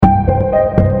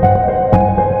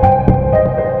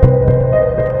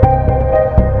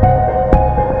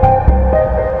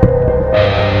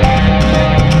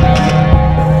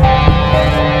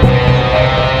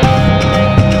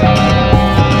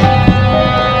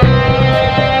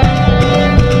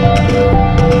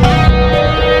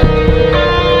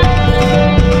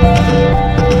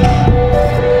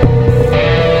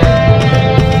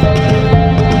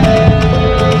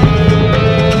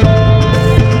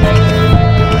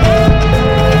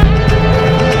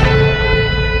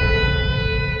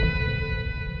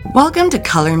Welcome to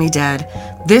Color Me Dead.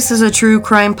 This is a true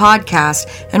crime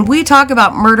podcast, and we talk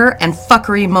about murder and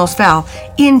fuckery most foul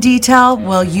in detail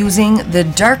while using the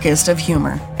darkest of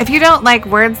humor. If you don't like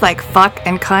words like fuck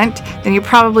and cunt, then you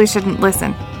probably shouldn't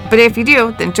listen. But if you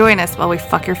do, then join us while we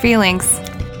fuck your feelings.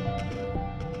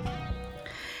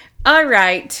 All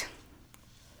right.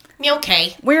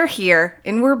 Okay. We're here,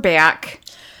 and we're back.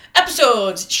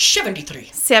 Episode 73.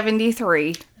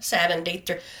 73.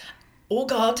 73. Oh,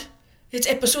 God. It's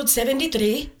episode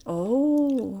 73.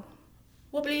 Oh.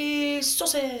 Wobbly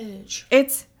sausage.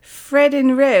 It's Fred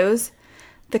and Rose,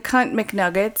 the Cunt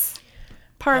McNuggets,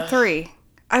 part 3.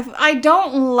 I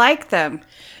don't like them.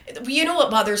 You know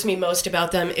what bothers me most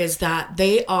about them is that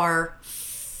they are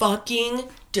fucking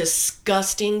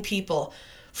disgusting people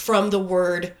from the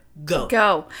word go.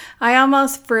 Go. I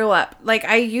almost threw up. Like,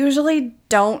 I usually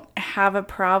don't have a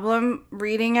problem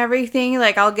reading everything.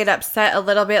 Like, I'll get upset a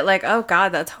little bit, like, oh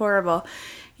God, that's horrible.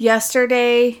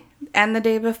 Yesterday and the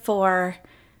day before,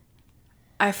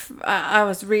 I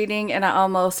was reading and I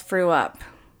almost threw up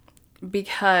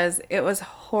because it was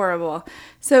horrible.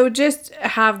 So just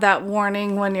have that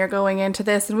warning when you're going into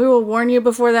this, and we will warn you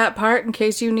before that part in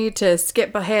case you need to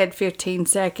skip ahead 15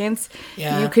 seconds.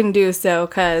 Yeah. You can do so,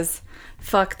 because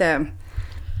fuck them.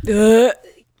 Ugh.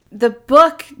 The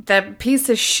book, the piece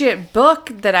of shit book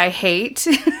that I hate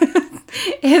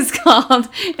is called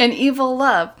An Evil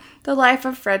Love, The Life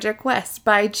of Frederick West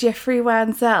by Jeffrey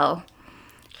Wanzel.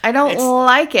 I don't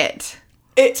like it.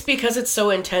 It's because it's so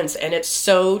intense and it's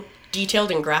so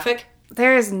detailed and graphic.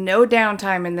 There is no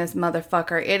downtime in this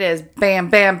motherfucker. It is bam,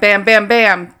 bam, bam, bam,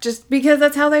 bam. Just because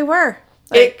that's how they were.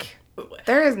 Like,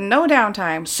 there is no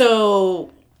downtime.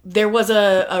 So there was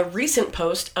a recent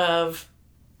post of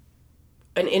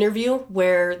an interview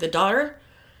where the daughter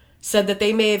said that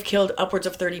they may have killed upwards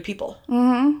of 30 people.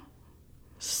 Mm-hmm.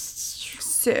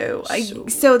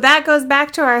 So that goes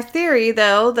back to our theory,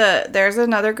 though, that there's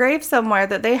another grave somewhere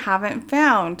that they haven't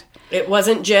found. It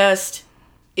wasn't just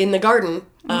in the garden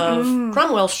of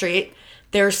Cromwell Street.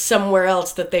 There's somewhere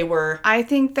else that they were. I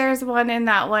think there's one in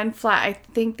that one flat. I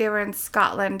think they were in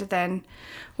Scotland then,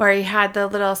 where he had the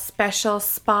little special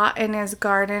spot in his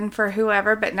garden for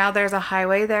whoever, but now there's a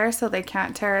highway there, so they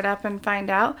can't tear it up and find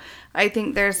out. I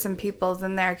think there's some peoples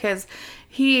in there, because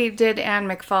he did Anne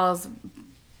McFall's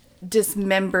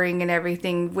dismembering and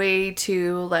everything way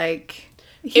too, like...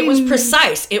 It was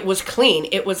precise. It was clean.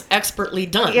 It was expertly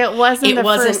done. It wasn't a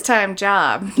first-time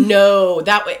job. No,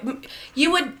 that way...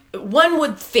 One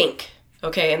would think...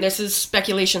 Okay, and this is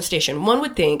speculation station. One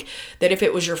would think that if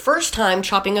it was your first time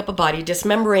chopping up a body,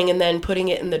 dismembering, and then putting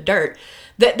it in the dirt,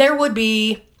 that there would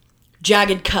be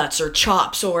jagged cuts or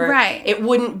chops, or right. It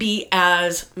wouldn't be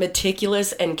as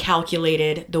meticulous and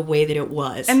calculated the way that it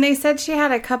was. And they said she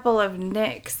had a couple of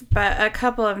nicks, but a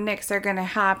couple of nicks are going to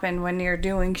happen when you're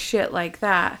doing shit like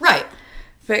that. Right.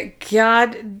 But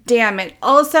god damn it.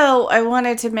 Also, I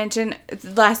wanted to mention,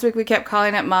 last week we kept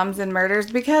calling it Moms and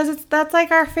Murders because that's like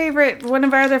our favorite, one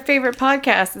of our other favorite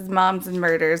podcasts is Moms and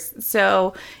Murders.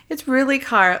 So it's really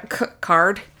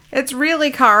it's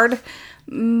really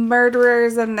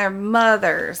murderers and their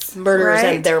mothers. Murderers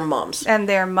right? and their moms. And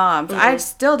their moms. Mm-hmm. I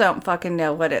still don't fucking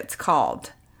know what it's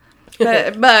called.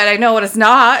 But I know what it's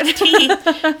not.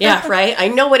 Yeah, right? I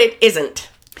know what it isn't.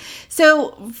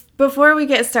 So, before we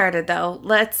get started, though,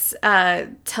 let's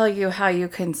tell you how you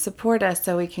can support us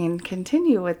so we can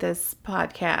continue with this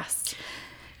podcast.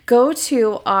 Go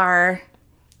to our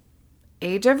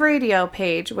Age of Radio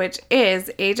page, which is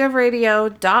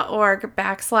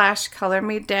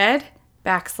ageofradio.org/colormedead/.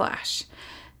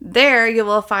 There, you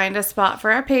will find a spot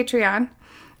for our Patreon.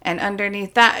 And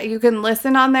underneath that, you can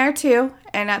listen on there, too.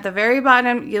 And at the very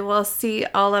bottom, you will see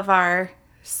all of our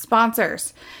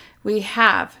sponsors. We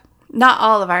have... not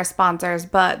all of our sponsors,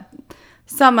 but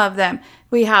some of them.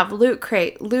 We have Loot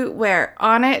Crate, Lootware,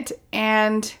 Onnit,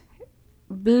 and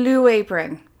Blue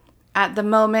Apron. At the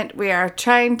moment, we are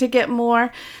trying to get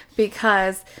more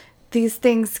because these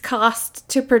things cost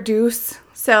to produce.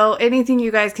 So anything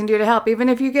you guys can do to help, even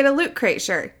if you get a Loot Crate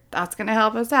shirt, that's going to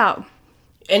help us out.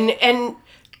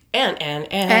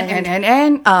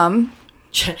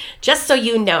 Just so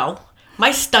you know,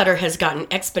 my stutter has gotten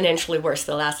exponentially worse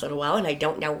the last little while, and I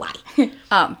don't know why.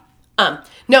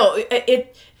 No,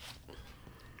 it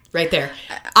right there.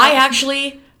 I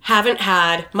actually haven't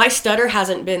had, my stutter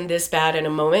hasn't been this bad in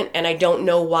a moment, and I don't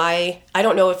know why. I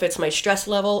don't know if it's my stress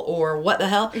level or what the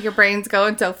hell. Your brain's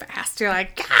going so fast. You're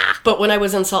like, ah. But when I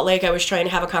was in Salt Lake, I was trying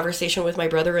to have a conversation with my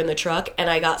brother in the truck, and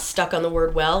I got stuck on the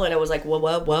word well, and I was like,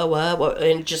 what,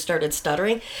 and just started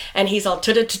stuttering. And he's all,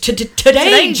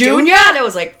 today, Junior? And I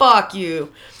was like, fuck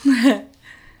you.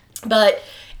 But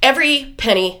every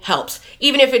penny helps,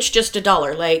 even if it's just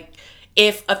 $1. Like,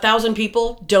 if 1,000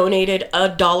 people donated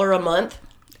 $1 a month,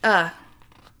 $1,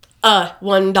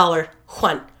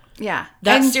 Juan. Yeah.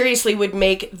 That seriously would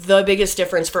make the biggest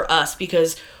difference for us,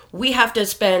 because we have to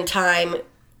spend time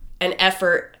and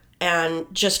effort and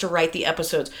just to write the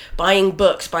episodes, buying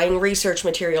books, buying research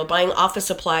material, buying office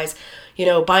supplies,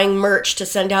 buying merch to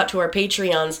send out to our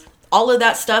Patreons. All of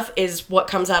that stuff is what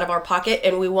comes out of our pocket,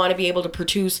 and we want to be able to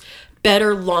produce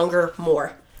better, longer,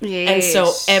 more. Yes. And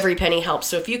so every penny helps.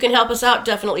 So if you can help us out,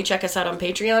 definitely check us out on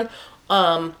Patreon.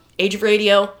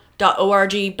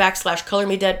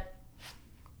 ageofradio.org/colormedead.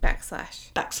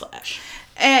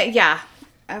 Yeah.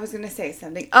 I was going to say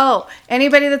something. Oh,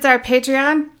 anybody that's our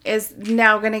Patreon is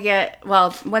now going to get,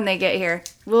 well, when they get here,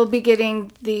 we'll be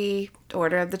getting the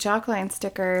Order of the Chalkline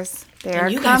stickers. They are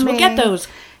you coming. Guys will get those.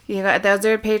 Those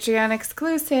are Patreon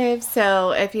exclusive.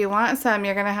 So if you want some,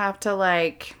 you're going to have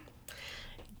to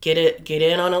get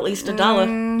in on at least $1.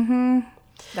 Mm-hmm.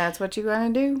 That's what you're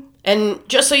going to do. And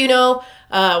just so you know,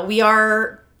 we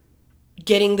are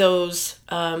getting those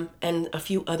and a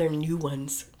few other new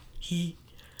ones.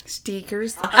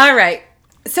 Stickers. All right.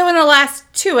 So in the last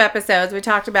 2 episodes, we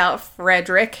talked about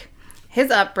Frederick,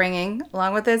 his upbringing,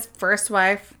 along with his first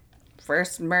wife,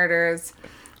 first murders,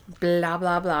 blah,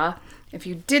 blah, blah. If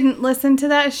you didn't listen to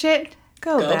that shit,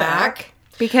 go back.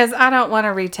 Because I don't want to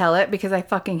retell it because I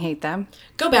fucking hate them.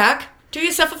 Go back. Do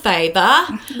yourself a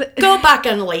favor. Go back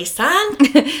and listen.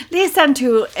 Listen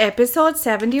to episode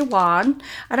 71.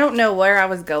 I don't know where I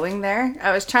was going there.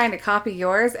 I was trying to copy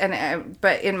yours,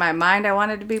 but in my mind I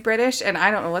wanted to be British, and I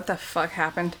don't know what the fuck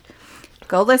happened.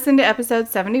 Go listen to episode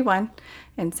 71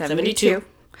 and 72.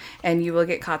 And you will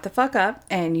get caught the fuck up,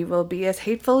 and you will be as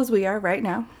hateful as we are right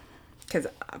now. Because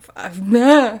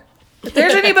if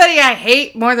there's anybody I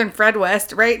hate more than Fred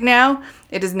West right now,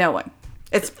 it is no one.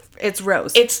 It's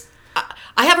Rose.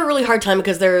 I have a really hard time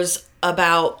because there's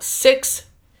about six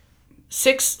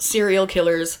serial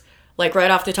killers, like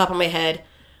right off the top of my head,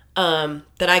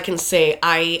 that I can say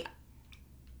I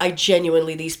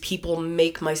genuinely, these people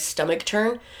make my stomach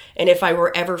turn. And if I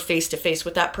were ever face to face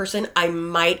with that person, I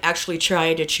might actually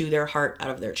try to chew their heart out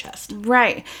of their chest.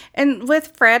 Right. And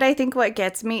with Fred, I think what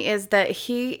gets me is that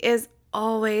he is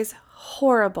always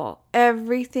horrible.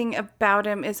 Everything about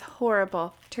him is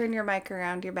horrible. Turn your mic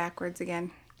around. You're backwards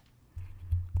again.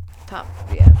 Top.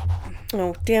 Yeah.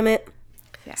 Oh, damn it.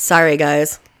 Yeah. Sorry,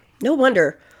 guys. No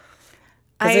wonder.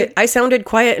 I sounded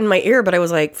quiet in my ear, but I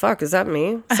was like, fuck, is that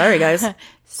me? Sorry, guys.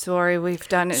 Sorry, we've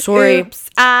done it. Sorry. Oops,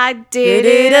 I did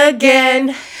it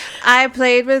again. I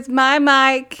played with my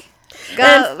mic.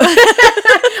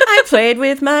 I played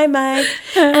with my mic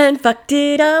and fucked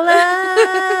it all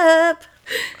up.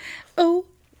 Oh,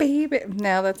 baby.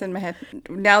 Now that's in my head.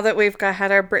 Now that we've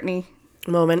had our Britney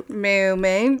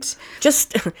moment.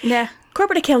 Just, yeah.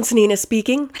 Corporate accounts Nina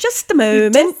speaking. Just a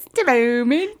moment.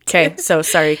 Okay, so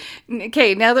sorry.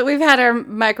 Okay, now that we've had our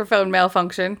microphone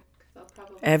malfunction.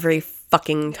 Every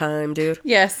fucking time, dude.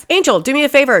 Yes. Angel, do me a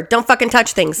favor. Don't fucking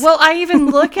touch things. Well, I even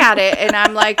look at it and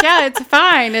I'm like, yeah, it's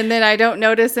fine. And then I don't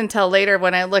notice until later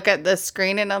when I look at the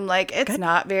screen and I'm like, it's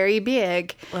not very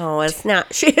big. Oh, it's not.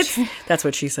 That's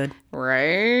what she said.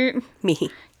 Right? Me.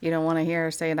 You don't want to hear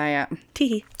her say that.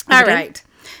 Tee. All right.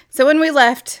 So when we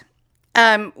left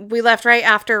right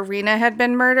after Rena had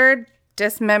been murdered,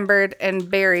 dismembered, and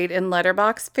buried in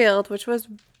Letterbox Field, which was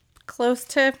close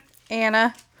to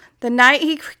Anna. The night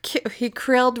he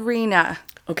krilled Rena.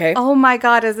 Okay. Oh my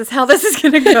God, is this how this is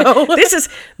going to go?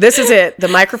 This is it. The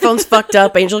microphone's fucked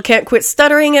up. Angel can't quit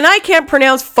stuttering, and I can't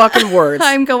pronounce fucking words.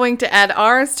 I'm going to add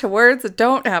R's to words that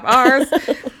don't have R's.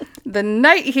 The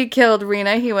night he killed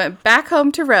Rena, he went back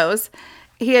home to Rose.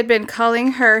 He had been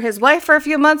calling her his wife for a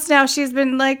few months now. She's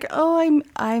been like, oh,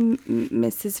 I'm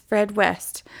Mrs. Fred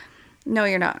West. No,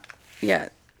 you're not. Yeah.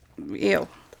 Ew.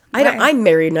 I'm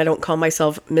married and I don't call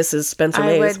myself Mrs. Spencer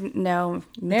Mays. No.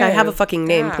 I have a fucking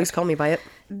name. God. Please call me by it.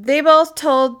 They both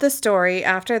told the story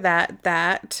after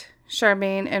that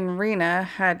Charmaine and Rena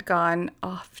had gone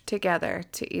off together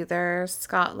to either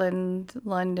Scotland,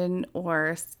 London,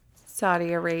 or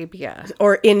Saudi Arabia.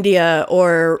 Or India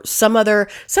or some other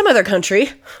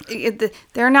country.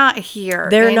 They're not here.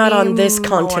 They're not on this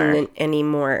continent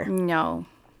anymore. No.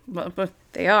 But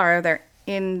they are. They're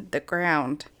in the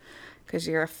ground. Because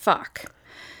you're a fuck.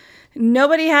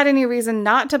 Nobody had any reason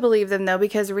not to believe them, though,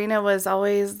 because Rena was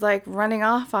always, like, running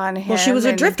off on him. Well, she was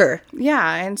a drifter.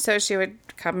 Yeah, and so she would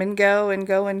come and go and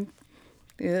go and...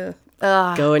 Go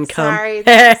and come. Sorry,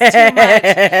 that's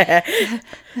too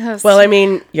much. Well, I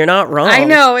mean, you're not wrong. I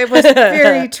know, it was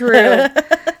very true. It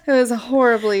It was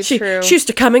horribly true. She used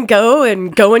to come and go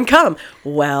and go and come.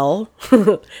 Well,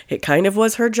 it kind of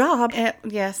was her job.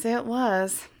 Yes, it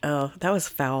was. Oh, that was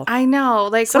foul. I know.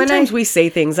 Like sometimes we say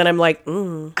things and I'm like,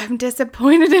 I'm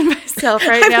disappointed in myself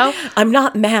right now. I'm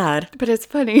not mad. But it's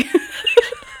funny.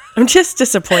 I'm just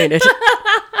disappointed.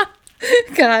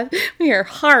 God, we are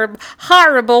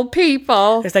horrible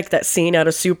people. It's like that scene out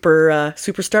of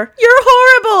Superstar. You're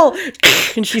horrible!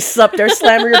 And she's up there,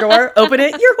 slam your door, open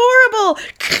it. You're horrible!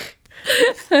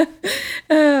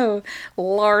 Oh,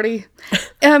 Lordy.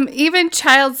 Even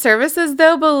Child Services,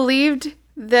 though, believed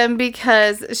them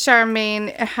because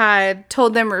Charmaine had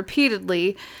told them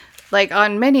repeatedly, like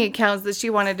on many accounts, that she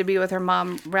wanted to be with her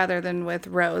mom rather than with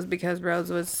Rose because Rose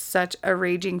was such a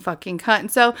raging fucking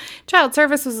cunt. So Child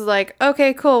Services was like,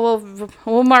 okay, cool,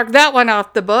 we'll mark that one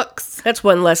off the books. That's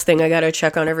one less thing I gotta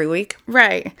check on every week.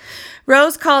 Right.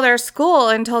 Rose called her school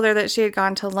and told her that she had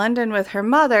gone to London with her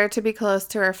mother to be close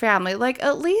to her family. Like,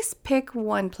 at least pick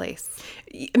one place.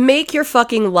 Make your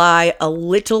fucking lie a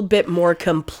little bit more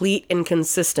complete and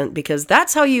consistent, because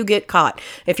that's how you get caught.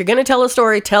 If you're gonna tell a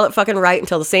story, tell it fucking right and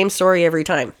tell the same story every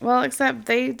time. Well, except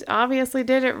they obviously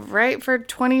did it right for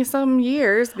 20-some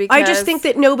years. Because I just think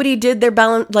that nobody did their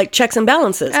balance, like checks and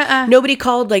balances. Nobody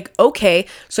called like, okay,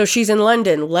 so she's in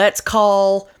London. Let's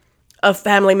call a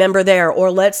family member there, or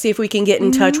let's see if we can get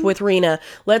in touch with Rena.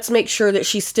 Let's make sure that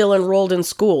she's still enrolled in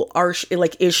school.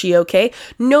 Is she okay?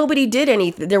 Nobody did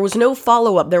anything. There was no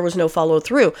follow-up. There was no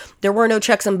follow-through. There were no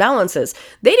checks and balances.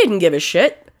 They didn't give a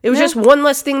shit. It was just one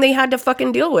less thing they had to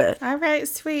fucking deal with. All right,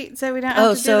 sweet. So we don't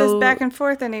have to do this back and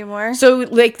forth anymore. So,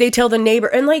 like, they tell the neighbor,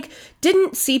 and, like,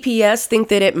 didn't CPS think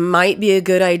that it might be a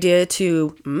good idea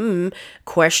to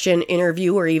question,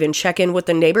 interview, or even check in with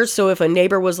the neighbors? So if a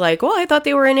neighbor was like, well, I thought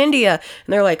they were in India,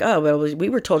 and they're like, oh, well, we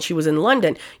were told she was in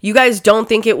London. You guys don't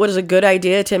think it was a good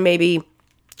idea to maybe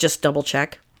just double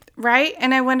check? Right?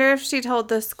 And I wonder if she told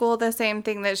the school the same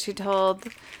thing that she told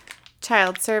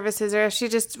Child Services, or if she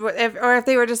just, if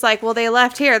they were just like, well, they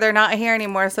left here, they're not here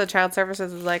anymore. So Child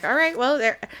Services was like, all right, well,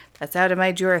 that's out of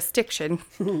my jurisdiction.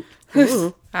 I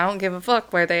don't give a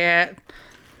fuck where they at.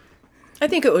 I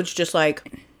think it was just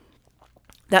like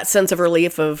that sense of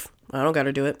relief of, I don't got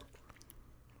to do it.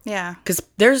 Yeah.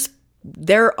 Because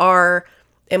there are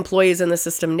employees in the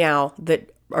system now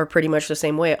that are pretty much the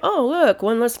same way. Oh, look,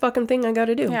 one less fucking thing I got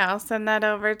to do. Yeah, I'll send that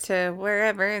over to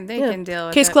wherever and they can deal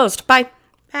with it. Case closed. Bye.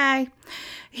 Bye.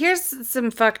 Here's some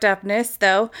fucked upness,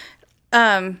 though.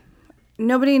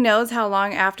 Nobody knows how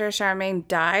long after Charmaine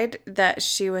died that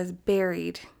she was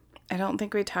buried. I don't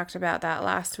think we talked about that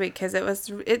last week because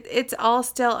it's all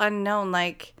still unknown.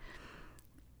 Like,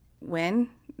 when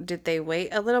did they wait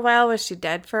a little while? Was she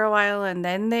dead for a while and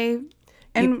then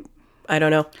I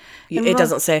don't know. It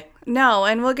doesn't say. No,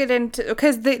 and we'll get into,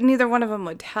 because neither one of them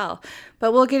would tell,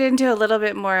 but we'll get into a little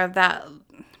bit more of that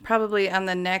probably on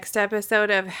the next episode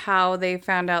of how they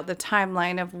found out the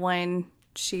timeline of when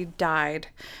she died.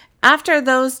 After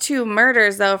those two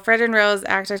murders, though, Fred and Rose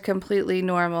acted completely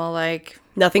normal. Like,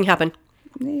 nothing happened.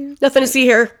 Nothing to see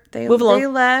here. Move along. They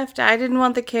left. I didn't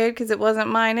want the kid because it wasn't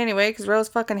mine anyway, because Rose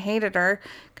fucking hated her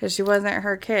because she wasn't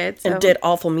her kid. So. And did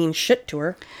awful mean shit to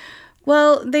her.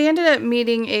 Well, they ended up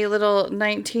meeting a little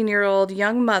 19-year-old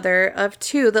young mother of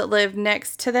two that lived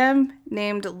next to them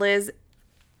named Liz.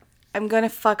 I'm going to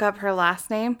fuck up her last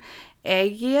name.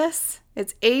 Agius.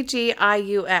 It's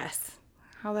Agius.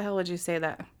 How the hell would you say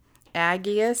that?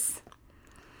 Agius?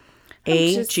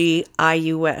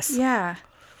 Agius. Yeah.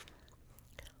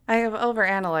 I have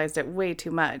overanalyzed it way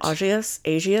too much.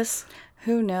 Agius?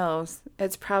 Who knows?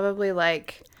 It's probably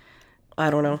like, I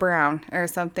don't know, brown or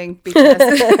something.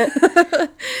 Because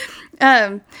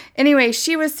anyway,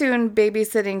 she was soon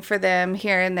babysitting for them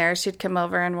here and there. She'd come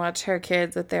over and watch her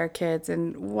kids with their kids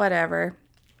and whatever.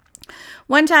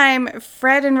 One time,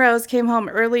 Fred and Rose came home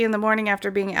early in the morning after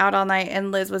being out all night,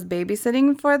 and Liz was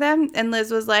babysitting for them. And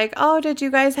Liz was like, oh, did you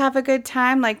guys have a good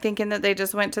time? Like, thinking that they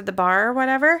just went to the bar or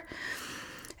whatever.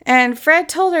 And Fred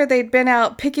told her they'd been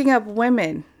out picking up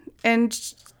women. And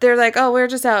they're like, oh, we're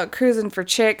just out cruising for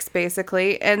chicks,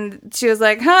 basically. And she was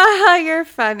like, ha ha, you're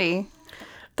funny.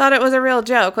 Thought it was a real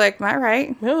joke. Like, all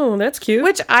right. Oh, that's cute.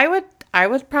 Which I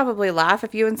would probably laugh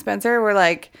if you and Spencer were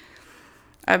like,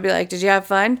 I'd be like, did you have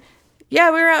fun?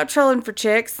 Yeah, we were out trolling for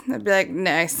chicks. I'd be like,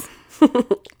 nice.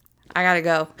 I gotta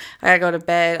go. I gotta go to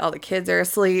bed. All the kids are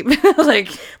asleep. Like,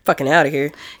 fucking out of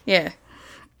here. Yeah.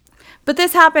 But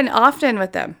this happened often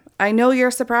with them. I know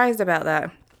you're surprised about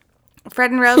that.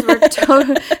 Fred and Rose were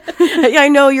I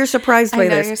know you're surprised by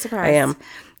this. I know you're surprised. I am.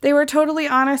 They were totally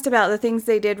honest about the things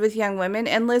they did with young women,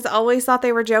 and Liz always thought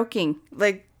they were joking.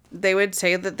 Like, they would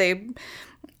say that they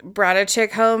brought a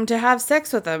chick home to have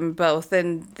sex with them both.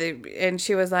 And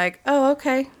she was like, oh,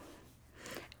 okay.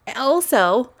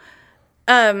 Also,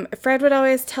 Fred would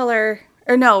always tell her,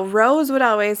 or no, Rose would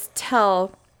always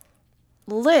tell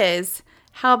Liz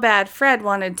how bad Fred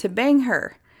wanted to bang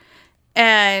her.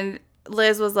 And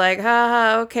Liz was like,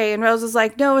 haha, okay. And Rose was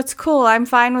like, no, it's cool. I'm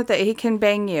fine with it. He can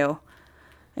bang you.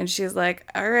 And she's like,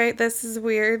 all right, this is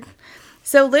weird.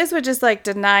 So Liz would just like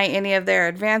deny any of their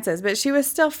advances, but she was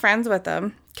still friends with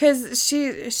them because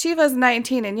she was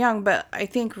 19 and young, but I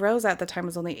think Rose at the time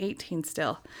was only 18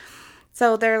 still.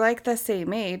 So they're like the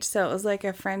same age. So it was like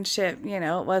a friendship,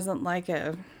 it wasn't like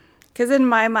a... Because in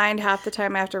my mind, half the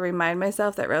time I have to remind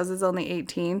myself that Rose is only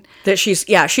 18. That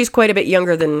she's quite a bit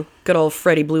younger than good old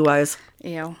Freddie Blue Eyes.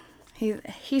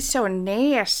 He's so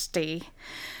nasty.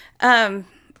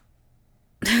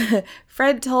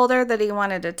 Fred told her that he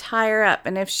wanted to tie her up,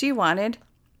 and if she wanted,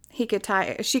 she could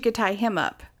tie him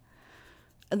up.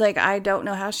 Like, I don't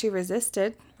know how she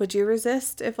resisted. Would you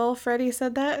resist if old Freddie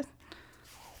said that?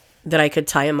 That I could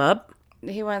tie him up?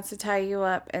 He wants to tie you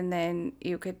up, and then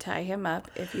you could tie him up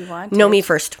if you want to. No, me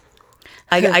first.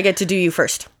 I get to do you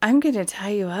first. I'm going to tie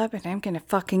you up, and I'm going to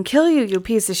fucking kill you, you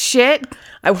piece of shit.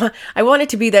 I want it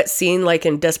to be that scene like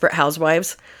in Desperate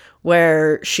Housewives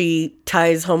where she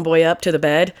ties homeboy up to the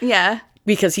bed. Yeah.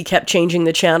 Because he kept changing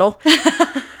the channel.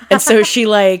 And so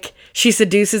she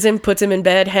seduces him, puts him in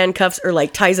bed, handcuffs, or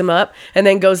like ties him up, and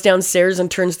then goes downstairs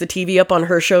and turns the TV up on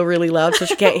her show really loud so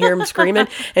she can't hear him screaming,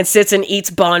 and sits and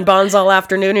eats bonbons all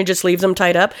afternoon and just leaves him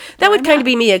tied up. That would kind of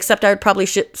be me, except I would probably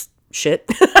shit.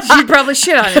 You'd probably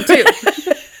shit on him too.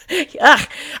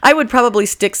 I would probably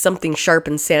stick something sharp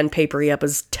and sandpapery up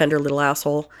his tender little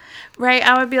asshole. Right,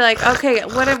 I would be like, okay,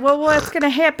 what's going to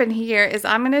happen here is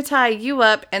I'm going to tie you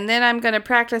up, and then I'm going to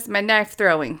practice my knife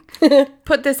throwing.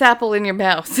 Put this apple in your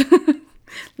mouth.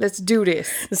 Let's do this.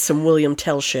 This is some William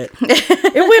Tell shit.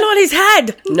 It went on his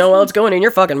head. No, well, it's going in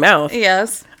your fucking mouth.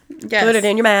 Yes. Put it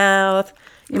in your mouth.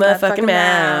 Your motherfucking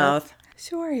mouth.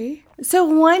 Sorry. So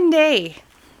one day,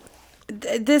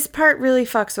 this part really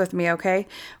fucks with me, okay?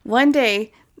 One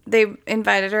day, they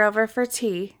invited her over for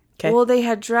tea. Okay. Well, they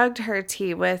had drugged her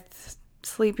tea with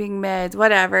sleeping meds,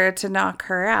 whatever, to knock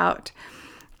her out.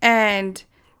 And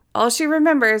all she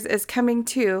remembers is coming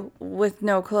to with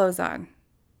no clothes on.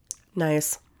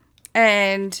 Nice.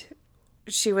 And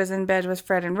she was in bed with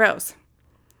Fred and Rose.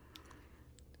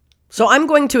 So I'm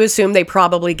going to assume they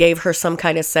probably gave her some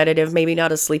kind of sedative, maybe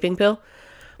not a sleeping pill,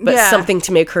 but something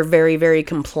to make her very, very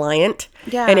compliant.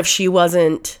 Yeah. And if she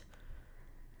wasn't...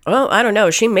 Well, I don't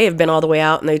know. She may have been all the way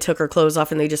out and they took her clothes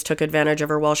off and they just took advantage of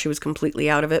her while she was completely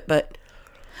out of it, but...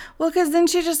 Well, because then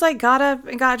she just, got up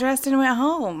and got dressed and went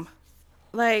home.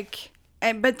 But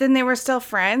then they were still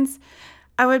friends.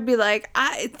 I would be like,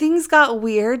 things got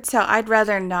weird, so I'd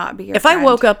rather not be your friend. If I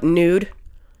woke up nude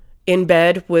in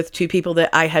bed with two people that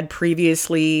I had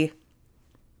previously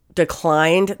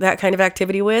declined that kind of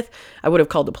activity with, I would have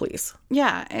called the police.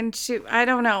 Yeah, and I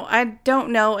don't know. I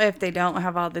don't know if they don't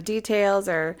have all the details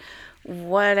or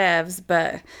whatevs,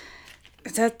 but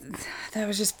that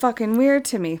was just fucking weird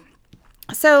to me.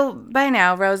 So by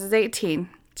now, Rose is 18.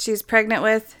 She's pregnant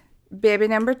with baby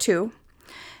number 2,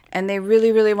 and they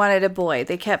really, really wanted a boy.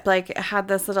 They kept had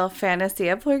this little fantasy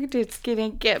of we're just gonna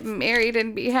get married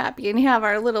and be happy and have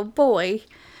our little boy.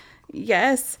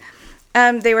 Yes.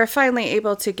 They were finally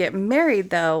able to get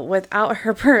married, though, without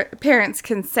her parents'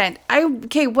 consent.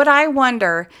 What I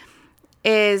wonder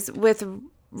is with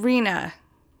Rena,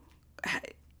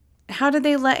 how did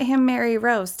they let him marry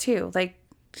Rose, too?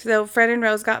 So Fred and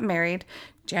Rose got married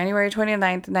January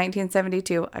 29th,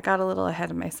 1972. I got a little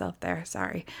ahead of myself there.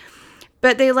 Sorry.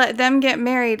 But they let them get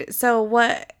married. So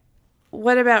what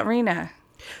about Rena?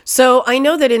 So I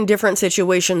know that in different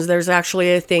situations, there's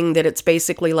actually a thing that it's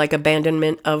basically like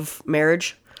abandonment of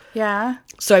marriage. Yeah.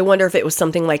 So I wonder if it was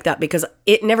something like that because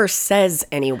it never says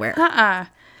anywhere. I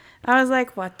was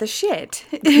like, what the shit?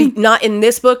 Not in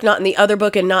this book, not in the other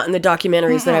book, and not in the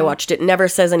documentaries that I watched. It never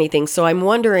says anything. So I'm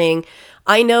wondering,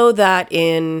 I know that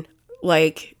in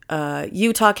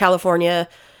Utah, California,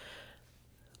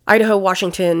 Idaho,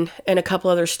 Washington, and a couple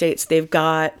other states, they've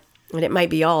got, and it might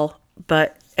be all,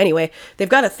 but anyway, they've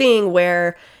got a thing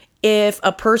where if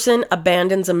a person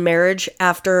abandons a marriage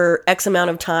after X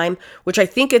amount of time, which I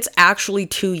think it's actually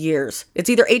 2 years, it's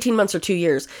either 18 months or 2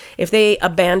 years. If they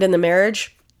abandon the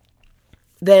marriage,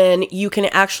 then you can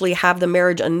actually have the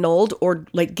marriage annulled or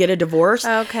get a divorce.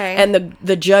 Okay. And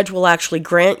the judge will actually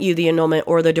grant you the annulment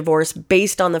or the divorce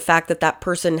based on the fact that that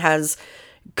person has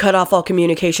cut off all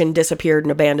communication, disappeared,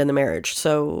 and abandoned the marriage.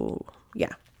 So,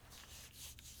 yeah.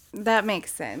 That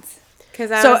makes sense.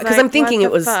 Because I'm thinking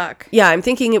it was, fuck? yeah, I'm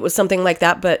thinking it was something like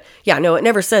that, but yeah, no, it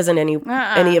never says in any of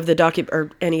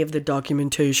the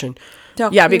documentation.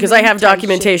 Yeah, because I have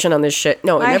documentation on this shit.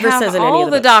 No, it never says in any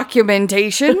of the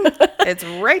documentation. It's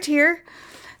right here.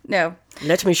 No.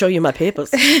 Let me show you my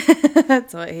papers.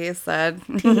 That's what he said.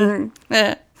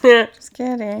 Just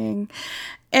kidding.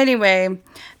 Anyway,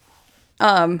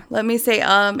 let me say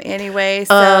anyway.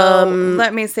 So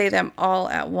let me say them all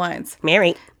at once.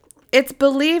 Mary. It's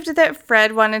believed that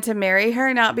Fred wanted to marry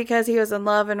her, not because he was in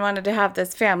love and wanted to have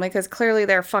this family, because clearly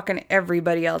they're fucking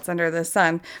everybody else under the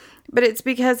sun. But it's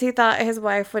because he thought his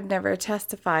wife would never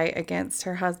testify against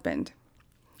her husband.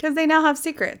 Because they now have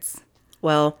secrets.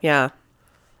 Well, yeah.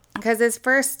 Because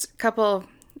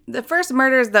the first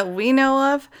murders that we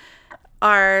know of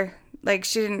are, like,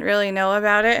 she didn't really know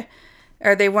about it.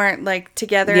 Or they weren't, like,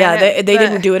 together. Yeah, they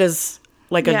didn't do it as,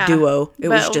 like, a duo. It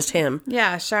was just him.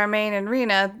 Yeah, Charmaine and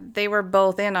Rena, they were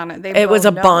both in on it. It was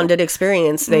a bonded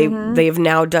experience. They've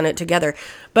now done it together.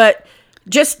 But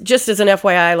just as an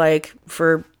FYI, like,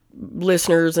 for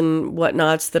listeners and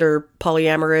whatnots that are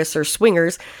polyamorous or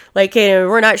swingers, like, hey,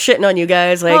 we're not shitting on you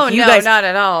guys. Like, guys, not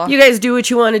at all. You guys do what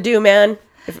you want to do, man.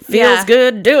 If it feels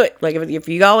good, do it. Like, if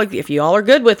you all are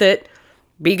good with it,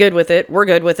 be good with it. We're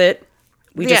good with it.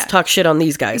 We just talk shit on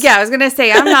these guys. Yeah, I was going to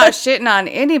say, I'm not shitting on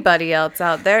anybody else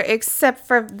out there except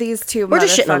for these two We're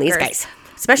just shitting on these guys.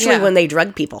 Especially when they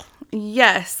drug people.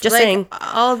 Yes. Just saying.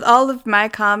 All of my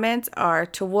comments are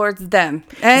towards them.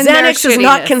 And Xanax is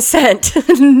not consent.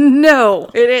 No,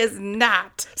 it is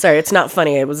not. Sorry, it's not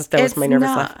funny. That was my nervous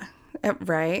laugh.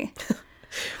 Right.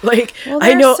 Like, well,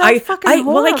 I know, so I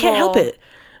can't help it.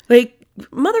 Like,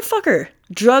 motherfucker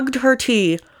drugged her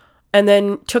tea and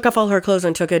then took off all her clothes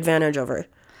and took advantage of her.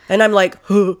 And I'm like,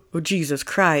 oh, Jesus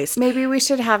Christ. Maybe we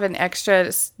should have an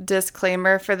extra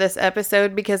disclaimer for this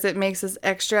episode because it makes us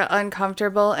extra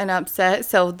uncomfortable and upset.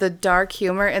 So the dark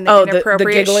humor and the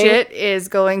inappropriate shit is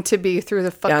going to be through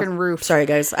the fucking roof. Sorry,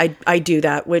 guys. I do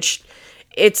that, which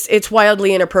it's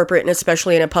wildly inappropriate, and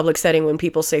especially in a public setting when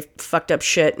people say fucked up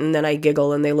shit and then I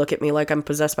giggle and they look at me like I'm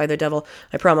possessed by the devil.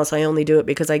 I promise I only do it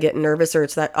because I get nervous or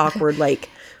it's that awkward, like,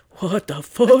 what the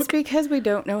fuck? It's because we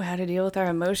don't know how to deal with our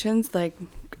emotions like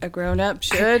a grown-up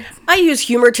should. I use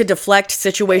humor to deflect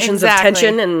situations of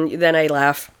tension, and then I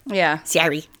laugh. Yeah.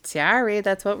 Sorry.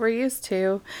 That's what we're used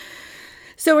to.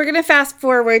 So we're going to fast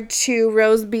forward to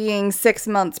Rose being 6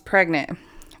 months pregnant.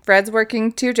 Fred's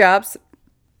working 2 jobs,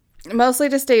 mostly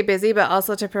to stay busy, but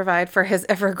also to provide for his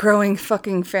ever-growing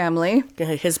fucking family.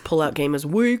 His pull-out game is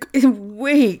weak.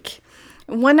 Weak.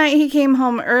 One night he came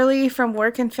home early from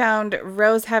work and found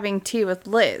Rose having tea with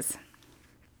Liz.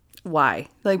 Why?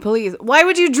 Like, please. Why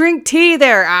would you drink tea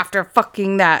there after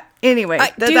fucking that? Anyway,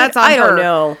 that's on her. I don't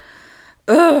know.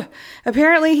 Ugh.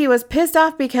 Apparently he was pissed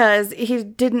off because he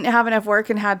didn't have enough work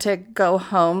and had to go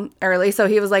home early. So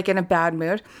he was like in a bad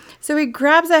mood. So he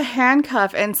grabs a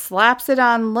handcuff and slaps it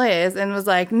on Liz and was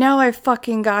like, no, I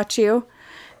fucking got you.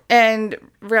 And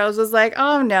Rose was like,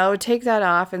 oh, no, take that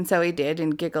off. And so he did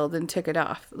and giggled and took it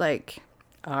off. Like,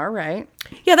 all right.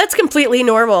 Yeah, that's completely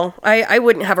normal. I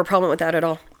wouldn't have a problem with that at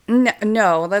all.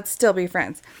 No, let's still be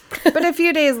friends. But a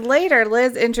few days later,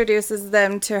 Liz introduces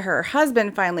them to her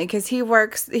husband finally because he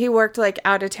worked like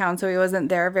out of town, so he wasn't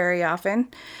there very often.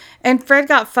 And Fred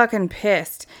got fucking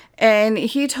pissed. And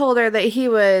he told her that he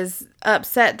was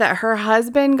upset that her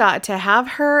husband got to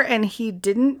have her and he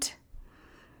didn't.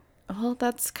 Well,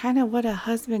 that's kind of what a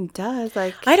husband does.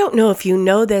 Like, I don't know if you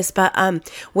know this, but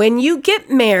when you get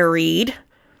married,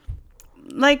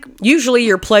 like, usually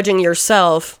you're pledging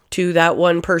yourself to that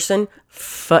one person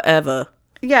forever.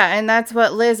 Yeah, and that's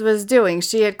what Liz was doing.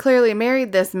 She had clearly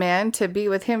married this man to be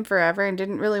with him forever and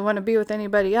didn't really want to be with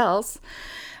anybody else.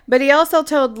 But he also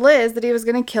told Liz that he was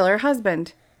going to kill her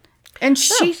husband. And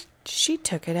she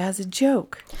took it as a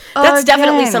joke. That's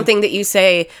definitely something that you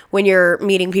say when you're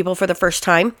meeting people for the first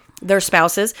time, their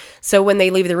spouses. So when they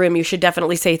leave the room, you should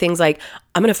definitely say things like,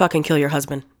 I'm going to fucking kill your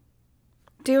husband.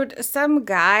 Dude, some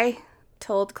guy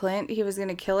told Clint he was going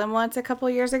to kill him once a couple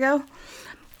years ago.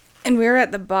 And we were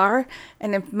at the bar,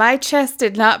 and if my chest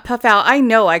did not puff out, I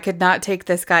know I could not take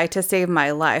this guy to save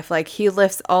my life. Like, he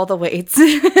lifts all the weights,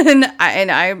 and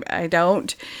I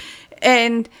don't.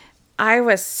 And I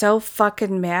was so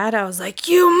fucking mad. I was like,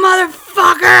 you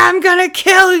motherfucker, I'm gonna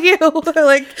kill you.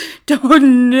 Like,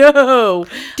 don't know.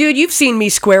 Dude, you've seen me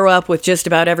square up with just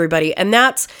about everybody, and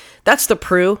that's the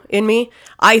Prue in me.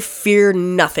 I fear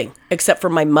nothing except for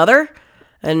my mother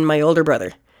and my older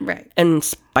brother. Right. And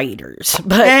spiders.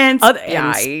 But And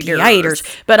spiders.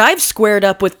 But I've squared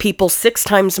up with people 6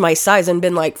 times my size and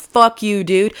been like, fuck you,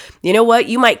 dude. You know what?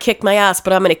 You might kick my ass,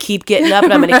 but I'm going to keep getting up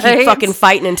and I'm going to keep fucking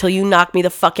fighting until you knock me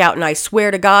the fuck out. And I swear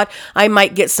to God, I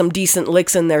might get some decent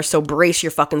licks in there. So brace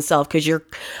your fucking self, because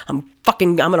I'm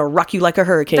going to rock you like a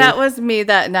hurricane. That was me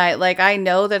that night. Like, I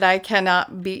know that I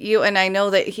cannot beat you, and I know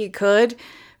that he could,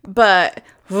 but,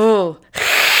 ooh.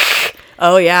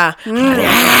 Oh, yeah.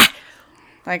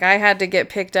 Like, I had to get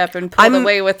picked up and pulled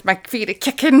away with my feet a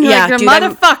kicking Yeah, like a dude,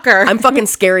 motherfucker. I'm fucking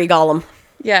scary Gollum.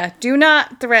 Yeah, do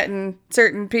not threaten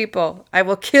certain people. I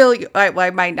will kill you.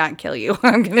 I might not kill you.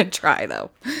 I'm going to try,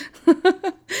 though.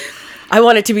 I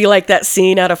want it to be like that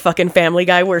scene out of fucking Family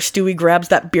Guy where Stewie grabs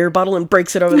that beer bottle and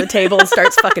breaks it over the table and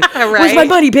starts fucking, where's my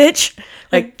money, bitch?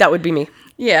 Like, that would be me.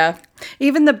 Yeah.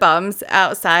 Even the bums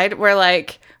outside were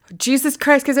like, Jesus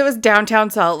Christ, because it was downtown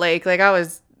Salt Lake. Like, I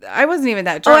wasn't even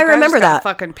that drunk. Oh, I remember just got that.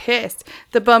 Fucking pissed.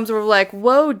 The bums were like,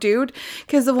 "Whoa, dude!"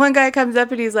 Because the one guy comes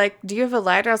up and he's like, "Do you have a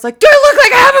lighter?" I was like, "Do I look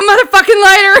like I have a motherfucking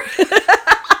lighter?"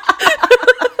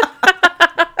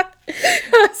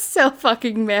 I was so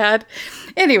fucking mad.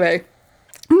 Anyway,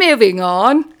 moving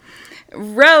on.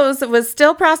 Rose was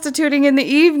still prostituting in the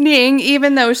evening,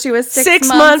 even though she was 6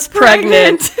 months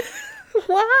pregnant.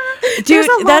 What? Dude, There's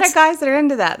a lot of guys that are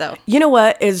into that, though. You know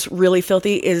what is really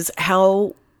filthy is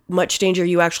how much danger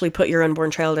you actually put your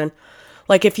unborn child in.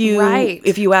 Like if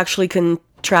you actually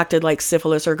contracted like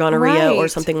syphilis or gonorrhea or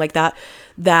something like that,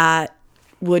 that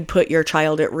would put your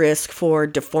child at risk for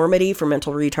deformity, for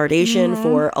mental retardation,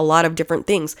 for a lot of different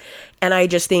things. And I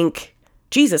just think,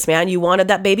 Jesus, man, you wanted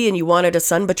that baby and you wanted a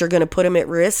son, but you're going to put him at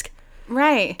risk.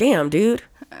 Right. Damn, dude.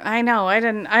 I know.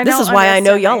 This is why I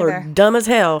know y'all are dumb as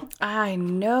hell. I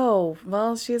know.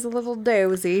 Well, she's a little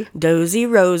dozy. Dozy,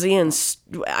 Rosie, and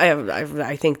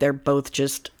I think they're both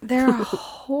just... They're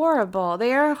horrible.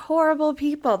 They are horrible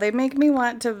people. They make me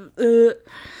want to...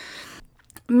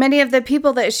 Many of the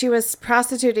people that she was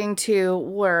prostituting to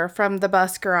were from the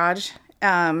bus garage,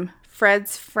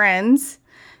 Fred's friends,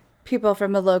 people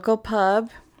from the local pub.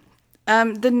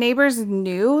 The neighbors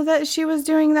knew that she was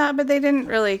doing that, but they didn't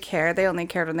really care. They only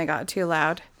cared when they got too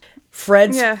loud.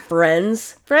 Fred's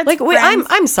friends? Fred's like, wait, friends.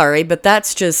 I'm sorry, but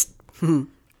that's just...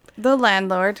 The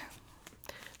landlord.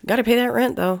 Gotta pay that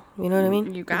rent, though. You know what I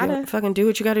mean? You gotta. Fucking do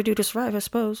what you gotta do to survive, I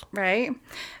suppose. Right.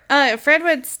 Fred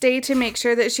would stay to make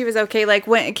sure that she was okay. Like,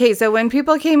 so when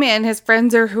people came in, his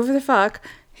friends or whoever the fuck,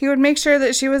 he would make sure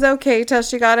that she was okay till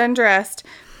she got undressed.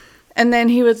 And then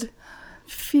he would,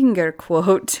 finger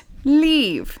quote,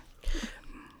 leave.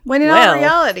 When in all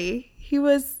reality, he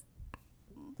was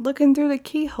looking through the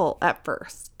keyhole at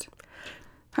first.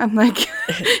 I'm like,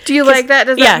 do you like that?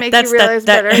 Does that make you realize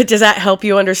better? Does that help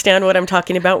you understand what I'm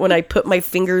talking about when I put my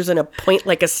fingers in a point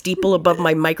like a steeple above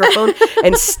my microphone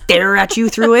and stare at you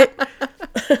through it?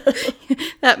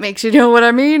 That makes you know what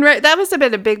I mean, right? That must have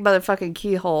been a big motherfucking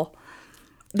keyhole.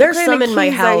 There's some in my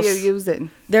house. What are you using?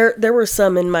 There were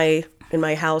some in my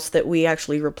house that we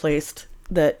actually replaced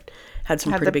that had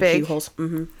some pretty big keyholes.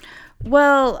 Mm-hmm.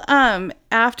 Well,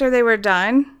 after they were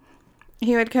done,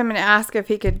 he would come and ask if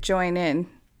he could join in.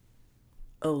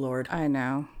 Oh, Lord. I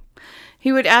know.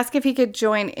 He would ask if he could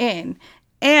join in.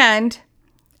 And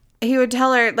he would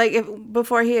tell her, like,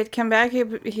 before he had come back,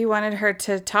 he wanted her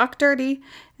to talk dirty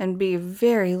and be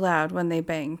very loud when they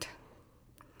banged.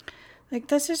 Like,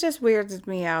 this just weirds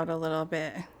me out a little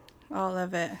bit. All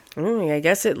of it. I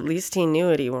guess at least he knew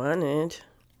what he wanted.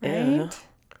 Right? Yeah.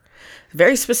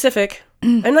 Very specific.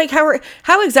 And, like,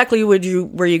 how exactly were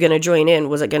you going to join in?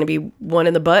 Was it going to be one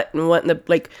in the butt and one in the,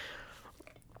 like...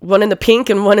 one in the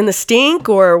pink and one in the stink,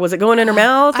 or was it going in her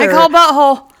mouth? I call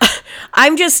butthole.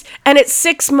 And it's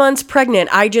 6 months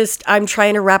pregnant. I'm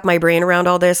trying to wrap my brain around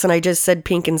all this, and I just said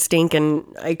pink and stink, and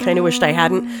I kind of wished I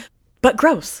hadn't. But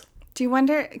gross. Do you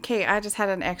wonder? Okay, I just had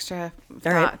an extra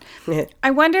thought. All right.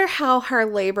 I wonder how her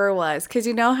labor was, because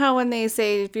you know how when they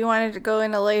say if you wanted to go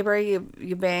into labor,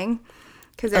 you bang.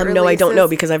 No, I don't know,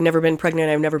 because I've never been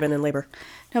pregnant. I've never been in labor.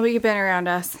 No, but you've been around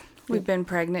us. We've been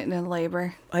pregnant and in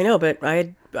labor. I know, but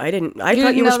I didn't. You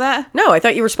didn't know that? No, I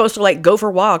thought you were supposed to like go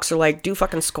for walks or like do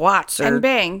fucking squats and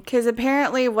bang. Because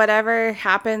apparently, whatever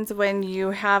happens when you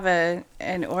have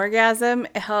an orgasm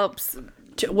helps.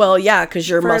 Well, yeah, because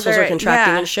your muscles are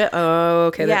contracting and shit. Oh,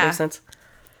 okay, that makes sense.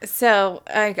 So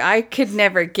I could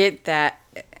never get that.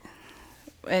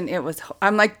 And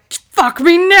I'm like, fuck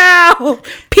me now.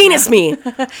 Penis me.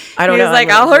 I don't know. He's like,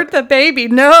 I'll hurt the baby.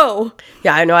 No.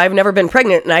 Yeah, I know. I've never been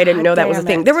pregnant, and I didn't know that was a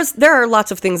thing. There are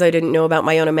lots of things I didn't know about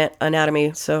my own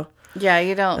anatomy. So yeah,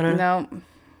 you don't know.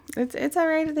 It's all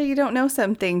right that you don't know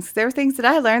some things. There were things that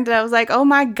I learned that I was like, oh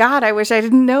my God, I wish I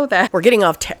didn't know that. We're getting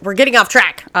off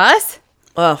track. Us?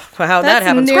 Oh, how that That's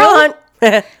happens. new. Squirrel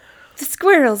hunt. The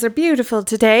squirrels are beautiful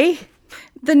today.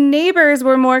 The neighbors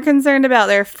were more concerned about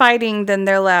their fighting than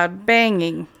their loud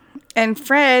banging. And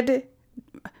Fred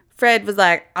was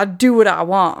like, I'll do what I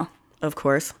want. Of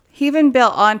course. He even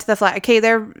built onto the flat. Okay,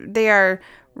 they are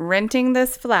renting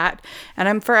this flat, and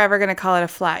I'm forever going to call it a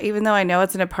flat. Even though I know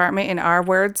it's an apartment in our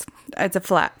words, it's a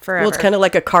flat forever. Well, it's kind of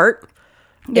like a cart.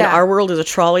 Yeah. In our world is a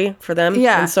trolley for them.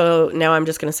 Yeah. And so now I'm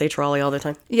just going to say trolley all the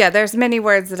time. Yeah, there's many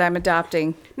words that I'm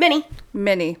adopting.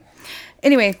 Many.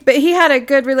 Anyway, but he had a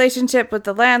good relationship with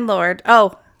the landlord.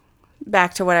 Oh,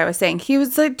 back to what I was saying. He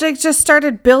was like just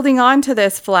started building onto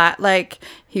this flat. Like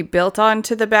he built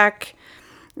onto the back.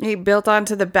 He built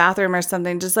onto the bathroom or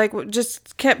something.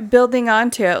 Just kept building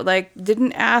onto it. Like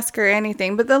didn't ask or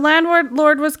anything. But the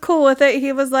landlord was cool with it.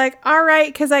 He was like, all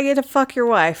right, because I get to fuck your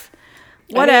wife.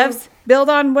 Whatevs. Build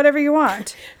on whatever you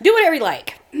want. Do whatever you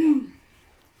like.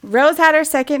 Rose had her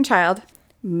second child,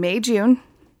 June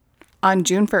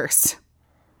 1st,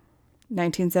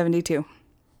 1972.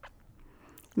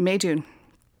 June.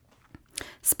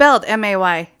 Spelled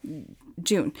M-A-Y,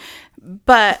 June.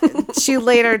 But she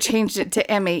later changed it to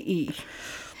M-A-E.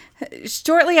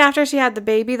 Shortly after she had the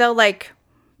baby, though,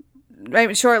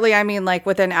 shortly, I mean like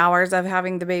within hours of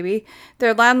having the baby,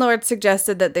 their landlord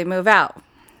suggested that they move out,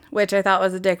 which I thought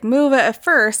was a dick move at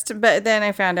first, but then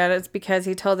I found out it's because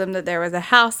he told them that there was a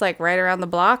house like right around the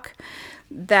block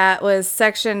that was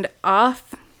sectioned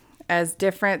off as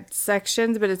different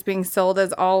sections, but it's being sold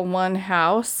as all one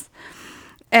house.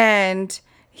 And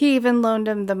he even loaned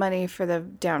him the money for the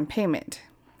down payment.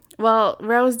 Well,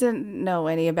 Rose didn't know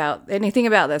anything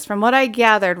about this. From what I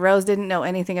gathered, Rose didn't know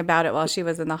anything about it while she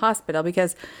was in the hospital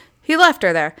because he left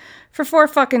her there for 4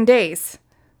 fucking days.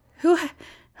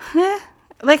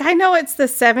 I know it's the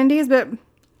 70s, but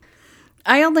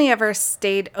I only ever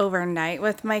stayed overnight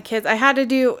with my kids. I had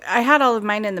all of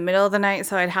mine in the middle of the night,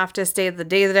 so I'd have to stay the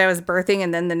day that I was birthing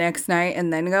and then the next night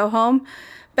and then go home.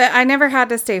 But I never had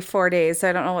to stay 4 days, so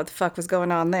I don't know what the fuck was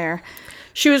going on there.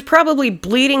 She was probably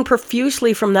bleeding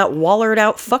profusely from that wallered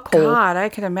out fuckhole. God, I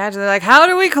can imagine. They're like, how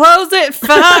do we close it?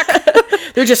 Fuck.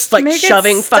 They're just like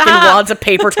shoving fucking wads of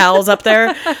paper towels up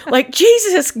there. Like,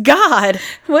 Jesus, God.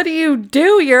 What do you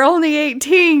do? You're only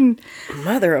 18.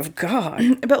 Mother of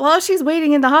God. But while she's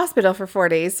waiting in the hospital for 4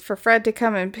 days for Fred to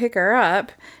come and pick her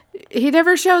up, he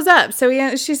never shows up.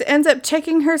 So she ends up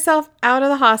checking herself out of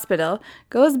the hospital,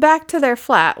 goes back to their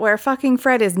flat where fucking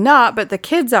Fred is not, but the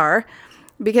kids are,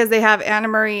 because they have Anna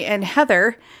Marie and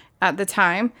Heather at the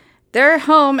time. They're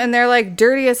home and they're like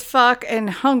dirty as fuck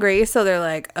and hungry. So they're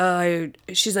like,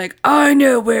 she's like, I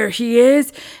know where he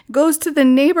is. Goes to the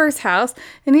neighbor's house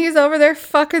and he's over there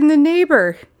fucking the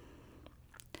neighbor.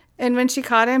 And when she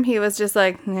caught him, he was just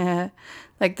like,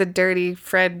 like the dirty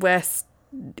Fred West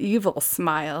evil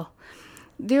smile.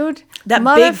 Dude, that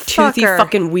big toothy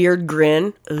fucking weird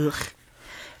grin. Ugh.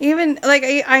 Even, like,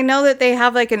 I know that they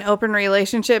have, like, an open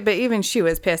relationship, but even she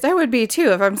was pissed. I would be,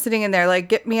 too, if I'm sitting in there, like,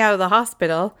 get me out of the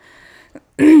hospital.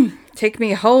 Take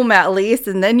me home, at least,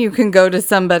 and then you can go to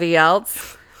somebody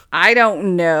else. I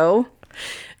don't know.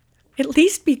 At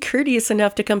least be courteous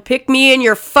enough to come pick me and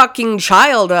your fucking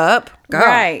child up. God.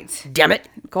 Right. Damn it.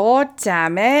 God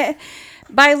damn it.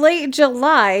 By late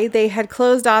July, they had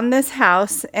closed on this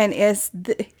house, and this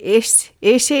is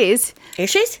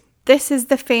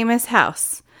the famous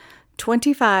house.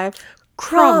 25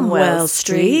 Cromwell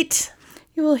Street.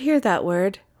 You will hear that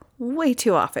word way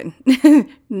too often.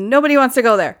 Nobody wants to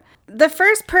go there. The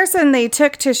first person they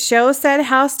took to show said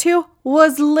house to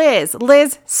was Liz.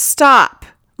 Liz, stop.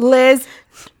 Liz,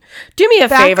 do me a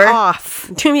favor.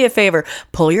 Off. Do me a favor.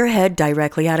 Pull your head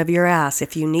directly out of your ass.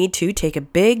 If you need to, take a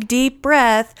big, deep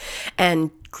breath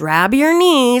and grab your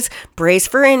knees, brace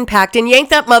for impact, and yank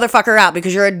that motherfucker out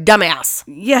because you're a dumbass.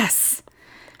 Yes.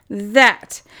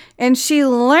 That. And she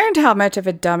learned how much of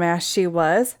a dumbass she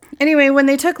was. Anyway, when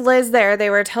they took Liz there, they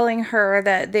were telling her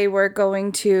that they were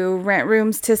going to rent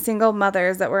rooms to single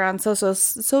mothers that were on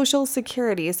social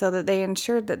security so that they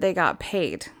ensured that they got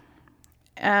paid.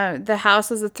 The house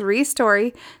was a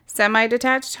 3-story,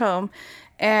 semi-detached home,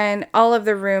 and all of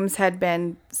the rooms had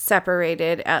been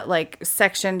separated,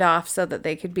 sectioned off so that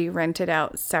they could be rented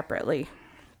out separately.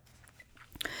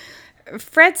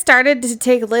 Fred started to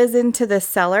take Liz into the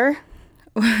cellar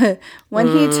when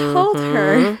he told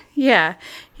her,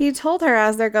 he told her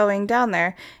as they're going down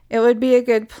there, it would be a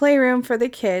good playroom for the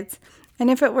kids,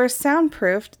 and if it were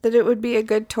soundproofed, that it would be a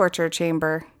good torture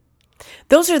chamber.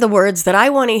 Those are the words that I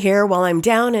want to hear while I'm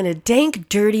down in a dank,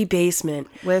 dirty basement.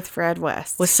 With Fred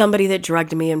West. With somebody that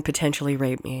drugged me and potentially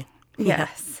raped me.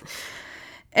 Yes.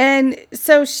 And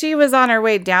so she was on her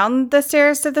way down the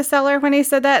stairs to the cellar when he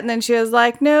said that. And then she was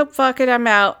like, nope, fuck it, I'm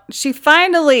out. She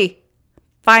finally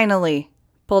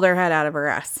pulled her head out of her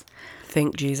ass.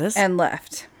 Thank Jesus. And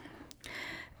left.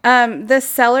 The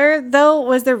cellar, though,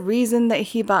 was the reason that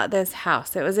he bought this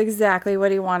house. It was exactly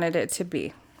what he wanted it to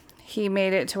be. He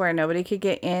made it to where nobody could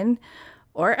get in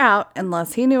or out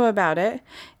unless he knew about it.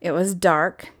 It was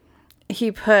dark.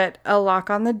 He put a lock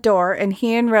on the door, and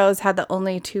he and Rose had the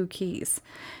only 2 keys.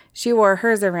 She wore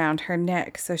hers around her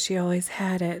neck, so she always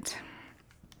had it.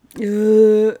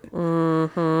 The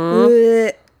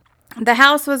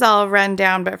house was all run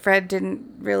down, but Fred didn't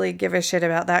really give a shit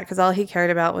about that because all he cared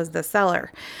about was the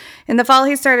cellar. In the fall,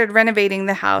 he started renovating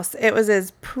the house. It was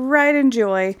his pride and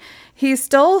joy. He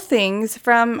stole things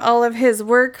from all of his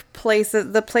work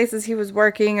places, the places he was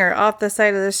working or off the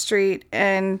side of the street,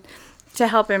 and to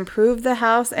help improve the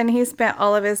house. And he spent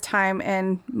all of his time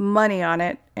and money on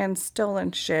it and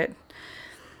stolen shit.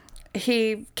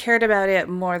 He cared about it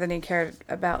more than he cared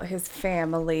about his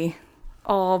family,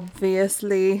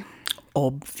 obviously.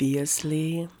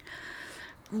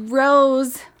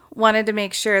 Rose wanted to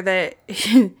make sure that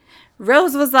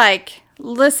Rose was like,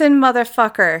 listen,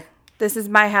 motherfucker, this is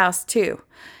my house too.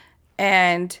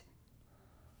 And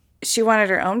she wanted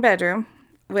her own bedroom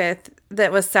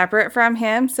that was separate from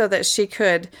him so that she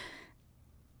could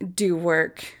do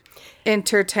work,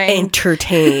 entertain.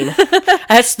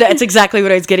 That's exactly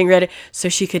what I was getting ready. So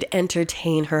she could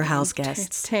entertain her house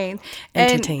guests.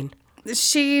 Entertain.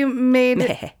 She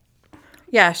made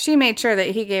she made sure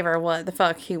that he gave her what the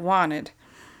fuck he wanted.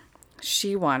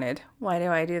 She wanted. Why do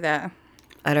I do that?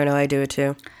 I don't know. I do it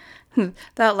too.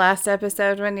 That last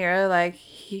episode when you're like,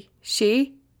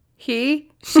 she, I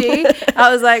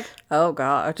was like, oh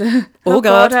God. Oh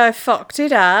God, I fucked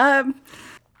it up.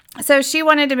 So she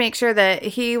wanted to make sure that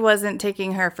he wasn't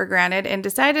taking her for granted and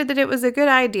decided that it was a good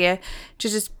idea to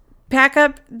just pack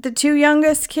up the 2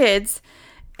 youngest kids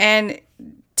and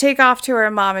take off to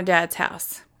her mom and dad's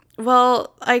house.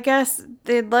 Well, I guess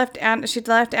she'd left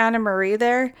Anna Maria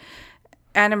there,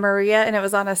 and it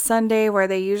was on a Sunday where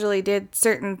they usually did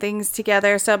certain things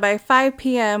together. So by 5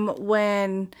 p.m.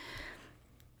 when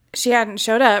she hadn't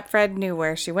showed up, Fred knew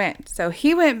where she went. So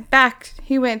he went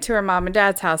to her mom and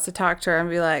dad's house to talk to her and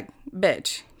be like,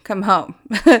 bitch, come home.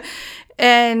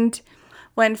 And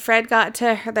when Fred got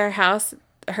to their house,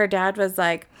 her dad was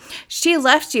like, she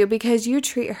left you because you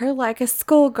treat her like a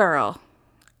schoolgirl.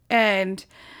 And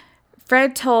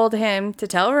Fred told him to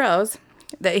tell Rose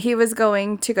that he was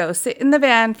going to go sit in the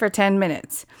van for 10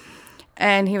 minutes.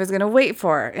 And he was going to wait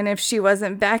for her. And if she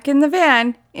wasn't back in the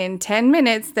van in 10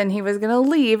 minutes, then he was going to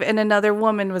leave and another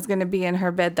woman was going to be in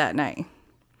her bed that night.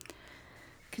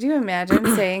 Could you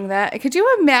imagine saying that? Could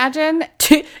you imagine?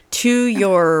 To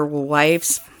your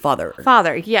wife's father.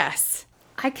 Father, yes.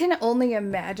 I can only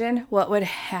imagine what would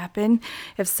happen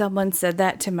if someone said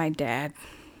that to my dad.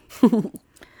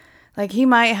 Like, he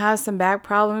might have some back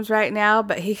problems right now,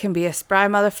 but he can be a spry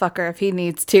motherfucker if he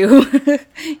needs to.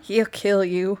 He'll kill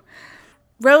you.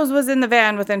 Rose was in the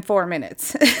van within 4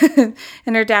 minutes.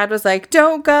 And her dad was like,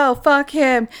 don't go, fuck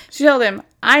him. She told him,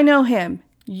 I know him.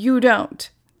 You don't.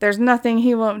 There's nothing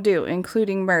he won't do,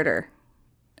 including murder.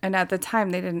 And at the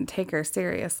time, they didn't take her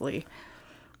seriously.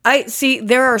 I see,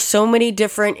 there are so many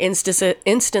different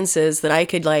instances that I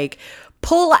could, like,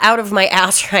 pull out of my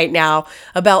ass right now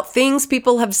about things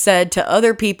people have said to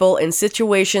other people in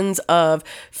situations of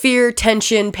fear,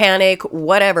 tension, panic,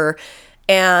 whatever,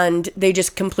 and they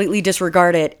just completely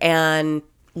disregard it and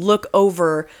look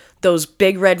over those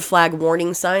big red flag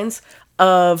warning signs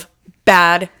of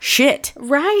bad shit.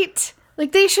 Right.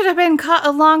 Like, they should have been caught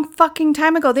a long fucking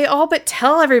time ago. They all but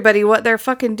tell everybody what they're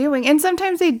fucking doing. And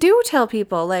sometimes they do tell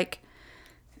people, like,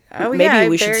 oh, maybe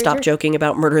we should stop joking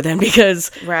about murder then, because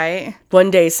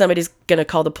one day somebody's going to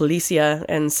call the policia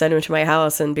and send him to my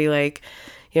house and be like,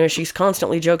 you know, she's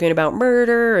constantly joking about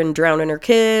murder and drowning her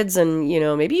kids. And, you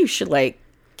know, maybe you should, like,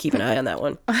 keep an eye on that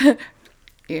one.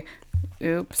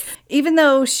 Oops. Even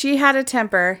though she had a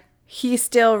temper, he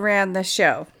still ran the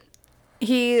show.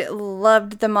 He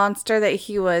loved the monster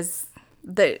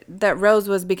that Rose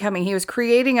was becoming. He was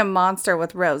creating a monster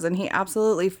with Rose, and he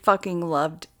absolutely fucking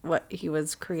loved what he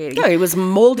was creating. Yeah, he was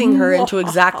molding her into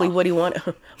exactly what he wanted.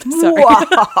 Sorry.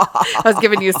 I was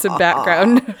giving you some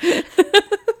background.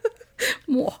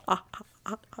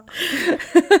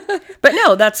 But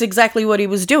no, that's exactly what he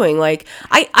was doing. Like,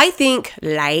 I think,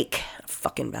 like,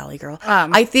 fucking Valley Girl,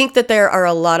 I think that there are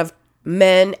a lot of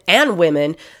men and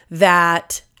women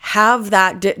that have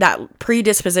that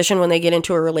predisposition when they get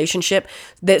into a relationship,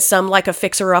 that some like a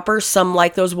fixer-upper, some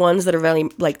like those ones that are very,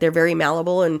 like, they're very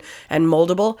malleable and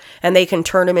moldable, and they can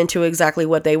turn them into exactly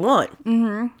what they want.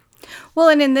 Mm-hmm. Well,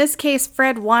 and in this case,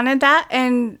 Fred wanted that,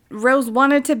 and Rose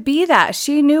wanted to be that.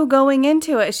 She knew going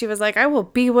into it. She was like, I will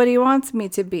be what he wants me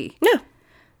to be. Yeah.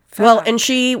 Well, and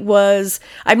she was,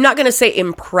 I'm not going to say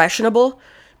impressionable,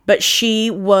 but she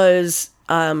was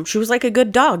like a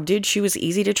good dog, dude. She was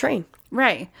easy to train.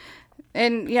 Right.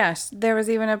 And yes, there was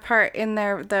even a part in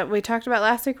there that we talked about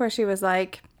last week where she was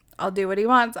like, I'll do what he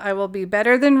wants. I will be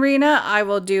better than Rena. I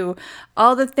will do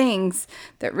all the things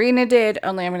that Rena did,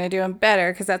 only I'm going to do them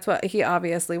better because that's what he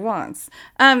obviously wants.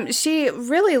 She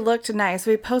really looked nice.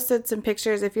 We posted some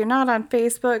pictures. If you're not on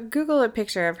Facebook, Google a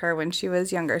picture of her when she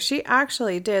was younger. She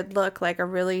actually did look like a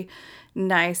really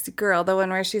nice girl. The one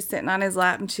where she's sitting on his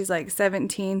lap and she's like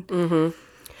 17. Mm-hmm.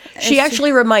 She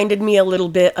actually reminded me a little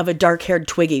bit of a dark-haired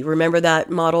Twiggy. Remember that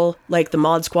model, like the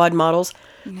Mod Squad models?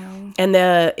 No. And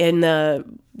in the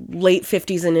late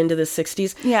 50s and into the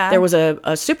 60s, yeah, there was a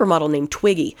supermodel named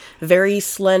Twiggy. Very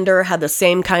slender, had the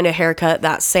same kind of haircut,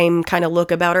 that same kind of look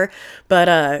about her.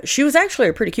 But she was actually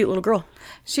a pretty cute little girl.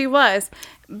 She was.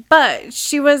 But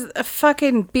she was a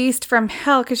fucking beast from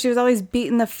hell because she was always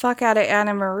beating the fuck out of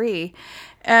Anna Marie.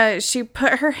 She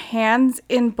put her hands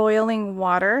in boiling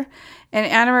water, and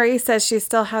Anna Marie says she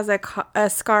still has a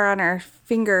scar on her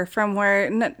finger from where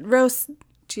Rose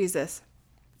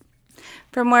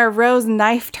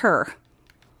knifed her.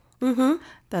 Mm-hmm.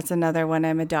 That's another one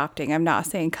I'm adopting. I'm not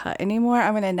saying cut anymore.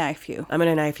 I'm going to knife you. I'm going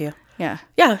to knife you. Yeah.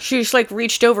 Yeah, she just like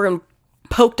reached over and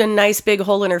poked a nice big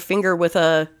hole in her finger with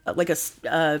a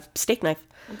steak knife.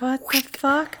 What the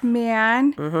fuck,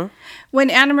 man? Mm-hmm. When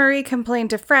Anna Marie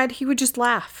complained to Fred, he would just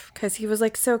laugh because he was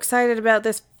like so excited about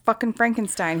this fucking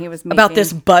Frankenstein he was making. About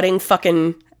this budding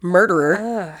fucking murderer.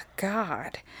 Oh,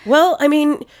 God. Well, I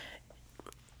mean,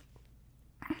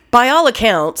 by all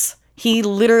accounts, he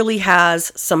literally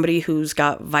has somebody who's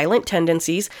got violent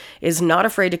tendencies, is not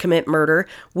afraid to commit murder,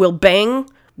 will bang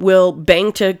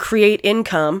to create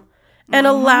income, and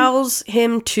allows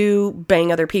him to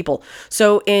bang other people.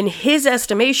 So in his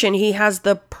estimation, he has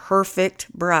the perfect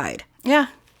bride. Yeah,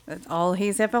 that's all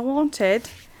he's ever wanted.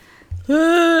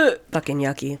 Fucking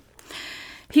yucky.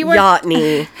 He worked,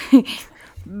 Yachty.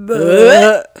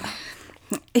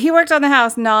 He worked on the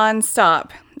house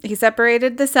non-stop. He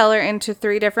separated the cellar into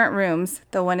 3 different rooms.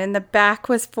 The one in the back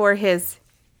was for his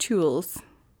tools.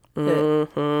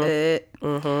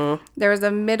 Mm-hmm. There was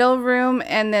a middle room,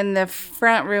 and then the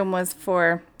front room was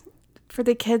for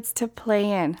the kids to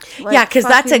play in. Like, yeah, because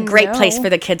that's a great place for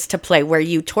the kids to play, where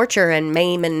you torture and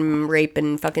maim and rape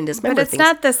and fucking dismember But it's things.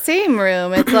 not the same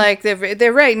room. It's like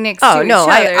they're right next to each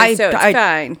other, so it's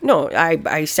fine. No,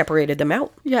 I separated them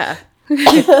out. Yeah.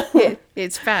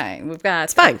 It's fine.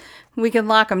 It's fine. We can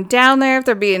lock them down there if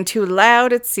they're being too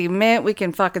loud. It's cement. We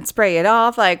can fucking spray it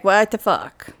off. Like, what the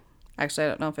fuck? Actually, I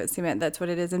don't know if it's cement. That's what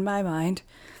it is in my mind.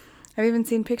 I've even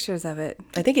seen pictures of it.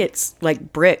 I think it's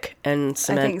like brick and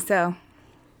cement. I think so.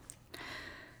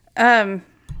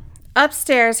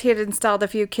 Upstairs, he had installed a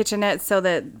few kitchenettes so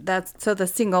the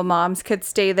single moms could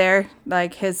stay there,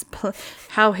 like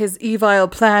how his evil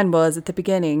plan was at the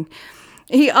beginning.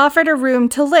 He offered a room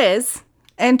to Liz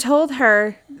and told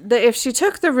her that if she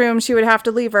took the room, she would have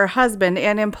to leave her husband,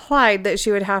 and implied that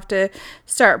she would have to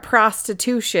start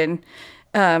prostitution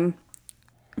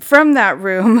from that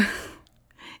room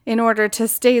in order to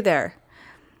stay there.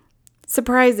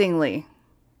 Surprisingly,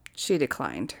 she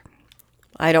declined.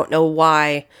 I don't know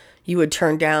why you would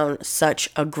turn down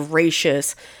such a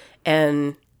gracious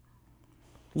and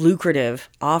lucrative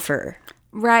offer.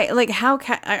 Right, like how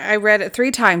I read it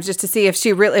 3 times just to see if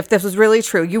this was really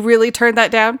true. You really turned that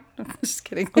down? Just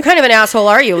kidding. What kind of an asshole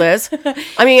are you, Liz?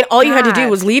 I mean, all you had to do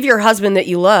was leave your husband that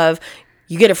you love.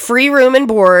 You get a free room and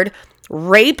board,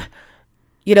 rape.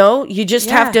 You know, you just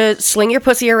have to sling your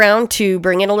pussy around to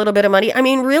bring in a little bit of money. I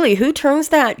mean, really, who turns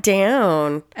that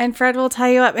down? And Fred will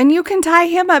tie you up. And you can tie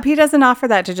him up. He doesn't offer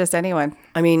that to just anyone.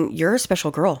 I mean, you're a special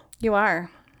girl. You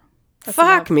are.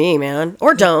 Fuck me, man.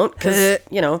 Or don't, because,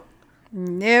 you know.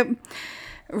 Nope.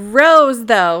 Rose,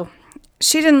 though,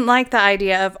 she didn't like the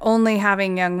idea of only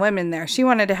having young women there. She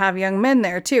wanted to have young men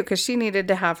there, too, because she needed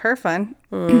to have her fun.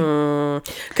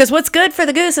 Because what's good for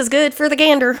the goose is good for the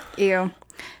gander. Ew.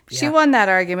 She won that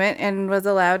argument and was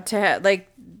allowed to,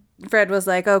 Fred was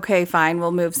like, okay, fine,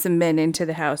 we'll move some men into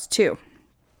the house, too.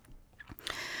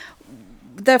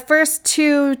 The first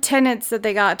 2 tenants that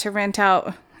they got to rent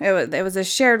out, it was a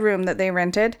shared room that they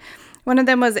rented. One of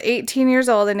them was 18 years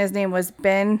old, and his name was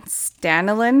Ben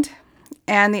Staniland,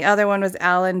 and the other one was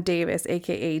Alan Davis,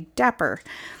 a.k.a. Dapper.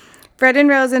 Fred and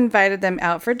Rose invited them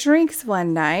out for drinks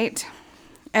one night.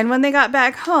 And when they got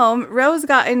back home, Rose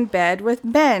got in bed with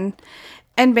Ben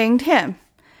and banged him.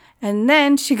 And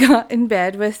then she got in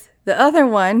bed with the other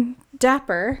one,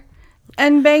 Dapper,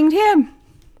 and banged him.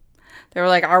 They were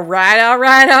like, all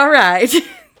right.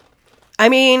 I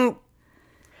mean,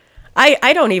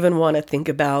 I don't even want to think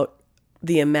about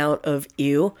the amount of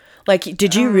ew. Like,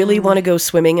 did you really want to go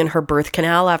swimming in her birth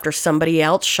canal after somebody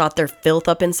else shot their filth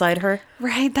up inside her?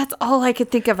 Right, that's all I could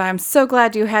think of. I'm so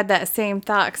glad you had that same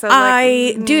thought.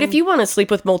 Dude, if you want to sleep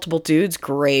with multiple dudes,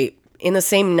 great. In the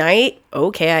same night,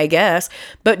 okay, I guess.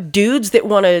 But dudes that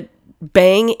want to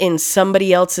bang in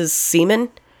somebody else's semen?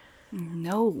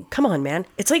 No. Come on, man.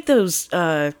 It's like those,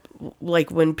 like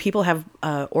when people have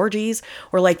orgies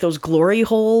or like those glory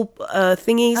hole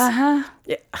thingies. Yeah.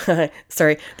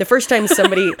 Sorry. The first time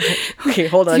somebody... Okay,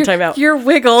 hold on, time out. Your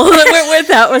wiggle that went with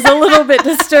that was a little bit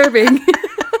disturbing.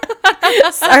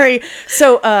 Sorry.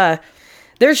 So,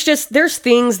 there's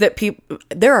things that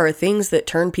there are things that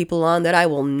turn people on that I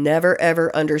will never,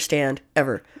 ever understand,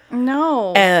 ever.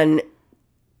 No. And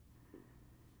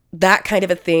that kind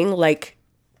of a thing, like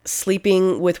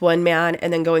sleeping with one man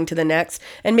and then going to the next,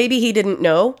 and maybe he didn't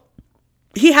know.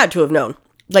 He had to have known.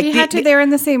 Like he had to. They were in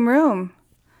the same room.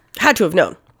 Had to have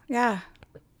known. Yeah.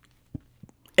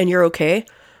 And you're okay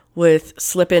with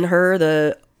slipping her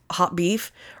the hot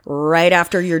beef right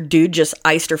after your dude just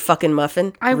iced her fucking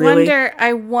muffin? I wonder,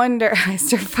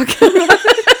 iced her fucking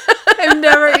muffin. I'm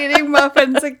never eating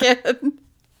muffins again.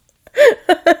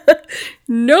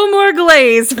 No more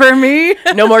glaze for me.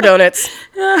 No more donuts.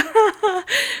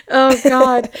 Oh,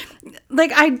 God.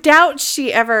 Like, I doubt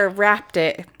she ever wrapped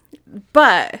it.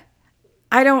 But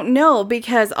I don't know,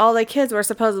 because all the kids were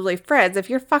supposedly Fred's. If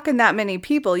you're fucking that many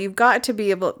people, you've got to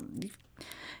be able...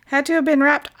 Had to have been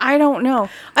wrapped? I don't know.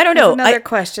 That's another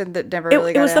question that never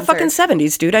really got It was answered. the fucking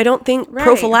 70s, dude. I don't think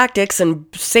prophylactics and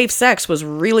safe sex was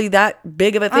really that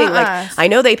big of a thing. Like, I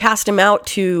know they passed him out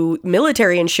to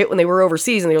military and shit when they were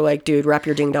overseas, and they were like, dude, wrap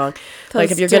your ding dong. Like,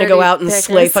 if you're going to go out and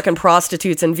slay fucking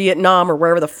prostitutes in Vietnam or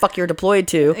wherever the fuck you're deployed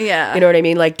to, yeah, you know what I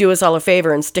mean? Like, do us all a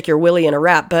favor and stick your willy in a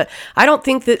wrap. But I don't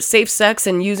think that safe sex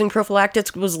and using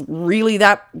prophylactics was really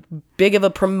that big of a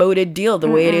promoted deal the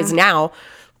way it is now.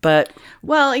 But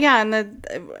well, yeah, and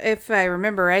if I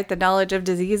remember right, the knowledge of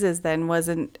diseases then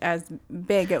wasn't as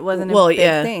big. It wasn't a big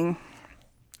thing.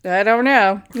 I don't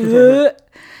know.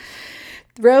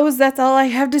 Rose, that's all I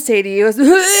have to say to you.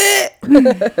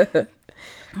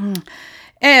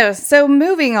 Anyway, so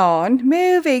moving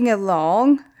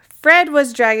along. Fred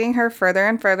was dragging her further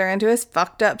and further into his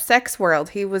fucked up sex world.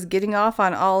 He was getting off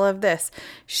on all of this.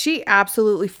 She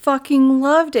absolutely fucking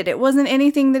loved it. It wasn't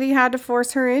anything that he had to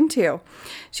force her into.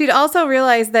 She'd also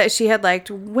realized that she had liked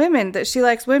women, that she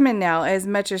likes women now as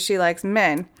much as she likes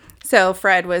men. So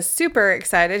Fred was super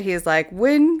excited. He's like,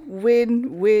 win,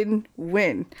 win, win,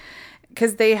 win.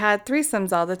 Because they had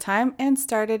threesomes all the time and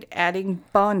started adding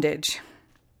bondage.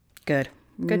 Good.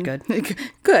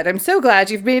 Good. I'm so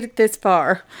glad you've made it this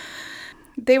far.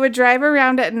 They would drive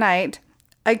around at night,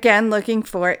 again looking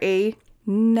for a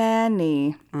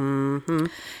nanny. Mm-hmm.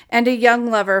 And a young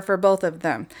lover for both of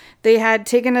them. They had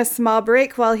taken a small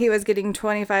break while he was getting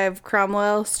 25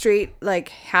 Cromwell Street, like,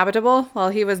 habitable. While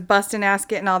he was busting ass,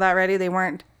 getting all that ready. They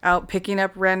weren't out picking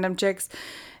up random chicks.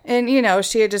 And, you know,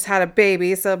 she had just had a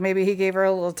baby, so maybe he gave her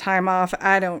a little time off.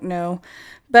 I don't know.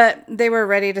 But they were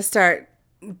ready to start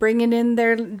bringing in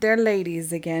their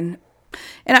ladies again.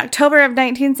 In October of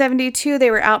 1972, they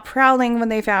were out prowling when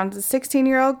they found a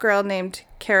 16-year-old girl named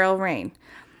Carol Rain.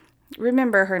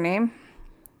 Remember her name?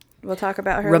 We'll talk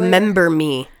about her Remember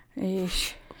me.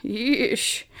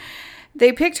 Yeesh.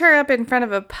 They picked her up in front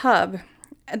of a pub.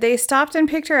 They stopped and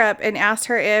picked her up and asked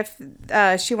her if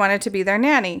she wanted to be their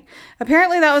nanny.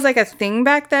 Apparently that was like a thing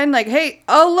back then. Like, hey,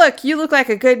 oh, look, you look like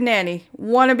a good nanny.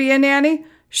 Want to be a nanny?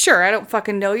 Sure, I don't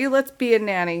fucking know you. Let's be a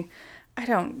nanny. I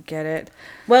don't get it.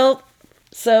 Well,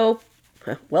 so.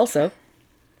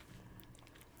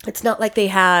 It's not like they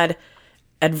had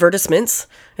advertisements.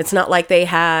 It's not like they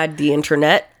had the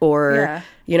internet or,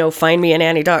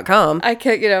 findmeananny.com. I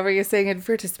can't get over you saying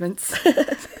advertisements.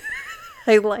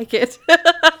 I like it.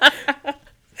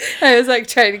 I was like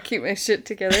trying to keep my shit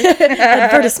together.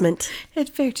 Advertisement.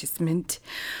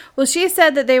 Well, she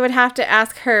said that they would have to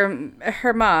ask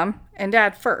her mom and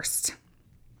dad first.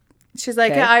 She's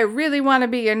like, okay. I really want to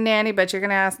be your nanny, but you're going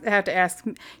to have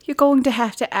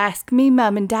to ask me,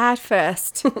 mom and dad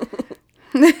first.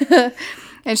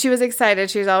 And she was excited.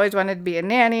 She's always wanted to be a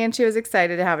nanny, and she was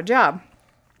excited to have a job.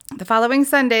 The following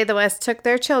Sunday, the West took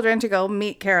their children to go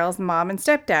meet Carol's mom and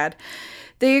stepdad.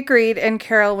 They agreed, and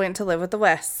Carol went to live with the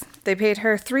Wests. They paid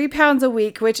her £3 a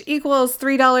week, which equals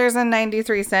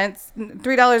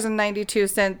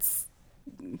 $3.92.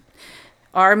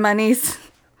 Our monies.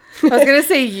 I was going to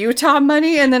say Utah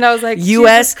money, and then I was like,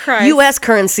 U.S. Jesus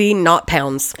currency, not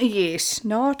pounds. Yes,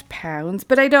 not pounds.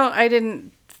 But I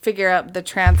didn't figure out the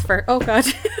transfer. Oh, God.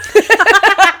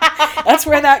 That's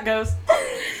where that goes.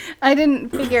 I didn't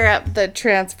figure out the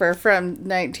transfer from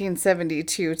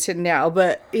 1972 to now,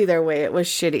 but either way, it was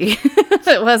shitty.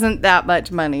 It wasn't that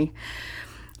much money.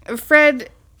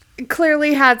 Fred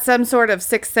clearly had some sort of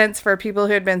sixth sense for people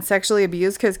who had been sexually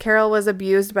abused, because Carol was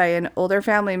abused by an older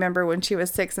family member when she was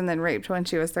 6 and then raped when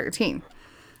she was 13.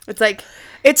 God,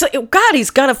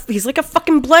 he's like a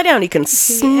fucking bloodhound. He can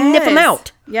snip him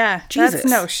out. Yeah, Jesus.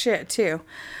 That's no shit too.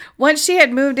 Once she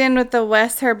had moved in with the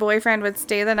Wests, her boyfriend would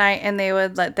stay the night, and they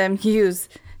would let them use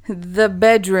the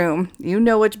bedroom. You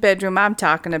know which bedroom I'm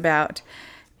talking about.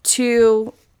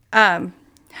 To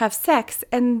have sex,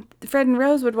 and Fred and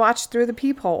Rose would watch through the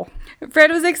peephole. Fred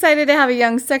was excited to have a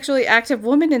young sexually active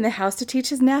woman in the house to teach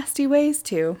his nasty ways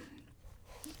to.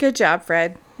 Good job,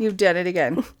 Fred. You've done it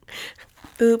again.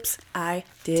 Oops, I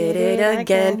did it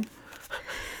again.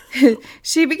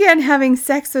 She began having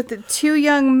sex with the 2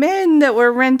 young men that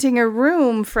were renting a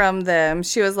room from them.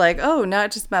 She was like, oh,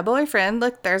 not just my boyfriend.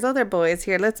 Look, there's other boys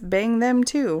here. Let's bang them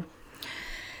too.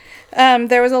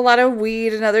 There was a lot of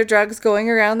weed and other drugs going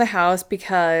around the house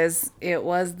because it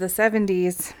was the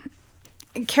 70s.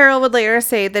 Carol would later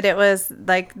say that it was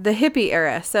like the hippie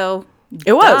era. So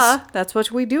it was. That's what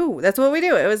we do. That's what we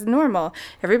do. It was normal.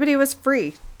 Everybody was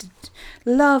free.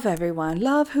 Love everyone.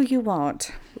 Love who you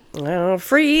want. Oh,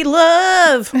 free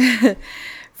love.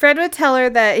 Fred would tell her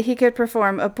that he could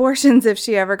perform abortions if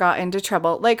she ever got into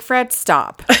trouble. Like, Fred,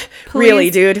 stop. Really,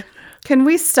 dude? Can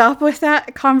we stop with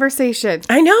that conversation?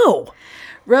 I know.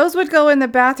 Rose would go in the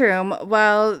bathroom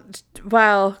while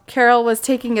Carol was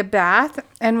taking a bath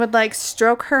and would, like,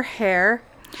 stroke her hair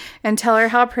and tell her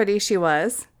how pretty she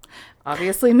was.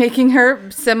 Obviously making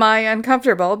her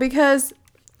semi-uncomfortable because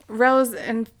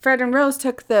Fred and Rose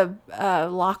took the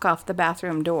lock off the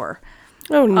bathroom door.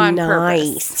 Oh, on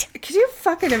nice. Purpose. Could you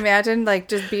fucking imagine, like,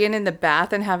 just being in the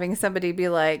bath and having somebody be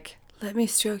like, let me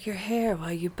stroke your hair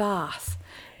while you bath?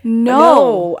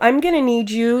 No, I'm going to need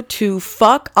you to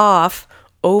fuck off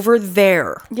over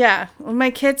there. Yeah. When my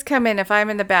kids come in, if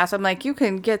I'm in the bath, I'm like, you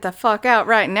can get the fuck out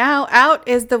right now. Out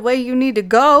is the way you need to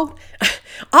go.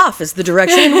 Off is the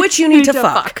direction in which you need to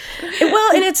fuck.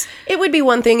 Well, and it would be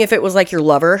one thing if it was like your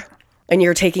lover and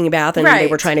you're taking a bath and they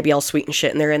were trying to be all sweet and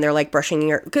shit and they're in there like brushing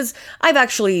your... Because I've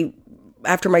actually,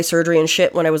 after my surgery and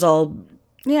shit, when I was all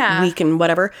weak and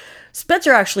whatever,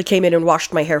 Spencer actually came in and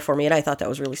washed my hair for me, and I thought that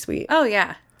was really sweet. Oh,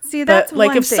 yeah. See, that's like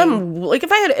one if thing.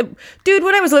 If I had... Dude,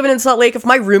 when I was living in Salt Lake, if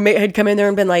my roommate had come in there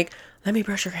and been like, let me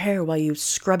brush your hair while you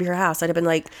scrub your ass, I'd have been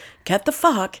like, get the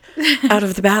fuck out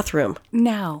of the bathroom.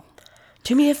 No.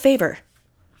 Do me a favor.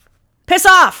 Piss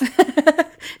off.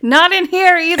 Not in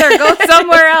here either. Go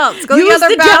somewhere else. Go use the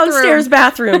other downstairs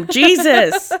bathroom.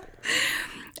 Jesus.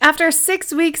 After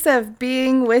 6 weeks of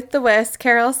being with the West,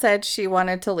 Carol said she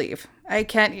wanted to leave. I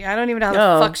don't even know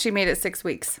how the fuck she made it 6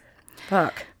 weeks.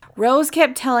 Fuck. Rose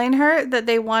kept telling her that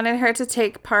they wanted her to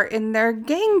take part in their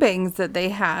gangbangs that they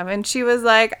have. And she was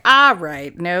like, all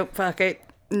right, nope, fuck it.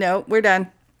 Nope, we're done.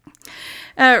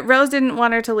 Rose didn't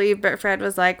want her to leave, but Fred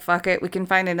was like, fuck it, we can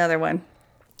find another one.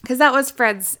 Because that was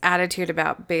Fred's attitude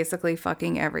about basically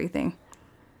fucking everything.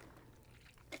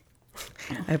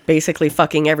 Basically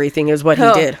fucking everything is what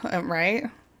he did. Right?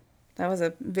 That was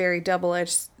a very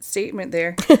double-edged statement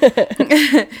there.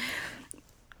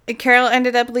 Carol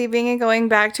ended up leaving and going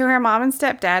back to her mom and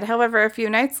stepdad. However, a few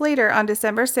nights later, on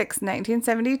December 6,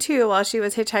 1972, while she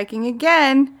was hitchhiking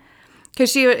again, because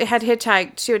she would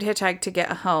hitchhike to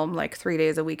get home like 3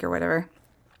 days a week or whatever.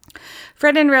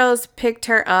 Fred and Rose picked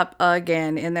her up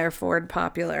again in their Ford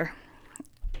Popular.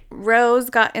 Rose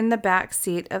got in the back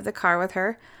seat of the car with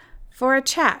her for a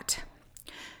chat.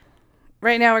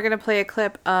 Right now we're going to play a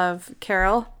clip of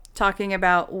Carol talking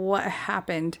about what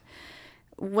happened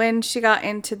when she got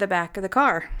into the back of the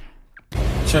car.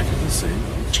 Check and see.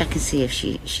 Check and see if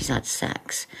she's had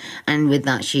sex. And with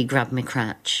that, she grabbed my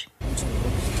crotch.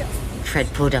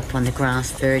 Fred pulled up on the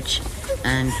grass verge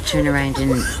and turned around in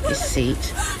his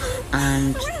seat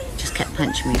and just kept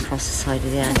punching me across the side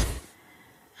of the head.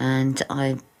 And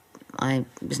I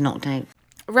was knocked out.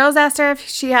 Rose asked her if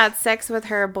she had sex with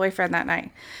her boyfriend that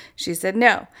night. She said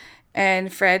no.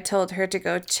 And Fred told her to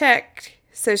go check.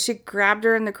 So she grabbed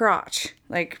her in the crotch.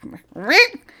 Like,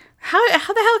 how the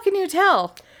hell can you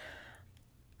tell?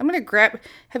 I'm going to grab...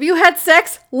 Have you had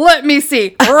sex? Let me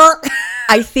see.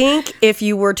 I think if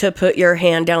you were to put your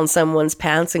hand down someone's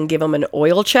pants and give them an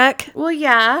oil check, Well,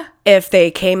 yeah. if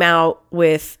they came out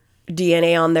with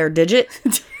DNA on their digit,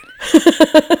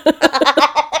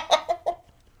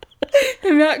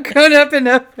 I'm not grown up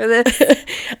enough for this.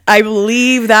 I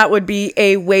believe that would be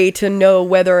a way to know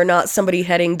whether or not somebody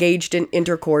had engaged in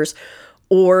intercourse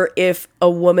or if a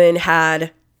woman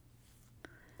had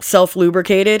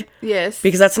self-lubricated. Yes.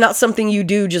 Because that's not something you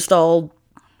do just all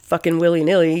fucking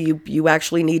willy-nilly. You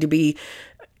actually need to be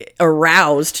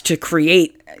aroused to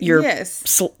create your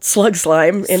slug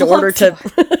slime in order to...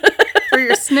 For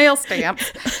your snail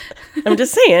stamps. I'm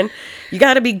just saying, you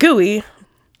got to be gooey.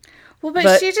 Well,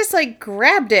 but she just, like,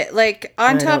 grabbed it, like,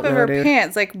 on top of her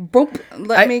pants. Like, boop,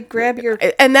 let me grab your...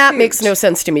 And that makes no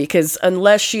sense to me, because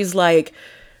unless she's like...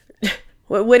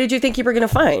 What did you think you were going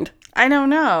to find? I don't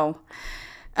know.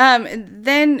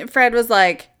 Then Fred was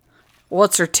like,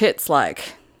 what's her tits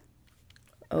like?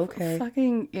 Okay.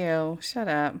 Fucking ew. Shut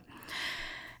up.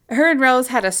 Her and Rose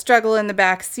had a struggle in the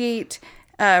back seat.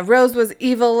 Rose was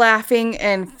evil laughing,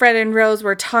 and Fred and Rose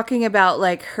were talking about,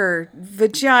 like, her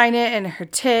vagina and her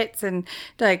tits, and,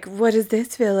 like, what does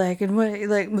this feel like? And what,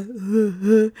 like...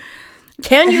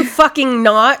 Can you fucking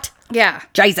not? Yeah.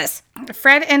 Jesus.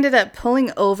 Fred ended up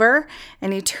pulling over,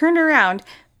 and he turned around,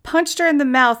 punched her in the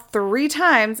mouth 3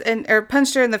 times, or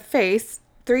punched her in the face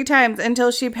 3 times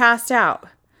until she passed out.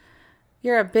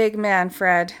 You're a big man,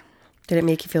 Fred. Did it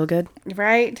make you feel good?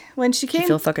 Right? When she came... You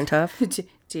feel fucking tough?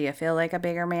 Do you feel like a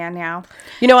bigger man now?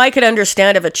 You know, I could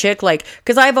understand if a chick, like...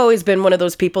 Because I've always been one of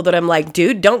those people that I'm like,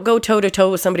 dude, don't go toe-to-toe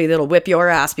with somebody that'll whip your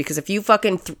ass. Because if you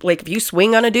fucking... if you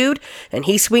swing on a dude and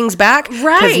he swings back...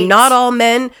 Right. Because not all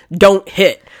men don't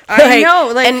hit. I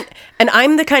know, like... And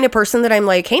I'm the kind of person that I'm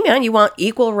like, hey, man, you want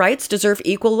equal rights, deserve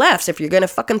equal lefts. If you're going to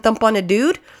fucking thump on a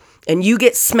dude and you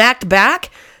get smacked back...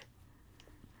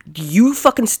 You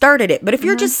fucking started it. But if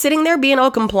you're just sitting there being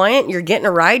all compliant, you're getting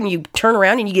a ride and you turn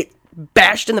around and you get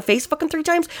bashed in the face fucking 3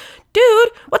 times, dude,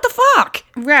 what the fuck?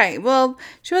 Right. Well,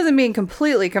 she wasn't being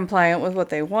completely compliant with what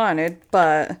they wanted,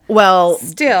 but... Well,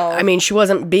 still. I mean, she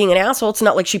wasn't being an asshole. It's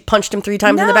not like she punched him 3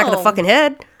 times in the back of the fucking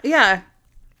head. Yeah.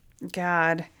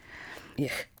 God.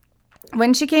 Yeah.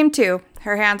 When she came to,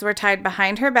 her hands were tied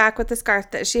behind her back with the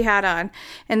scarf that she had on,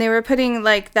 and they were putting,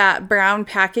 like, that brown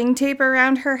packing tape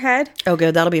around her head. Oh,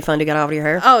 good. That'll be fun to get out of your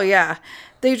hair. Oh, yeah.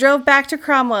 They drove back to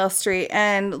Cromwell Street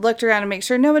and looked around to make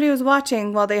sure nobody was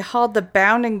watching while they hauled the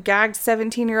bound and gagged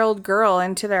 17-year-old girl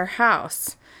into their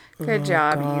house. Good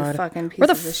job, you fucking piece of shit. Where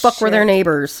the fuck were their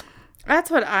neighbors? That's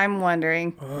what I'm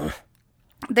wondering.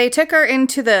 They took her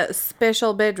into the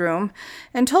special bedroom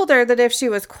and told her that if she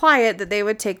was quiet, that they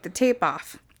would take the tape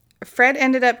off. Fred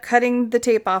ended up cutting the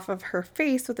tape off of her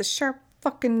face with a sharp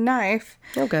fucking knife.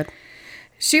 Oh, good.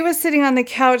 She was sitting on the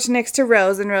couch next to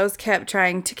Rose, and Rose kept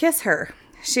trying to kiss her.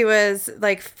 She was,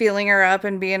 like, feeling her up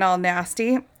and being all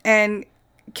nasty. And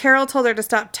Carol told her to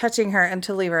stop touching her and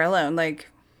to leave her alone. Like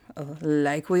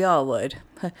we all would.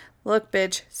 Look,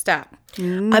 bitch, stop.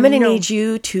 I'm going to need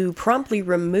you to promptly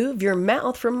remove your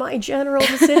mouth from my general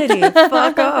vicinity.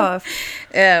 Fuck off.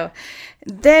 Oh.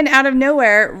 Then, out of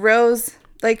nowhere, Rose,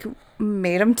 like,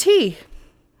 made him tea.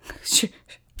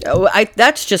 Oh,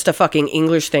 that's just a fucking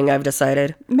English thing, I've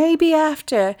decided. Maybe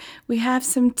after we have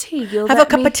some tea, you'll have a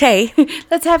cup of tea.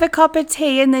 Let's have a cup of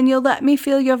tea, and then you'll let me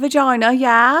feel your vagina,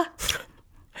 yeah?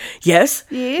 Yes.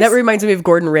 Yes. That reminds me of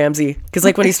Gordon Ramsay. Because,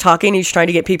 like, when he's talking, he's trying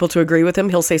to get people to agree with him.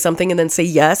 He'll say something and then say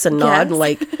yes and nod and,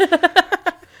 like...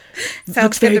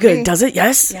 looks very good. Does it?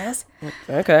 Yes? Yes.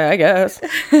 Okay, I guess.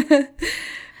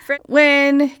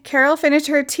 When Carol finished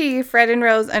her tea, Fred and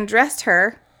Rose undressed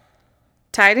her,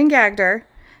 tied and gagged her,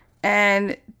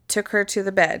 and took her to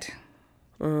the bed.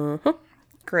 Mm-hmm.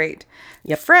 Great.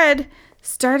 Yep. Fred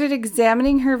started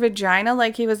examining her vagina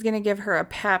like he was going to give her a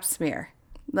pap smear.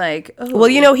 Like, oh. Well,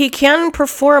 you know, he can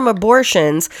perform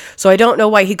abortions, so I don't know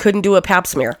why he couldn't do a pap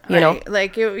smear, you know?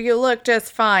 Like, you look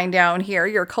just fine down here.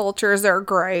 Your cultures are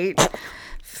great.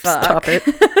 Fuck. Stop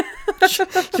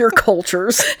it. Your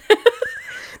cultures.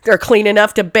 They're clean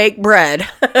enough to bake bread.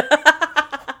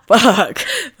 Fuck.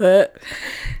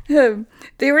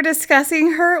 They were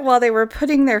discussing her while they were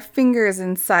putting their fingers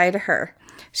inside her.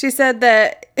 She said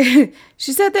that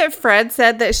Fred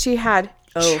said that she had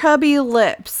chubby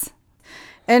lips.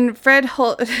 And Fred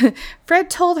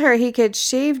told her he could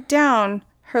shave down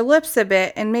her lips a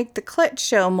bit and make the clit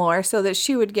show more so that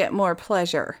she would get more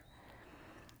pleasure.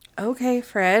 Okay,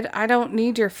 Fred, I don't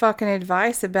need your fucking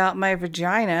advice about my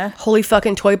vagina. Holy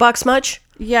fucking toy box much?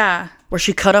 Yeah. Where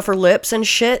she cut off her lips and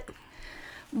shit?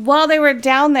 While they were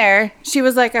down there, she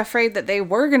was, like, afraid that they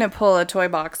were going to pull a toy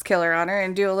box killer on her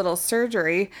and do a little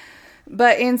surgery.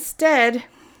 But instead,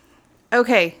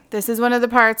 Okay, this is one of the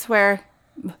parts where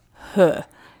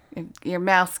your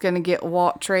mouth's going to get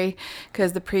watery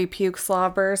because the pre-puke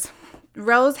slobbers.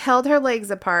 Rose held her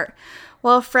legs apart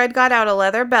while Fred got out a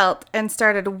leather belt and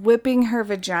started whipping her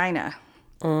vagina.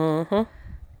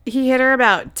 He hit her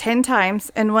about 10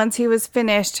 times, and once he was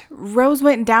finished, Rose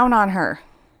went down on her.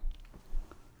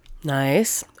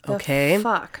 Nice. Okay.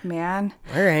 Fuck, man.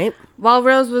 All right. While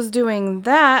Rose was doing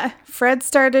that, Fred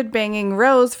started banging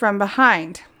Rose from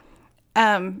behind.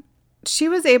 She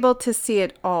was able to see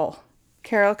it all.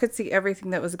 Carol could see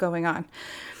everything that was going on.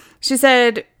 She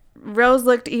said Rose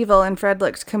looked evil and Fred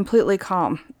looked completely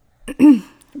calm.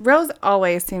 Rose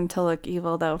always seemed to look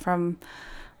evil, though, from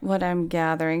what I'm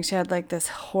gathering. She had like this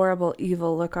horrible,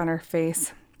 evil look on her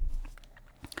face.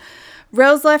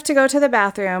 Rose left to go to the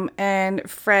bathroom, and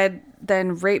Fred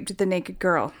then raped the naked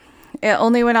girl. It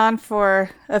only went on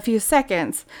for a few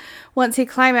seconds. Once he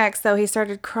climaxed, though, he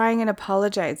started crying and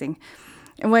apologizing.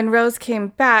 And when Rose came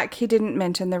back, he didn't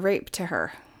mention the rape to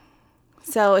her.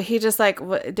 So he just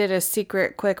did a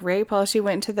secret quick rape while she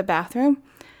went to the bathroom.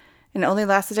 And it only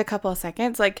lasted a couple of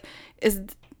seconds.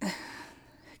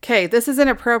 Okay, this is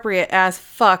inappropriate as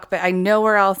fuck, but I know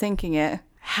we're all thinking it.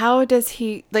 How does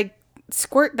he,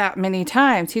 squirt that many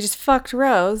times? He just fucked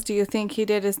Rose. Do you think he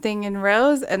did his thing in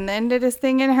Rose and then did his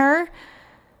thing in her?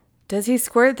 Does he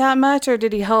squirt that much, or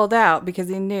did he hold out because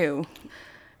he knew?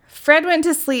 Fred went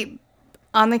to sleep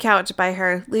on the couch by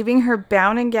her, leaving her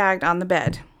bound and gagged on the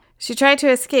bed. She tried to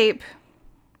escape,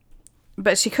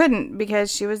 but she couldn't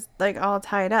because she was all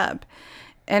tied up.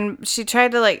 And she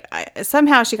tried to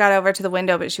somehow she got over to the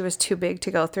window, but she was too big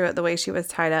to go through it the way she was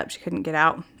tied up. She couldn't get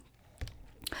out.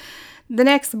 The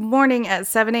next morning at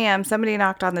 7 a.m., somebody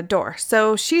knocked on the door.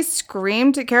 So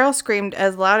Carol screamed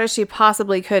as loud as she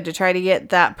possibly could to try to get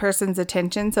that person's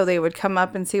attention so they would come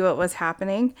up and see what was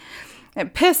happening.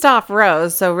 It pissed off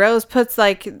Rose, so Rose puts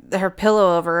her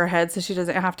pillow over her head so she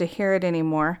doesn't have to hear it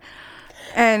anymore.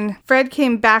 And Fred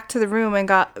came back to the room and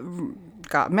got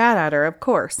mad at her, of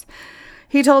course.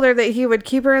 He told her that he would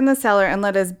keep her in the cellar and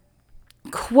let his,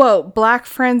 quote, black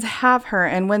friends have her,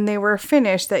 and when they were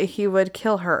finished that he would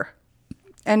kill her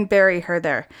and bury her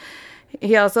there.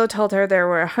 He also told her there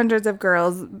were hundreds of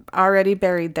girls already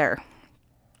buried there.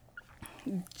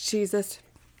 Jesus.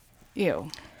 Ew.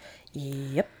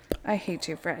 Yep. I hate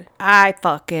you, Fred. I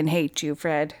fucking hate you,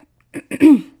 Fred.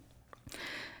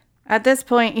 At this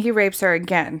point, he rapes her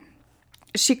again.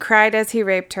 She cried as he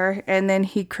raped her, and then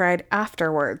he cried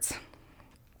afterwards.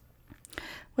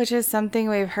 Which is something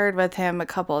we've heard with him a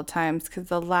couple of times, because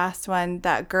the last one,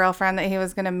 that girlfriend that he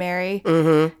was going to marry,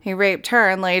 he raped her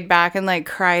and laid back and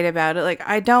cried about it.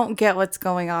 I don't get what's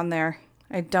going on there.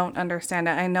 I don't understand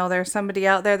it. I know there's somebody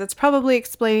out there that's probably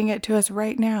explaining it to us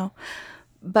right now,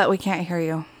 but we can't hear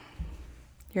you.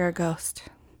 You're a ghost.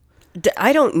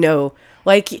 I don't know.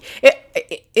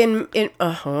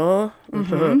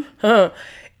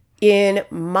 In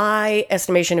my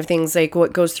estimation of things,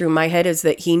 what goes through my head is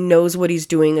that he knows what he's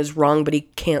doing is wrong, but he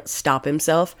can't stop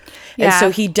himself. Yeah. And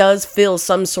so he does feel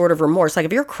some sort of remorse.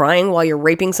 If you're crying while you're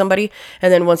raping somebody,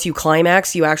 and then once you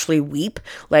climax, you actually weep,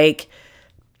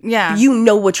 yeah, you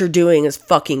know what you're doing is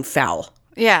fucking foul.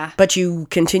 Yeah. But you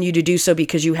continue to do so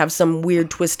because you have some weird,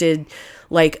 twisted,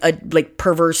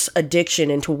 perverse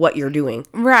addiction into what you're doing.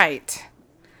 Right.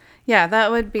 Yeah, that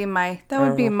would be my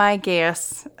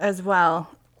guess as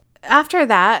well. After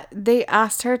that, they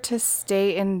asked her to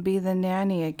stay and be the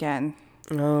nanny again.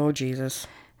 Oh, Jesus.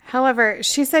 However,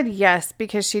 she said yes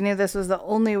because she knew this was the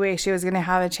only way she was going to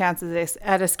have a chance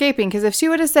at escaping. Because if she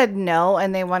would have said no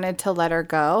and they wanted to let her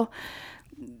go,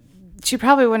 she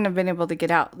probably wouldn't have been able to get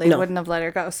out. They wouldn't have let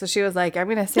her go. So she was like, I'm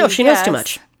going to say yes. No, she knows too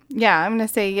much. Yeah, I'm going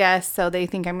to say yes, so they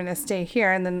think I'm going to stay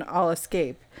here and then I'll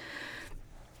escape.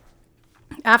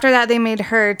 After that, they made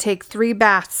her take 3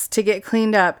 baths to get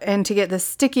cleaned up and to get the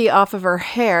sticky off of her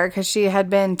hair because she had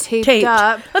been taped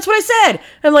up. That's what I said.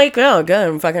 I'm like, oh, good.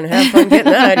 I'm fucking have fun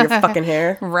getting that out of your fucking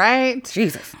hair. Right.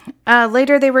 Jesus.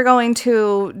 Later, they were going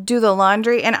to do the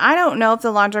laundry, and I don't know if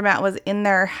the laundromat was in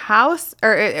their house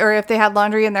or if they had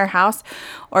laundry in their house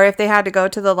or if they had to go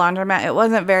to the laundromat. It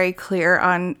wasn't very clear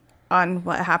on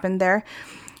what happened there.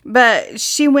 But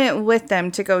she went with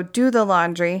them to go do the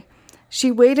laundry. She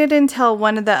waited until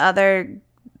one of the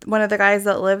guys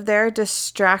that lived there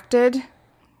distracted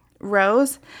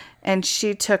Rose, and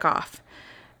she took off.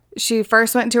 She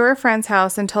first went to her friend's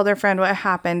house and told her friend what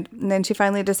happened, and then she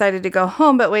finally decided to go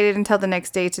home, but waited until the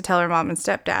next day to tell her mom and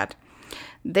stepdad.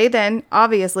 They then,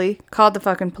 obviously, called the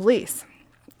fucking police.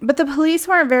 But the police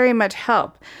weren't very much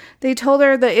help. They told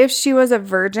her that if she was a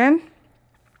virgin,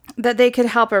 that they could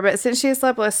help her, but since she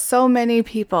slept with so many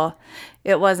people,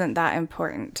 it wasn't that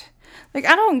important. Like,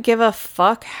 I don't give a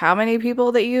fuck how many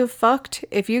people that you've fucked.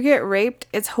 If you get raped,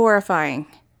 it's horrifying.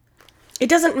 It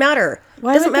doesn't matter.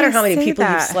 Why It doesn't would they matter how many say people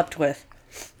you've that? slept with.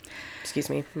 Excuse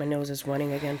me, my nose is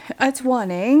running again. It's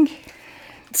wanting.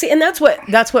 See, and that's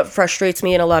what frustrates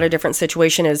me in a lot of different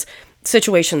situations.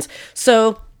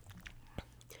 So,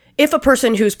 if a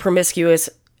person who's promiscuous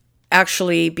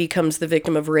actually becomes the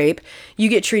victim of rape, you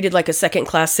get treated like a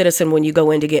second-class citizen when you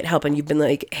go in to get help and you've been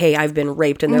like, hey, I've been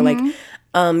raped. And they're like,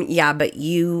 yeah, but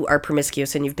you are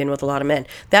promiscuous and you've been with a lot of men.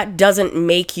 That doesn't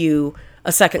make you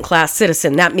a second-class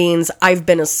citizen. That means I've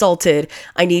been assaulted.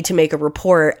 I need to make a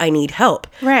report. I need help.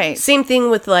 Right. Same thing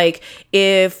with like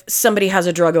if somebody has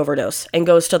a drug overdose and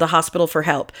goes to the hospital for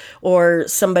help, or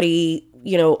somebody,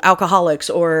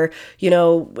 alcoholics, or,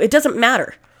 it doesn't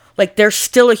matter. Like, they're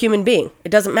still a human being. It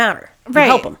doesn't matter. You Right.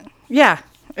 help them. Yeah,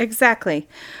 exactly.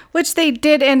 Which they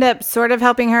did end up sort of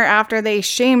helping her after they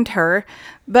shamed her.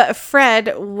 But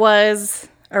Fred was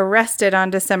arrested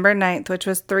on December 9th, which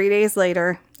was 3 days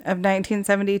later of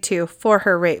 1972, for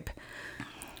her rape.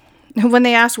 When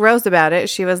they asked Rose about it,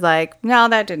 she was like, no,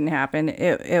 that didn't happen.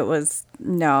 It was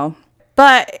no.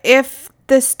 But if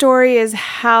the story is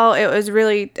how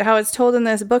it's told in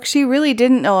this book, she really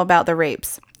didn't know about the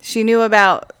rapes. She knew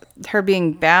about her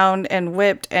being bound and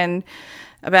whipped and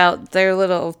about their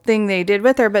little thing they did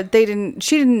with her, but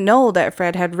she didn't know that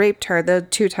Fred had raped her the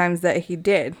 2 times that he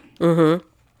did. Mm-hmm.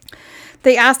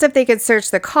 They asked if they could search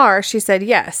the car. She said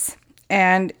yes.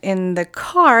 And in the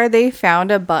car, they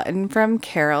found a button from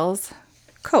Carol's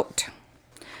coat.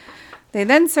 They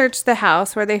then searched the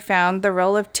house, where they found the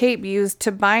roll of tape used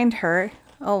to bind her,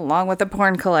 along with a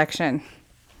porn collection.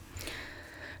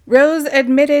 Rose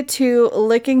admitted to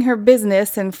licking her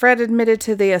business, and Fred admitted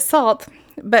to the assault,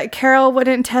 but Carol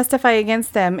wouldn't testify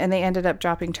against them, and they ended up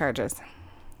dropping charges.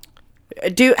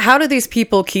 How do these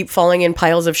people keep falling in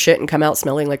piles of shit and come out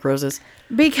smelling like roses?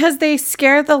 Because they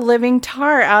scare the living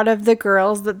tar out of the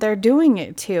girls that they're doing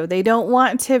it to. They don't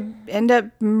want to end up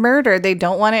murdered. They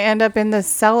don't want to end up in the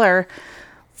cellar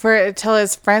till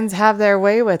his friends have their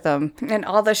way with him. And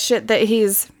all the shit that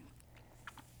he's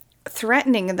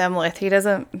threatening them with, they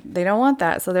don't want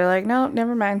that. So they're like, no,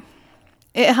 never mind.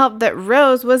 It helped that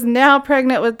Rose was now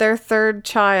pregnant with their 3rd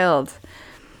child.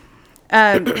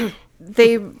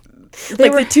 The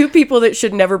 2 people that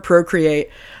should never procreate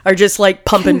are just like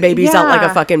pumping babies out like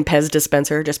a fucking Pez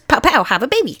dispenser. Just pow pow, have a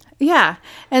baby. Yeah.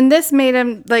 And this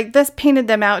painted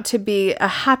them out to be a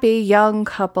happy young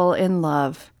couple in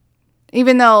love.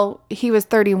 Even though he was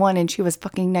 31 and she was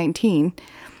fucking 19.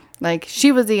 Like,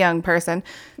 she was a young person.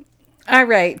 All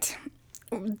right.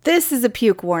 This is a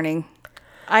puke warning.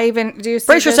 Do you see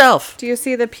Brace yourself. Do you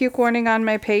see the puke warning on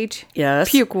my page? Yes.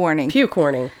 Puke warning. Puke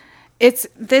warning.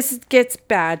 This gets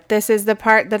bad. This is the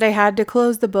part that I had to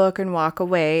close the book and walk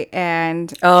away.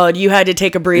 And oh, you had to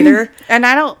take a breather? And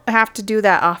I don't have to do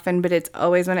that often, but it's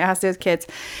always when it has to do with kids.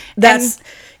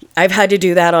 I've had to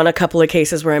do that on a couple of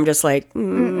cases where I'm just like, all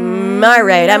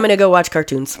right, I'm going to go watch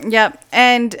cartoons. Yep.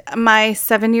 And my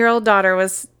 7-year-old daughter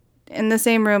was in the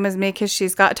same room as me because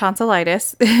she's got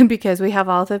tonsillitis because we have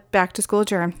all the back to school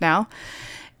germs now.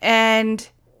 And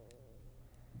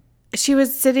she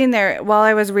was sitting there while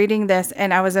I was reading this,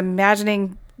 and I was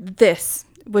imagining this,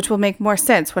 which will make more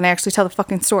sense when I actually tell the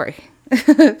fucking story.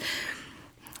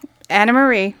 Anna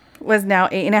Marie was now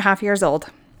 8.5 years old.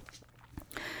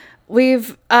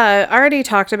 We've already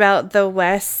talked about the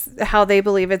West, how they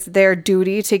believe it's their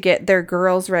duty to get their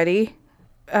girls ready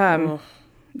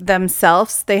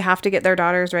themselves. They have to get their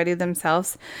daughters ready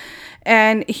themselves.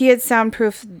 And he had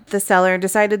soundproofed the cellar and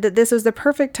decided that this was the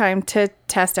perfect time to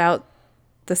test out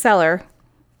the cellar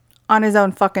on his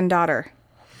own fucking daughter.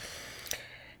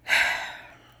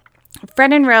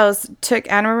 Fred and Rose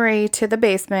took Anna Marie to the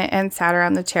basement and sat her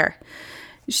on the chair.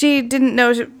 She didn't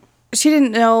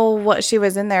know what she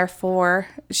was in there for.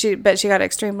 But she got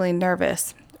extremely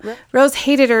nervous. Rose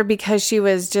hated her because she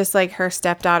was just like her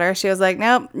stepdaughter. She was like,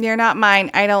 nope, you're not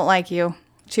mine. I don't like you.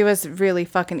 She was really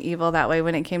fucking evil that way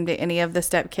when it came to any of the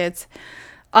stepkids.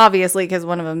 Obviously, because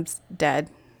one of them's dead.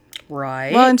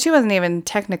 Right. Well, and she wasn't even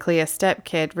technically a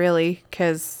stepkid, really,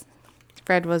 because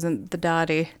Fred wasn't the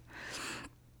daddy.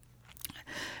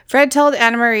 Fred told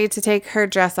Anna Marie to take her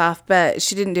dress off, but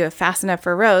she didn't do it fast enough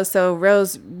for Rose, so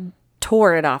Rose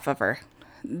tore it off of her.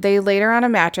 They laid her on a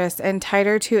mattress and tied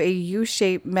her to a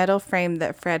U-shaped metal frame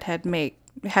that Fred had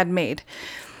made.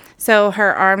 So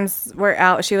her arms were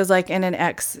out. She was like in an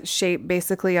X shape,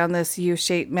 basically on this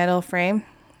U-shaped metal frame.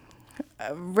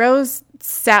 Rose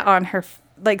sat on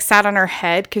her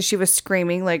head because she was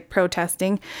screaming, like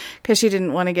protesting, because she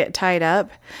didn't want to get tied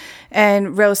up.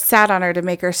 And Rose sat on her to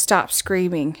make her stop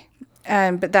screaming.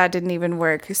 But that didn't even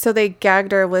work. So they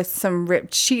gagged her with some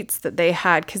ripped sheets that they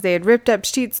had, because they had ripped up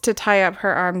sheets to tie up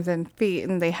her arms and feet,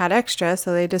 and they had extra,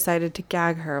 so they decided to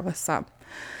gag her with some.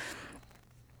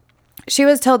 She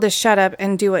was told to shut up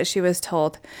and do what she was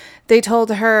told. They told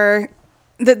her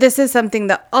that this is something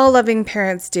that all loving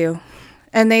parents do.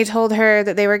 And they told her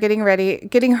that they were getting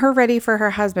her ready for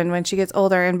her husband when she gets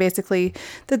older, and basically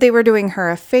that they were doing her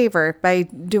a favor by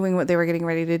doing what they were getting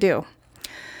ready to do.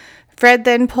 Fred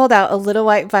then pulled out a little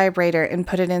white vibrator and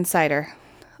put it inside her.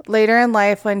 Later in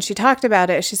life, when she talked about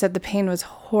it, she said the pain was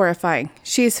horrifying.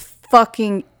 She's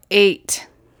fucking 8.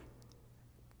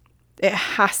 It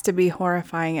has to be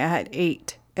horrifying at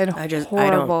 8 and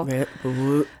horrible.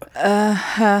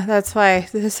 That's why.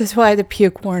 This is why the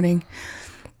puke warning.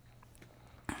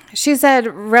 She said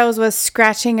Rose was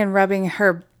scratching and rubbing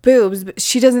her boobs, but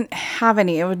she doesn't have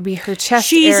any. It would be her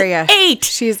chest area.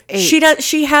 She's 8.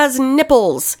 She has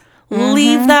nipples. Mm-hmm.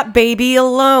 Leave that baby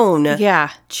alone.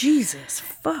 Yeah. Jesus,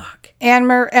 fuck.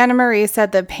 Anna Marie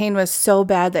said the pain was so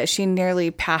bad that she nearly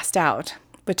passed out,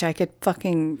 which I could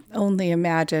fucking only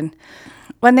imagine.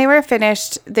 When they were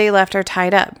finished, they left her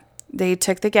tied up. They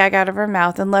took the gag out of her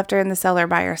mouth and left her in the cellar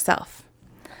by herself.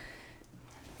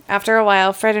 After a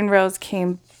while, Fred and Rose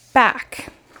came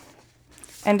back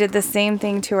and did the same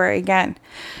thing to her again.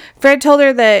 Fred told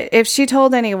her that if she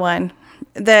told anyone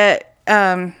that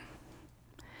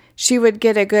she would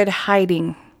get a good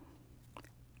hiding.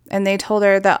 And they told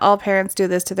her that all parents do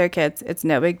this to their kids. It's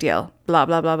no big deal. Blah,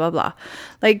 blah, blah, blah, blah.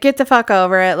 Like, get the fuck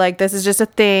over it. Like, this is just a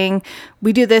thing.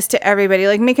 We do this to everybody.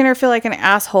 Like, making her feel like an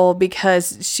asshole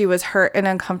because she was hurt and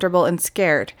uncomfortable and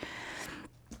scared.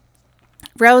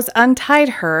 Rose untied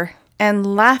her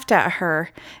and laughed at her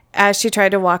as she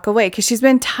tried to walk away, because she's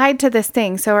been tied to this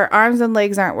thing, so her arms and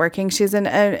legs aren't working. She's in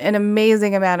an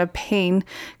amazing amount of pain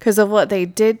because of what they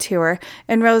did to her,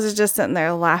 and Rose is just sitting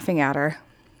there laughing at her.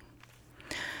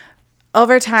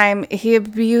 Over time, he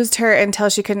abused her until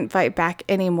she couldn't fight back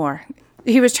anymore.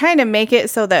 He was trying to make it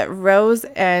so that Rose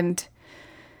and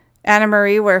Anna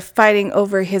Marie were fighting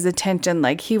over his attention,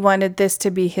 like he wanted this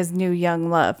to be his new young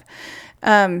love.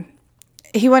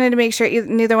 He wanted to make sure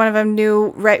neither one of them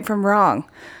knew right from wrong.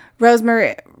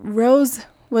 Rose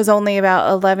was only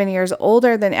about 11 years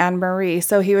older than Anne Marie,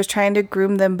 so he was trying to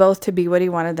groom them both to be what he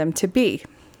wanted them to be.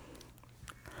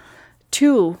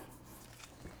 2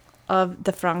 of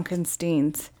the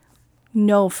Frankensteins.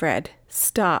 No, Fred,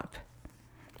 stop.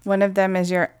 One of them is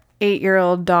your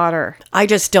 8-year-old daughter. I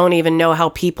just don't even know how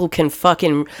people can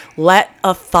fucking let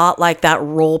a thought like that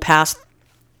roll past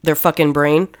their fucking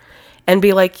brain and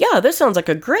be like, yeah, this sounds like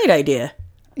a great idea.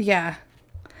 Yeah.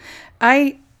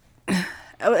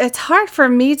 It's hard for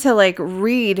me to like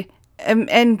read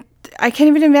and I can't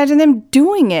even imagine them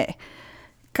doing it.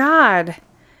 God.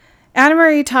 Anna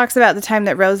Marie talks about the time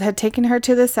that Rose had taken her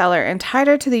to the cellar and tied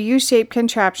her to the U-shaped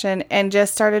contraption and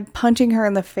just started punching her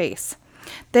in the face.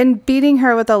 Then beating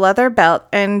her with a leather belt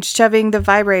and shoving the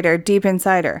vibrator deep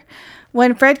inside her.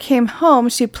 When Fred came home,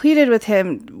 she pleaded with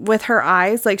him with her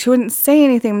eyes. Like, she wouldn't say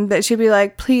anything, but she'd be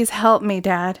like, please help me,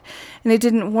 Dad. And it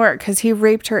didn't work because he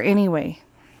raped her anyway.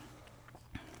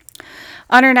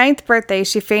 On her 9th birthday,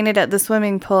 she fainted at the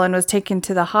swimming pool and was taken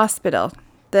to the hospital.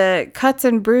 The cuts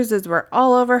and bruises were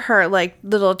all over her, like,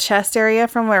 little chest area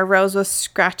from where Rose was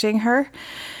scratching her.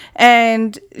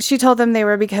 And she told them they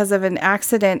were because of an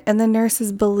accident, and the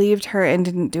nurses believed her and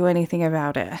didn't do anything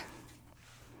about it.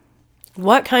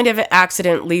 What kind of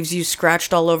accident leaves you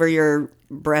scratched all over your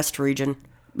breast region?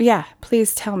 Yeah,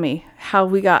 please tell me how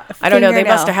we got I don't know. They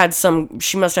must have had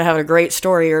she must have had a great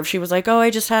story, or if she was like, oh, I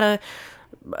just had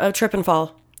a trip and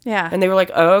fall. Yeah. And they were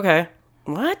like, oh, okay.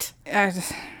 What?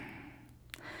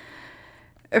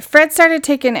 Fred started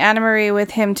taking Anna Marie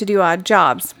with him to do odd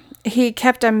jobs. He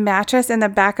kept a mattress in the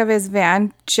back of his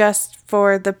van just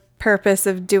for the purpose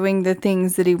of doing the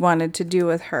things that he wanted to do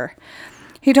with her.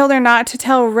 He told her not to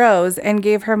tell Rose and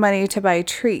gave her money to buy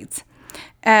treats.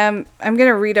 I'm going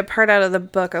to read a part out of the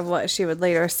book of what she would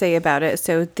later say about it.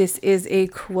 So this is a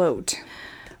quote.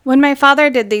 When my father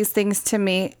did these things to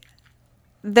me,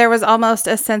 there was almost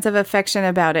a sense of affection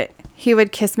about it. He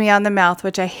would kiss me on the mouth,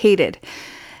 which I hated.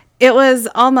 It was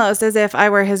almost as if I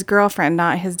were his girlfriend,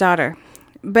 not his daughter.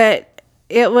 But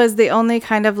it was the only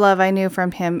kind of love I knew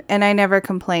from him, and I never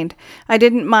complained. I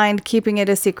didn't mind keeping it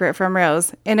a secret from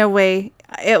Rose. In a way,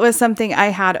 it was something I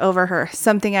had over her,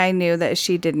 something I knew that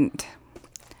she didn't.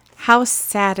 How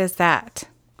sad is that?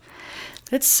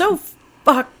 It's so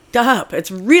fucked up. It's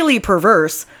really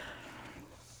perverse.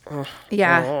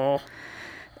 Yeah.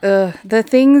 The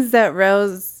things that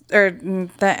Rose or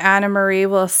that Anna Marie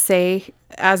will say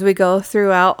as we go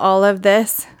throughout all of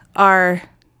this are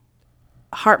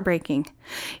heartbreaking.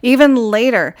 Even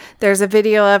later, there's a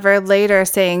video of her later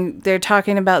saying they're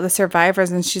talking about the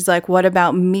survivors, and she's like, what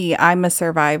about me? I'm a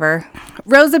survivor.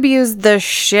 Rose abused the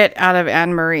shit out of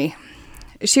Anne Marie.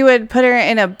 She would put her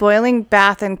in a boiling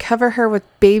bath and cover her with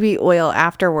baby oil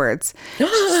afterwards.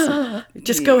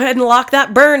 Just go ahead and lock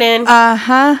that burn in.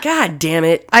 Uh-huh. God damn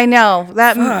it. I know.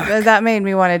 That made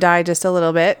me want to die just a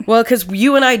little bit. Well, because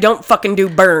you and I don't fucking do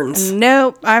burns.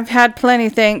 Nope. I've had plenty,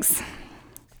 thanks.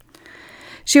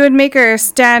 She would make her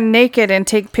stand naked and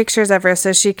take pictures of her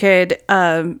so she could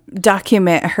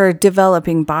document her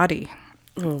developing body.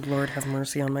 Oh, Lord, have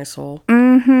mercy on my soul.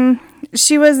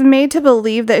 She was made to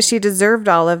believe that she deserved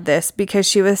all of this because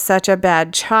she was such a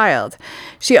bad child.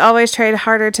 She always tried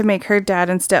harder to make her dad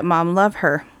and stepmom love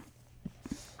her.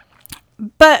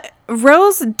 But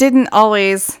Rose didn't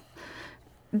only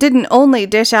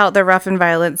dish out the rough and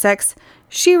violent sex,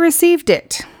 she received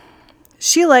it.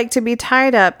 She liked to be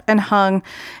tied up and hung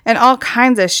and all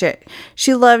kinds of shit.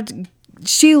 She loved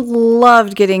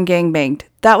getting gangbanged.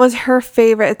 That was her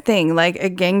favorite thing. Like, a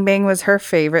gangbang was her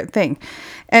favorite thing.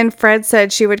 And Fred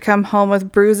said she would come home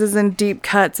with bruises and deep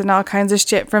cuts and all kinds of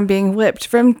shit from being whipped,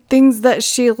 from things that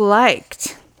she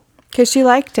liked. Because she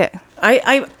liked it.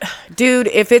 Dude,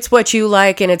 if it's what you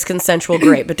like and it's consensual,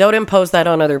 great. But don't impose that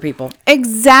on other people.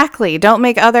 Exactly. Don't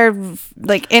make other,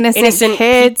 like, innocent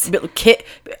kids.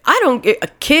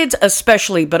 Kids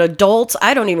especially, but adults,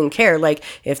 I don't even care. Like,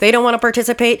 if they don't want to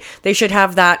participate, they should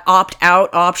have that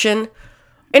opt-out option.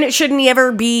 And it shouldn't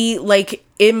ever be, like,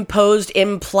 imposed,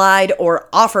 implied, or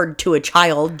offered to a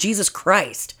child. Jesus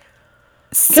Christ.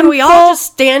 Can we all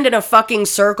just stand in a fucking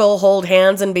circle, hold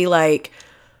hands, and be like...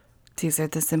 These are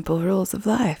the simple rules of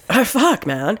life. Oh, fuck,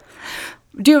 man.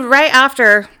 Dude, right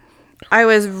after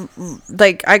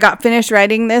I got finished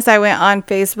writing this, I went on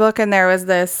Facebook and there was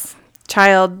this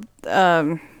child,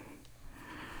 I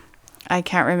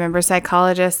can't remember,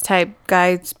 psychologist type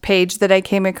guy's page that I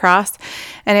came across.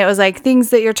 And it was like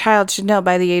things that your child should know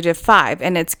by the age of 5.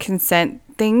 And it's consent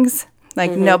things.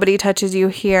 Like, nobody touches you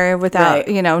here without,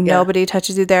 nobody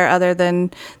touches you there other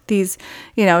than these,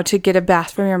 to get a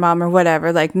bath from your mom or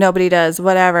whatever. Like, nobody does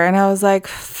whatever. And I was like,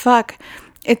 fuck,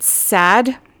 it's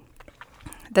sad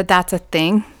that that's a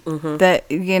thing that,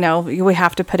 we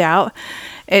have to put out.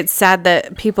 It's sad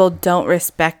that people don't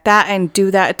respect that and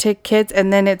do that to kids.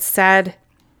 And then it's sad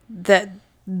that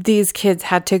these kids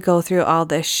had to go through all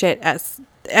this shit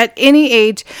at any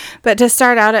age. But to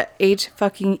start out at age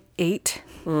fucking 8...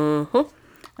 I'm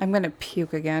gonna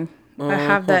puke again. I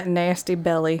have that nasty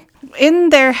belly. In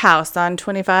their house on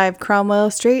 25 Cromwell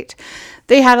Street,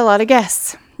 they had a lot of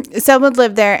guests. Some would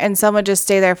live there and some would just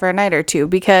stay there for a night or two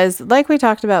because, like we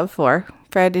talked about before,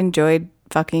 Fred enjoyed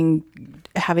fucking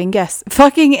having guests.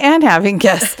 Fucking and having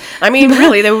guests. I mean,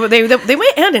 really, they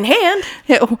went hand in hand.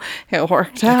 It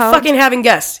worked out. Fucking having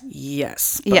guests.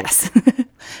 Yes. Both. Yes.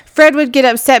 Fred would get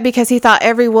upset because he thought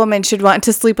every woman should want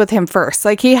to sleep with him first.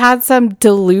 Like, he had some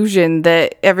delusion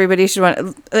that everybody should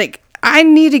want. Like, I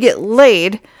need to get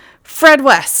laid. Fred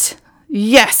West.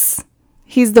 Yes.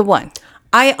 He's the one.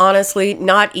 I honestly,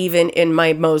 not even in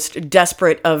my most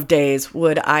desperate of days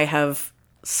would I have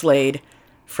slayed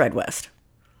Fred West.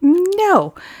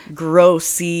 No.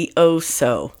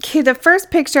 Grossioso. Okay, the first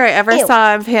picture I ever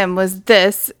saw of him was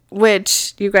this,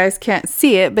 which you guys can't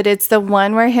see it, but it's the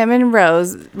one where him and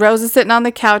Rose is sitting on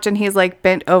the couch and he's like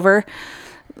bent over,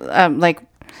 like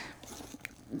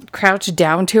crouched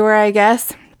down to her, I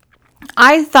guess.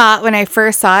 I thought when I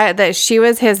first saw it that she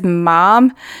was his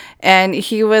mom and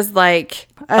he was like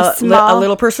a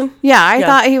little person? Yeah, I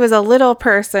thought he was a little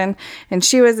person and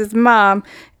she was his mom.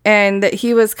 And that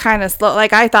he was kind of slow.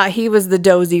 Like, I thought he was the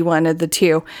dozy one of the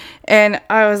two. And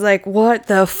I was like, what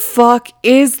the fuck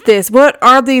is this? What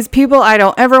are these people? I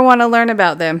don't ever want to learn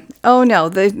about them. Oh,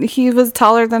 no. He was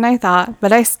taller than I thought.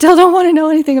 But I still don't want to know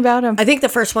anything about him. I think the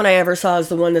first one I ever saw is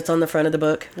the one that's on the front of the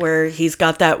book. Where he's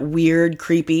got that weird,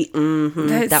 creepy,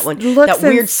 that one. That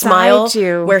weird smile.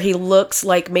 Where he looks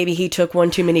like maybe he took one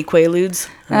too many Quaaludes.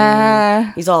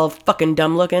 He's all fucking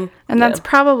dumb looking. And that's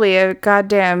probably a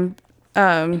goddamn...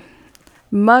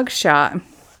 mugshot.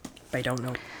 I don't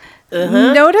know.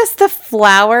 Notice the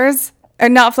flowers, or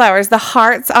not flowers, the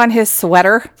hearts on his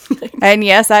sweater. And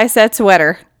yes, I said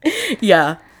sweater.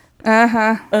 Yeah.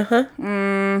 I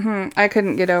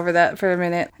couldn't get over that for a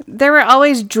minute. There were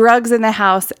always drugs in the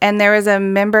house, and there was a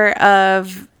member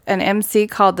of an MC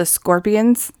called the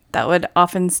Scorpions that would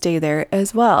often stay there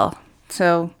as well.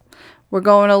 So we're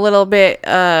going a little bit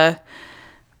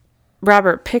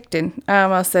Robert Pickton. I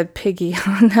almost said Piggy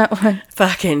on that one.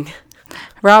 Fucking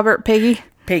Robert Piggy.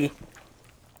 Piggy.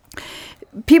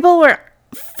 People were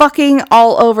fucking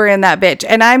all over in that bitch.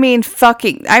 And I mean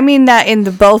fucking. I mean that in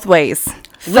both ways.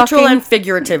 Literal Fucking and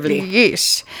figuratively.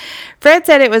 Yeesh. Fred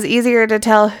said it was easier to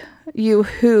tell you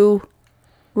who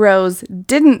Rose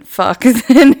didn't fuck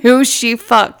than who she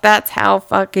fucked. That's how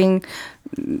fucking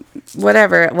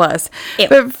whatever it was. Ew.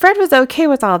 But Fred was okay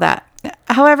with all that.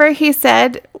 However, he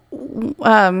said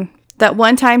that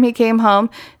one time he came home,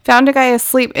 found a guy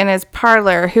asleep in his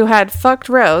parlor who had fucked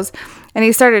Rose, and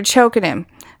he started choking him.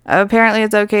 Apparently,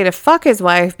 it's okay to fuck his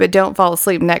wife, but don't fall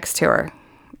asleep next to her.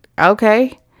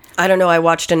 Okay. I don't know. I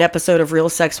watched an episode of Real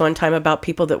Sex one time about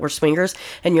people that were swingers,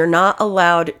 and you're not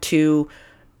allowed to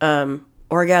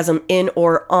orgasm in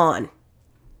or on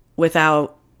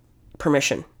without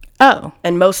permission. Oh.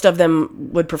 And most of them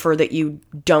would prefer that you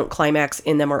don't climax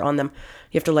in them or on them.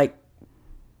 You have to, like,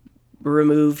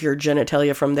 remove your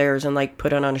genitalia from theirs and, like,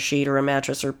 put it on a sheet or a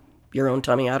mattress or your own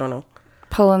tummy. I don't know.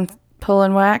 Pull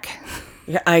and whack.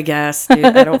 Yeah, I guess, dude.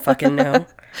 I don't fucking know.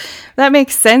 That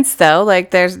makes sense, though.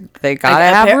 Like, they gotta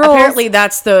have rules. Apparently,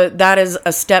 that is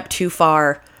a step too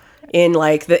far in,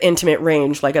 like, the intimate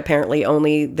range. Like, apparently,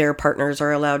 only their partners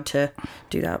are allowed to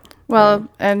do that. Well,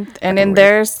 and in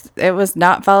theirs, it was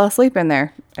not fall asleep in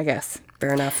there, I guess.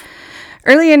 Fair enough.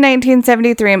 Early in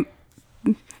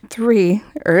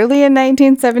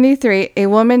 1973, a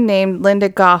woman named Linda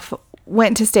Goff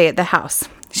went to stay at the house.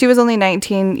 She was only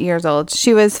 19 years old.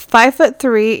 She was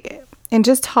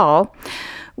 5'3" tall,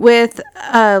 with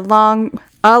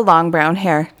long brown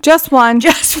hair. Just one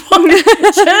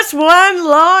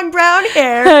long brown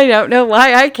hair. I don't know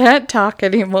why I can't talk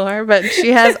anymore, but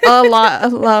she has a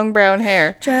long brown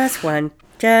hair. Just one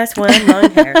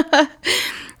long hair.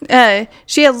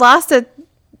 She had lost the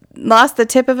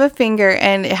tip of a finger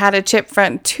and had a chipped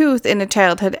front tooth in a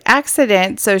childhood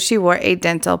accident, so she wore a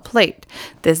dental plate.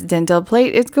 This dental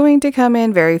plate is going to come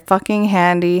in very fucking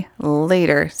handy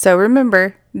later. So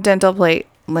remember, dental plate,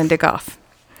 Linda Goff.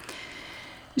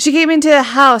 She came into the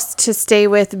house to stay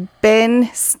with Ben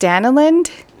Staniland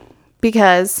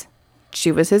because she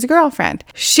was his girlfriend.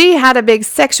 She had a big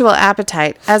sexual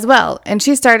appetite as well, and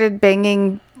she started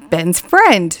banging Ben's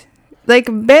friend. Like,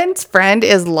 Ben's friend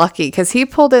is lucky because he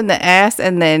pulled in the ass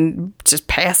and then just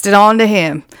passed it on to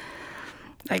him.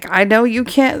 Like, I know you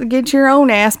can't get your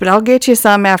own ass, but I'll get you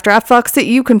some after I fucks it.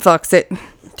 You can fucks it.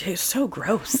 Dude, so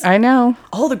gross. I know.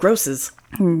 All the grosses.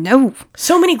 No.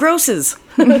 So many grosses.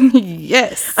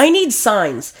 Yes. I need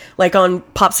signs, like on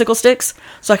popsicle sticks,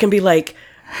 so I can be like,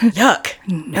 yuck.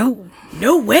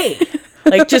 No way.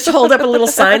 Like, just hold up a little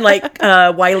sign like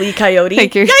Wile E. Coyote.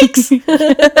 Thank you.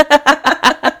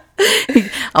 Yikes.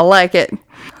 I like it.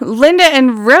 Linda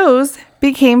and Rose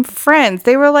became friends.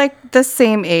 They were like the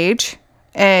same age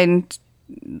and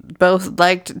both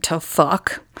liked to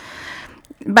fuck.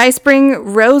 By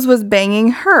spring, Rose was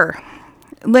banging her.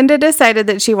 Linda decided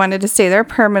that she wanted to stay there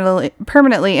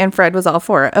permanently, and Fred was all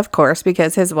for it, of course,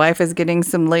 because his wife is getting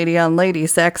some lady-on-lady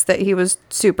sex that he was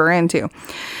super into.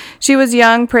 She was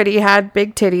young, pretty, had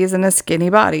big titties, and a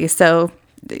skinny body, so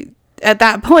at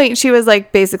that point, she was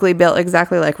like basically built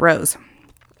exactly like Rose.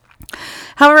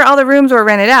 However, all the rooms were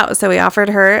rented out, so we offered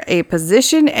her a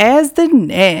position as the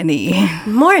nanny.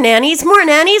 More nannies.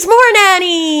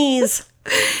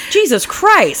 Jesus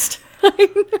Christ.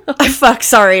 Fuck,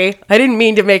 sorry. I didn't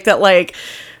mean to make that like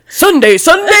Sunday.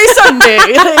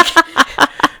 Like,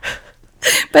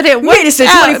 but it wait a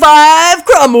second, 25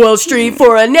 Cromwell Street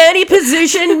for a nanny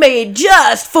position made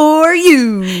just for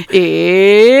you.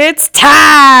 It's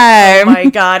time. Oh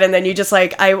my God. And then you just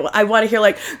like, I want to hear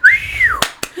like,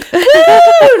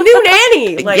 new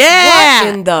nanny. Like, yeah.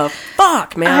 What in the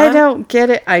fuck, man? I don't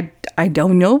get it. I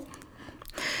don't know.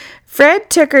 Fred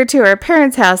took her to her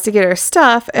parents' house to get her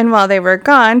stuff, and while they were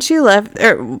gone,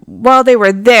 while they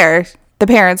were there, the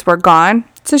parents were gone.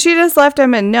 So she just left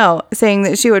him a note saying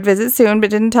that she would visit soon, but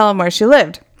didn't tell him where she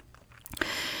lived.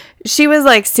 She was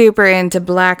like super into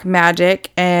black magic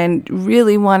and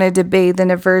really wanted to bathe in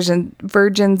a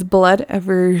virgin's blood,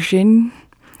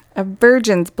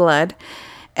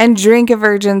 and drink a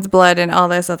virgin's blood and all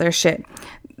this other shit.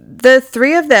 The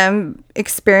three of them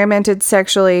experimented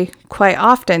sexually quite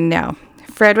often now.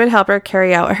 Fred would help her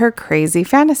carry out her crazy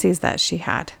fantasies that she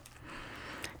had.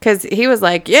 Because he was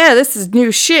like, yeah, this is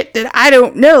new shit that I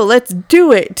don't know. Let's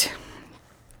do it.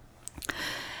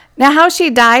 Now, how she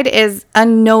died is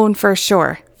unknown for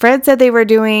sure. Fred said they were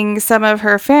doing some of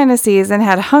her fantasies and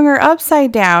had hung her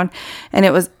upside down, and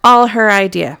it was all her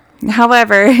idea.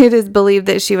 However, it is believed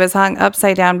that she was hung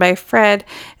upside down by Fred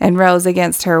and Rose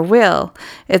against her will.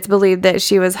 It's believed that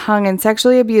she was hung and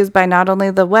sexually abused by not only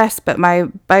the West, but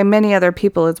by many other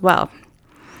people as well.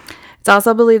 It's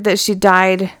also believed that she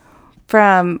died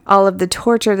from all of the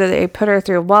torture that they put her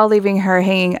through while leaving her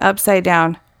hanging upside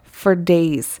down for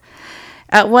days.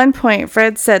 At one point,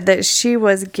 Fred said that she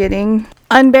was getting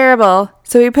unbearable,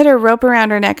 so he put a rope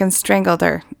around her neck and strangled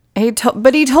her.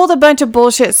 But he told a bunch of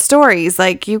bullshit stories.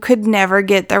 Like, you could never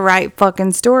get the right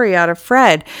fucking story out of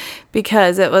Fred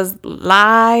because it was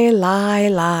lie, lie,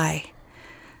 lie.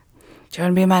 Do you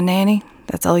want to be my nanny?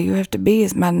 That's all you have to be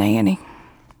is my nanny.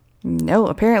 No,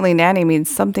 apparently nanny means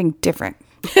something different.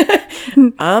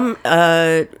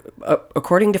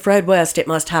 According to Fred West, it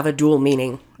must have a dual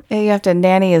meaning. You have to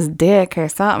nanny his dick or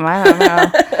something. I don't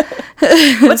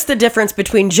know. What's the difference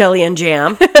between jelly and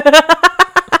jam?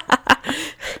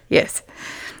 Yes,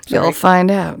 you'll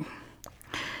find out.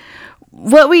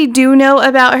 What we do know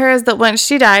about her is that once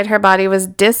she died, her body was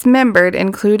dismembered,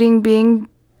 including being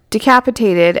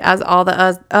decapitated as all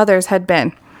the others had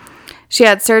been. She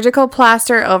had surgical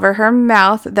plaster over her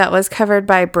mouth that was covered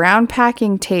by brown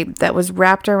packing tape that was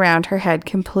wrapped around her head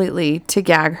completely to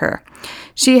gag her.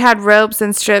 She had ropes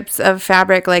and strips of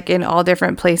fabric like in all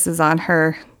different places on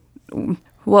her,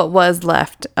 what was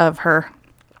left of her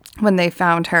when they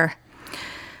found her.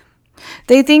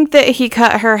 They think that he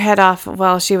cut her head off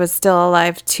while she was still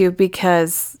alive too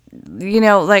because,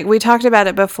 like we talked about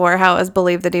it before, how it was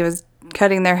believed that he was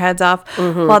cutting their heads off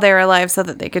while they were alive so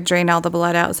that they could drain all the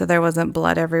blood out so there wasn't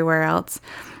blood everywhere else.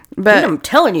 But dude, I'm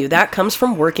telling you, that comes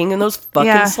from working in those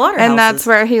fucking slaughterhouses. And that's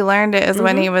where he learned it, is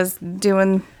when he was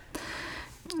doing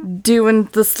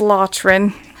the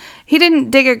slaughtering. He didn't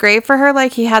dig a grave for her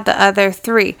like he had the other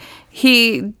three.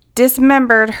 He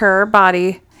dismembered her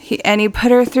body, and he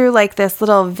put her through like this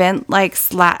little vent like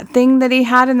slat thing that he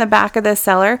had in the back of the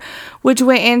cellar, which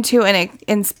went into an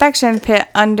inspection pit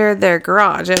under their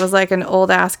garage. It was like an old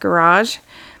ass garage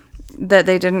that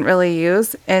they didn't really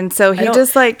use. And so he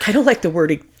just like... I don't like the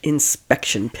word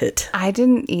inspection pit. I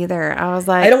didn't either. I was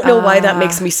like... I don't know why that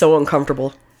makes me so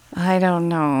uncomfortable. I don't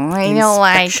know. I don't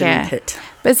like it. Pit.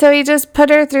 But so he just put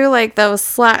her through like those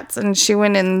slats, and she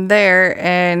went in there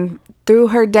and threw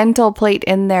her dental plate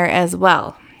in there as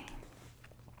well.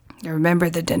 Remember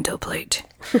the dental plate.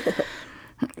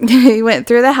 He went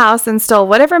through the house and stole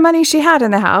whatever money she had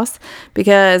in the house,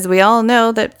 because we all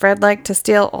know that Fred liked to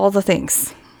steal all the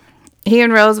things. He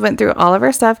and Rose went through all of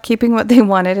her stuff, keeping what they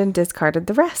wanted, and discarded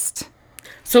the rest.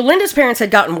 So Linda's parents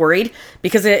had gotten worried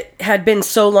because it had been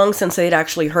so long since they'd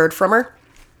actually heard from her.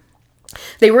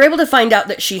 They were able to find out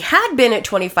that she had been at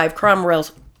 25 Cromwell.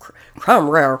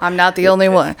 I'm not the only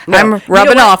one. No. I'm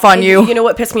rubbing off on you. You know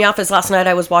what pissed me off is last night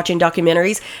I was watching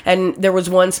documentaries, and there was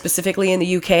one specifically in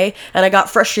the UK, and I got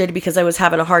frustrated because I was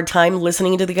having a hard time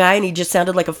listening to the guy, and he just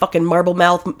sounded like a fucking marble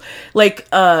mouth, like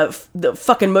the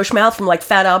fucking mush mouth from like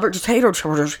Fat Albert, just and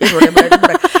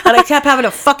I kept having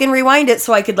to fucking rewind it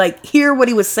so I could like hear what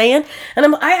he was saying.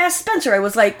 And I asked Spencer, I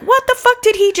was like, what the fuck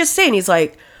did he just say? And he's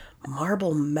like,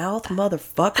 marble mouth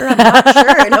motherfucker, I'm not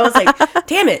sure. And I was like,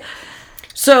 damn it.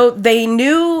 So they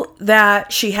knew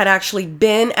that she had actually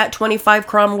been at 25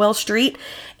 Cromwell Street.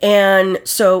 And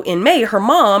so in May, her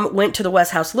mom went to the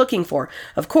West House looking for her.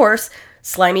 Of course,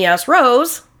 slimy ass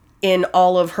Rose, in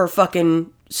all of her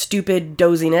fucking stupid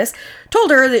doziness,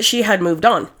 told her that she had moved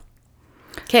on.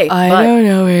 Okay, I don't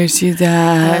know where she's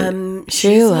at.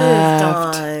 She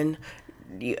left. Moved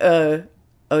on.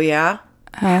 Oh yeah?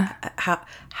 Huh?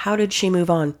 How did she move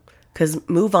on? Because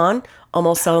move on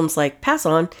almost sounds like pass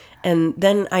on. And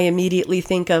then I immediately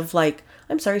think of like,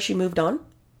 I'm sorry, she moved on?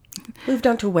 Moved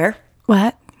on to where?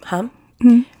 What? Huh?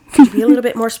 Could you be a little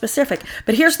bit more specific?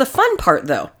 But here's the fun part,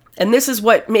 though. And this is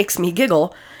what makes me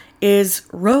giggle, is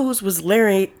Rose was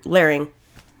Larrying.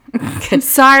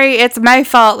 Sorry, it's my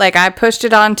fault. Like, I pushed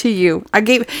it on to you.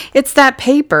 It's that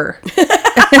paper.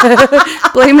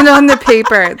 Blame it on the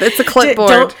paper. It's a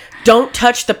clipboard. Don't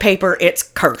touch the paper. It's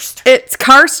cursed. It's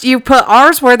cursed. You put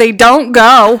R's where they don't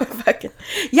go.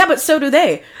 Yeah, but so do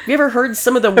they. Have you ever heard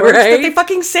some of the words that they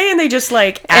fucking say, and they just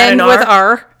like add an R? With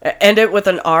R. End it with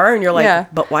an R, and you're like, yeah.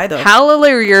 But why though?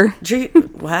 Hallelujah. Gee,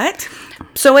 what?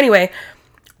 So anyway,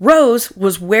 Rose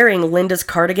was wearing Linda's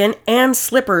cardigan and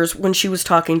slippers when she was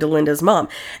talking to Linda's mom.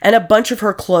 And a bunch of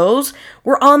her clothes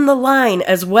were on the line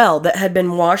as well that had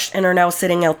been washed and are now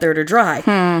sitting out there to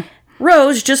dry.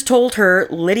 Rose just told her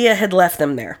Lydia had left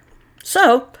them there.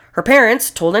 So her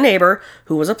parents told a neighbor,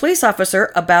 who was a police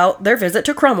officer, about their visit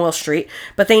to Cromwell Street,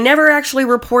 but they never actually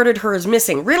reported her as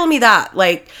missing. Riddle me that.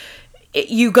 Like,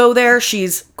 you go there,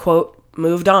 she's, quote,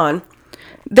 moved on.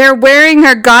 They're wearing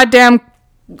her goddamn...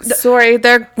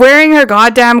 they're wearing her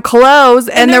goddamn clothes,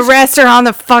 and the rest are on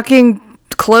the fucking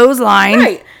clothesline.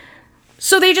 Right.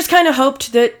 So they just kind of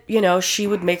hoped that, she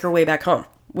would make her way back home,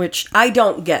 which I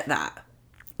don't get that.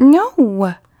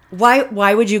 No.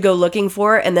 Why would you go looking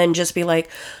for it and then just be like,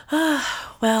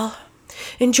 well,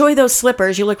 enjoy those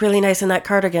slippers. You look really nice in that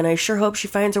cardigan. I sure hope she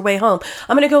finds her way home.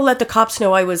 I'm going to go let the cops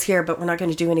know I was here, but we're not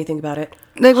going to do anything about it.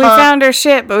 Like, we found her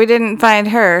shit, but we didn't find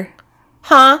her.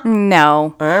 Huh?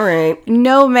 No. All right.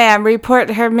 No, ma'am.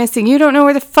 Report her missing. You don't know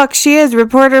where the fuck she is.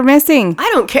 Report her missing. I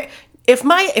don't care. If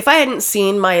I hadn't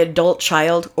seen my adult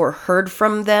child or heard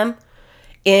from them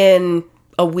in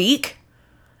a week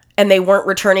and they weren't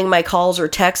returning my calls or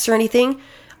texts or anything,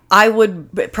 I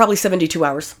would probably 72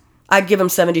 hours. I'd give them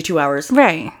 72 hours.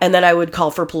 Right. And then I would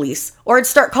call for police. Or I'd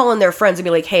start calling their friends and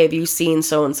be like, hey, have you seen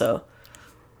so-and-so?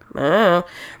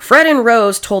 Fred and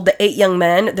Rose told the 8 young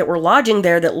men that were lodging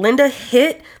there that Linda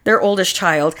hit their oldest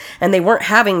child, and they weren't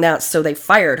having that, so they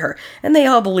fired her. And they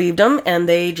all believed them, and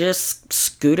they just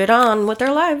scooted on with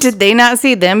their lives. Did they not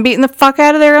see them beating the fuck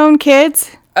out of their own kids?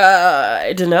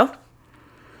 I don't know.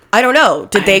 I don't know.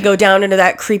 Did they go down into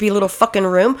that creepy little fucking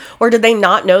room? Or did they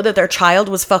not know that their child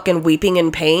was fucking weeping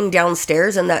in pain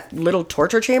downstairs in that little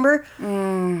torture chamber?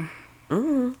 I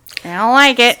don't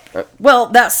like it. Well,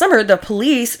 that summer, the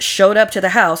police showed up to the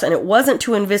house, and it wasn't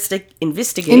to investigate.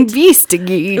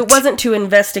 Investigate. It wasn't to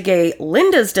investigate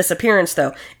Linda's disappearance,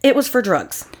 though. It was for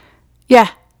drugs. Yeah.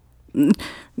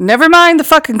 Never mind the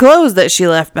fucking clothes that she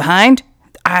left behind.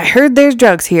 I heard there's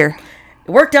drugs here.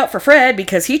 It worked out for Fred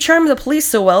because he charmed the police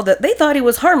so well that they thought he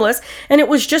was harmless, and it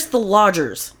was just the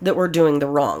lodgers that were doing the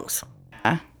wrongs.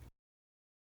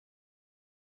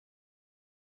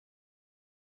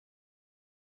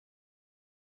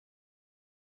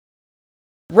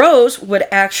 Rose would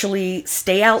actually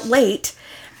stay out late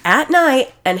at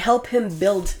night and help him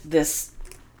build this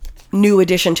new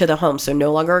addition to the home. So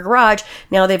no longer a garage.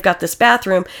 Now they've got this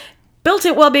bathroom. Built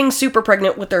it while being super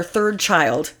pregnant with their 3rd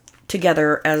child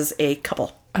together as a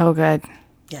couple. Oh, good.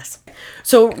 Yes.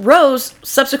 So Rose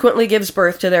subsequently gives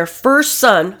birth to their first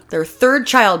son, their 3rd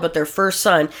child, but their first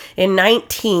son, in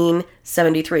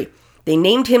 1973. They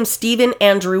named him Stephen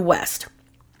Andrew West.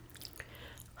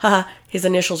 Haha, his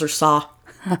initials are SAW.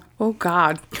 Oh,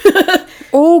 God.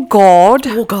 Oh, God.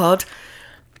 Oh, God.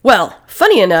 Well,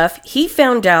 funny enough, he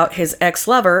found out his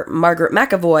ex-lover, Margaret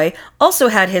McAvoy, also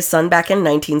had his son back in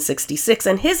 1966,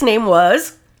 and his name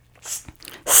was...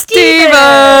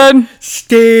 Steven!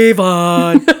 Steven!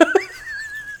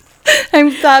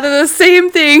 I thought of the same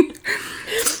thing.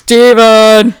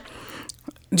 Steven!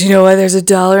 Do you know why there's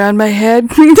 $1 on my head?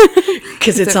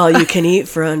 Because it's all you can eat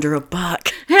for under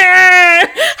 $1.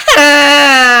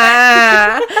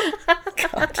 God.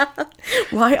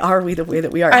 Why are we the way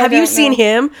that we are? Have you seen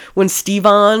him when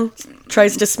Steven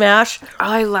tries to smash?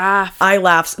 I laugh. I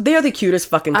laugh. They're the cutest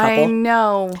fucking couple. I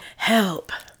know.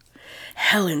 Help.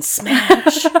 Helen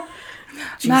smash.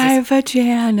 My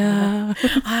vagina.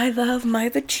 I love my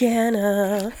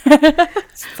vagina.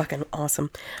 It's fucking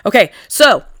awesome. Okay,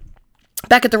 so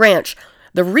back at the ranch.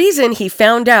 The reason he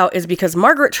found out is because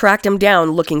Margaret tracked him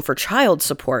down looking for child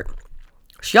support.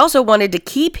 She also wanted to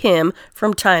keep him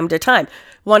from time to time.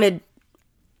 Wanted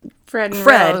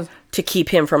Fred to keep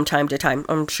him from time to time.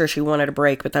 I'm sure she wanted a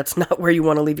break, but that's not where you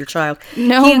want to leave your child.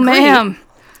 No, ma'am.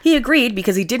 He agreed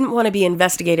because he didn't want to be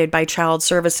investigated by Child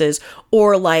Services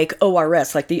or like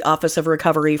ORS, like the Office of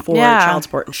Recovery for Child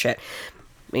Support and shit.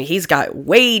 I mean, he's got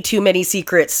way too many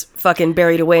secrets fucking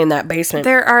buried away in that basement.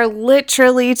 There are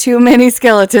literally too many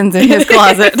skeletons in his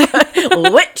closet.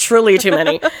 Literally too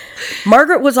many.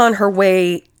 Margaret was on her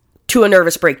way to a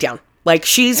nervous breakdown. Like,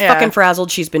 she's fucking frazzled.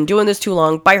 She's been doing this too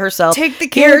long by herself. Take the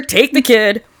kid. Here, take the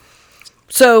kid.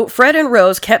 So Fred and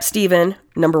Rose kept Stephen,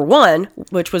 number 1,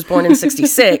 which was born in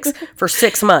 66, for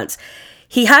 6 months.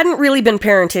 He hadn't really been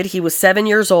parented. He was 7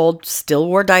 years old, still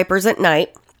wore diapers at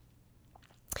night.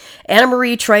 Anna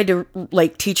Marie tried to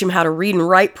teach him how to read and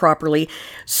write properly.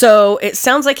 So it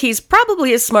sounds like he's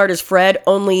probably as smart as Fred,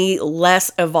 only less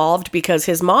evolved because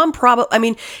his mom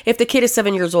if the kid is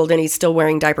 7 years old and he's still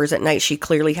wearing diapers at night, she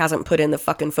clearly hasn't put in the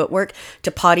fucking footwork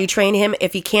to potty train him.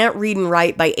 If he can't read and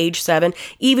write by age 7,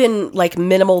 even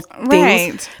minimal things.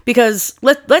 Right. Because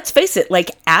let's face it,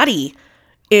 Addie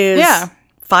is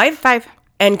 5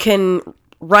 and can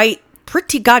write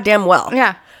pretty goddamn well.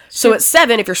 Yeah. So at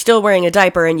 7, if you're still wearing a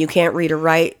diaper and you can't read or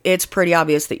write, it's pretty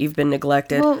obvious that you've been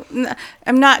neglected. Well,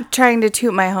 I'm not trying to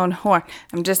toot my own horn.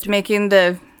 I'm just making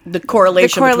the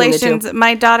correlation between the two.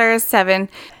 My daughter is 7.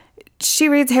 She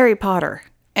reads Harry Potter.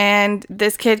 And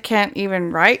this kid can't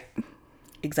even write.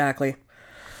 Exactly.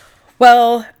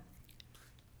 Well,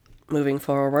 moving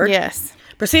forward. Yes.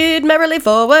 Proceed merrily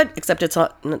forward. Except it's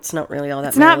not really all that.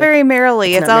 It's not very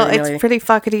merrily. It's pretty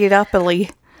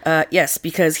fuckity-uppily. Yes,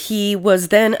 because he was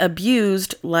then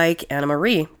abused like Anna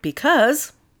Marie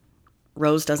because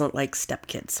Rose doesn't like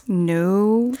stepkids.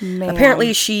 No, man.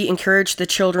 Apparently, she encouraged the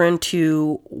children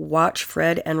to watch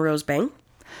Fred and Rose bang.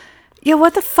 Yeah,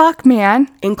 what the fuck, man?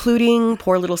 Including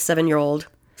poor little 7-year-old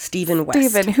Stephen West.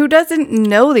 Steven, who doesn't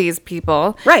know these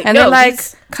people. Right, And no, they're like,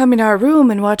 he's- come in our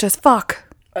room and watch us fuck.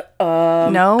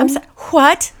 No?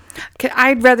 What?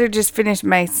 I'd rather just finish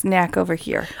my snack over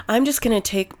here. I'm just going to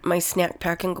take my snack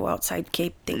pack and go outside.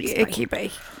 Cape. Thanks. Bye.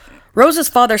 Bye. Rose's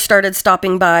father started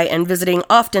stopping by and visiting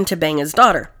often to bang his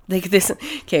daughter.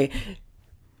 Okay,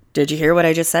 did you hear what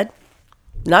I just said?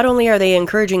 Not only are they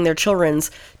encouraging their children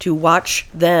to watch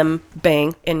them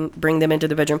bang and bring them into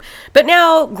the bedroom, but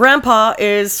now Grandpa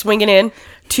is swinging in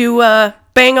to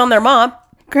bang on their mom.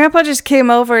 Grandpa just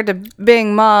came over to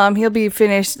bang Mom. He'll be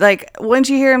finished. Like, once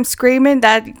you hear him screaming,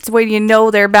 that's when you know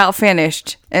they're about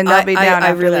finished. And they'll be down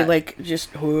I after really that. like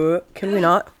just, can we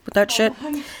not with that shit?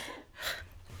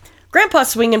 Grandpa's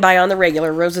swinging by on the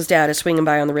regular. Rose's dad is swinging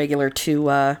by on the regular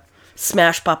to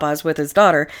smash papas with his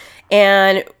daughter.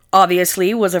 And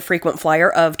obviously was a frequent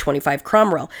flyer of 25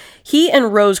 Cromwell. He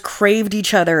and Rose craved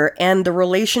each other, and the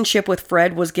relationship with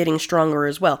Fred was getting stronger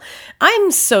as well.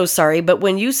 I'm so sorry, but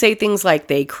when you say things like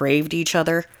they craved each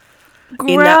other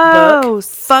in that book,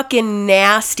 Gross. fucking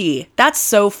nasty. That's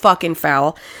so fucking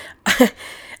foul.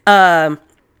 Not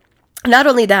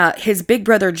only that, his big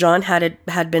brother John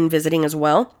had been visiting as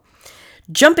well.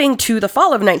 Jumping to the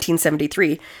fall of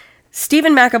 1973,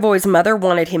 Stephen McAvoy's mother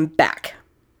wanted him back.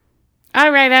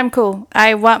 All right, I'm cool.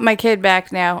 I want my kid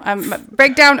back now.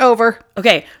 Breakdown over.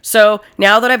 Okay, so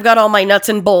now that I've got all my nuts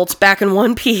and bolts back in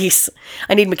one piece,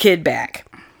 I need my kid back.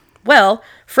 Well,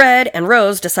 Fred and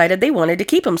Rose decided they wanted to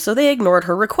keep him, so they ignored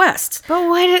her requests. But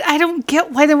I don't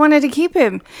get why they wanted to keep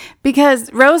him.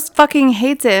 Because Rose fucking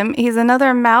hates him. He's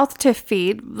another mouth to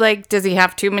feed. Like, does he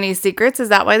have too many secrets? Is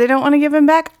that why they don't want to give him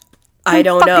back? I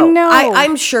don't fucking know. know.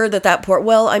 I'm sure that poor...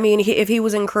 Well, I mean, if he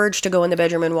was encouraged to go in the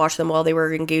bedroom and watch them while they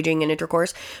were engaging in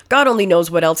intercourse, God only knows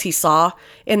what else he saw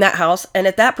in that house. And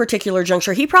at that particular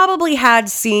juncture, he probably had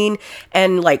seen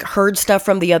and, like, heard stuff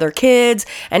from the other kids.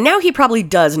 And now he probably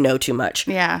does know too much.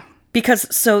 Yeah. Because,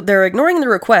 so they're ignoring the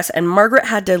request, and Margaret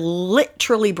had to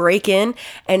literally break in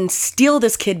and steal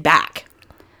this kid back.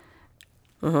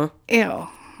 Ew.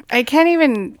 I can't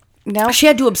even... No. She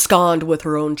had to abscond with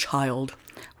her own child.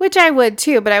 Which I would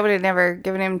too, but I would have never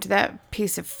given him to that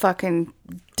piece of fucking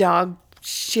dog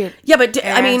shit. Yeah, but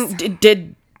I mean,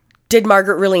 did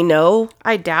Margaret really know?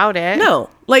 I doubt it. No,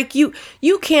 like you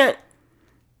can't.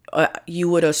 You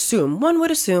would assume, one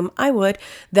would assume, I would,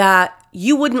 that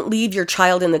you wouldn't leave your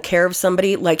child in the care of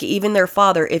somebody, like even their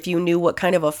father, if you knew what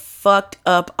kind of a fucked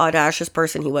up, audacious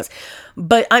person he was.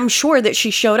 But I'm sure that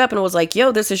she showed up and was like,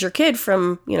 yo, this is your kid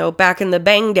from, back in the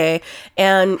bang day.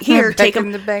 And here, take him. Back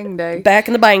in the bang day. Back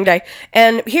in the bang day.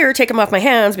 And here, take him off my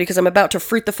hands because I'm about to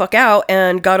freak the fuck out.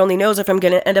 And God only knows if I'm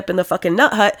going to end up in the fucking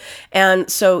nut hut. And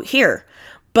so here.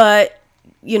 But,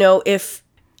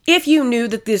 if you knew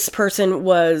that this person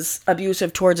was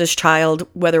abusive towards his child,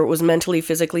 whether it was mentally,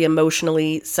 physically,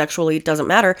 emotionally, sexually, it doesn't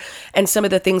matter, and some of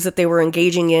the things that they were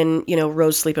engaging in,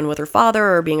 Rose sleeping with her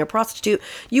father or being a prostitute,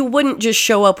 you wouldn't just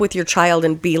show up with your child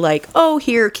and be like, oh,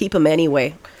 here, keep him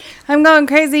anyway. I'm going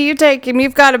crazy. You take him.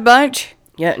 You've got a bunch.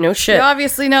 Yeah, no shit. You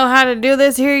obviously know how to do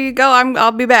this. Here you go.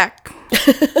 I'll be back.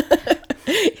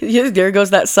 There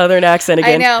goes that southern accent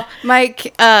again. I know.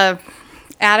 Mike,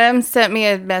 Adam sent me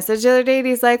a message the other day and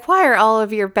he's like, why are all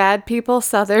of your bad people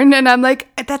Southern? And I'm like,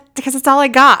 because that's all I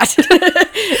got.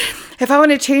 If I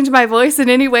want to change my voice in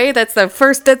any way, that's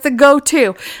a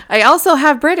go-to. I also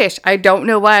have British. I don't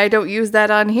know why I don't use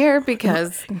that on here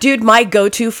because... Dude, my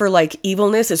go-to for like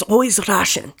evilness is always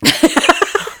Russian.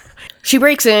 She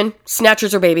breaks in,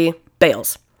 snatches her baby,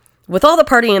 bails. With all the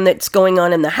partying that's going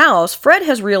on in the house, Fred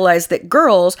has realized that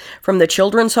girls from the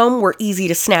children's home were easy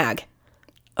to snag.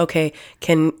 Okay,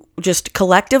 can just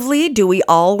collectively, do we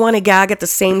all want to gag at the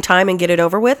same time and get it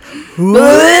over with?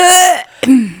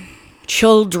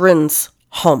 Children's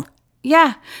home.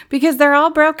 Yeah, because they're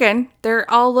all broken. They're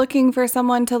all looking for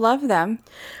someone to love them.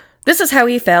 This is how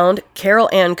he found Carol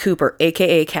Ann Cooper,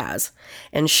 a.k.a. Kaz,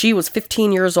 and she was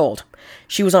 15 years old.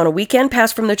 She was on a weekend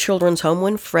pass from the children's home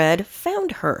when Fred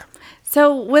found her.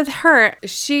 So with her,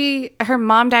 her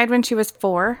mom died when she was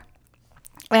 4,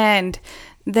 and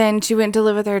then she went to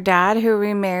live with her dad, who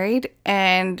remarried,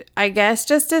 and I guess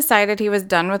just decided he was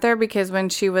done with her because when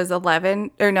she was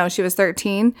she was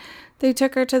 13, they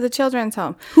took her to the children's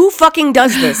home. Who fucking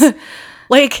does this?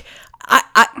 Like,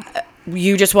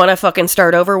 you just want to fucking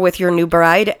start over with your new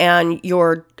bride and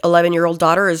your 11-year-old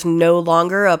daughter is no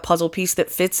longer a puzzle piece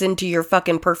that fits into your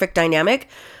fucking perfect dynamic?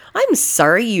 I'm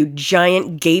sorry, you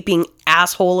giant gaping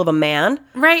asshole of a man.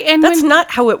 Right. And That's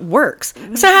not how it works.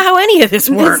 That's not how any of this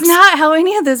works. It's not how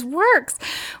any of this works.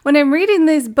 When I'm reading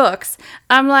these books,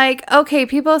 I'm like, okay,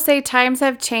 people say times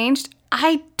have changed.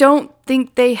 I don't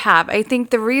think they have. I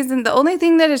think the only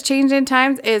thing that has changed in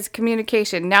times is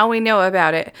communication. Now we know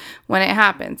about it when it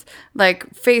happens. Like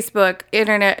Facebook,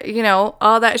 internet,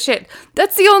 all that shit.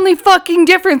 That's the only fucking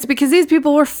difference, because these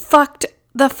people were fucked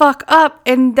the fuck up,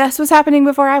 and this was happening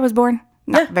before I was born.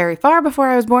 Not very far before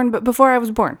I was born, but before I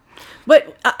was born.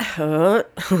 But,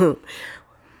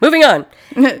 moving on.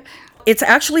 It's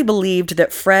actually believed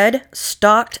that Fred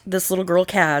stalked this little girl,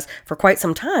 Kaz, for quite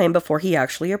some time before he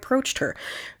actually approached her.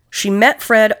 She met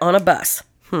Fred on a bus.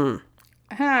 What's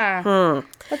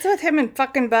with him and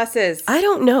fucking buses? I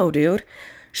don't know, dude.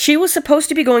 She was supposed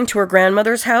to be going to her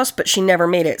grandmother's house, but she never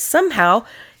made it. Somehow,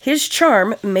 his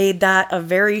charm made that a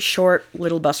very short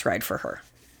little bus ride for her.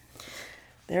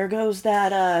 There goes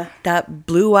that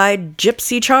blue-eyed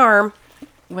gypsy charm.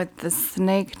 With the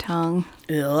snake tongue.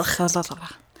 Ugh.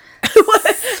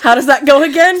 How does that go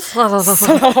again?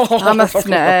 I'm a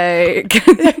snake.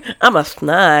 I'm a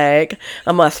snake.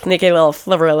 I'm a sneaky little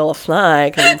slithery little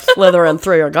snake. I'm slithering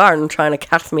through your garden trying to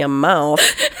catch me a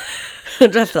mouse.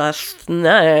 Just a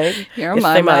snake. You're You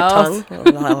my see mouse.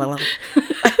 tongue?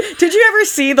 Did you ever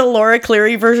see the Laura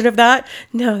Cleary version of that?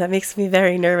 No, that makes me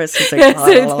very nervous. She's like, Yes,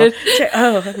 I did.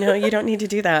 oh, no, you don't need to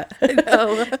do that.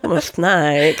 No. I'm a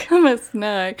snake. I'm a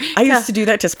snake. I used to do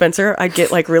that to Spencer. I'd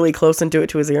get like really close and do it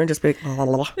to his ear and just be like,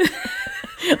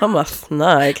 I'm a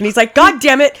snake. And he's like, God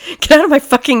damn it, get out of my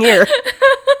fucking ear.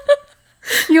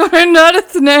 You are not a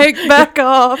snake. Back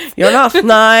off. You're not a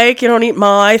snake. You don't eat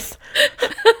mice.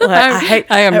 I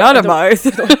am not a mouse.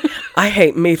 I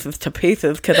hate mice to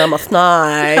pieces because I'm a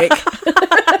snake.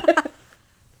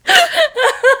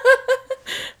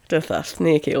 Just a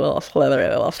sneaky little slithery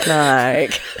little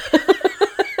snake.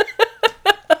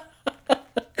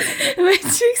 My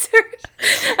cheeks hurt.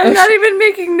 I'm not even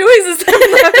making noises.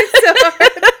 I'm laughing so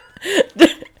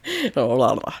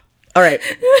hard. All right.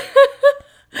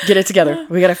 Get it together.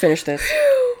 We got to finish this.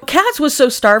 Kaz was so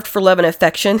starved for love and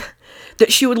affection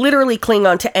that she would literally cling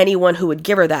on to anyone who would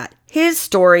give her that. His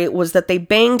story was that they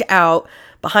banged out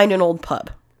behind an old pub.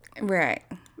 Right.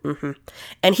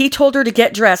 And he told her to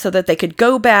get dressed so that they could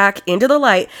go back into the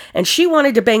light, and she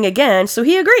wanted to bang again, so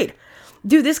he agreed.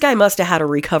 Dude, this guy must have had a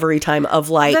recovery time of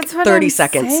like That's what 30 I'm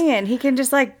seconds. saying. He can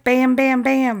just like bam, bam,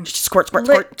 bam. Squirt, squirt,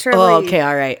 squirt. Literally. Oh, okay,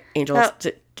 all right. Angels.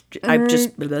 I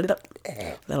just...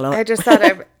 I just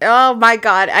thought oh my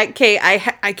God. I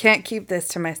can't keep this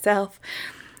to myself.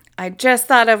 I just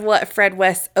thought of what Fred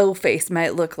West's O-face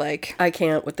might look like. I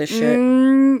can't with this shit.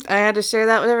 I had to share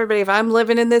that with everybody. If I'm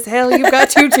living in this hell, you've got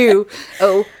to too.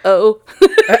 Oh.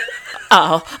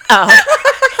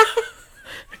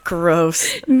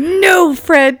 Gross. No,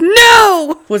 Fred,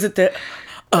 no! Was it the...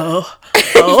 Oh.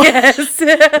 Yes.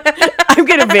 I'm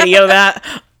gonna video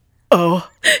that. Oh.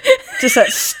 Just that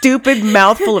stupid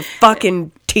mouthful of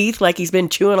fucking teeth like he's been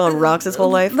chewing on rocks his whole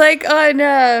life. Like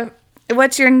on,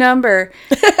 what's your number?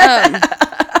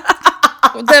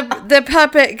 The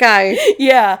puppet guy.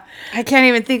 Yeah. I can't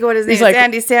even think of what his name is. like-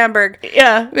 Andy Samberg.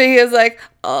 Yeah. But he was like,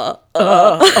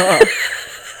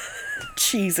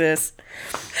 Jesus.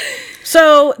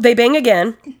 So they bang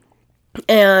again,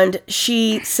 and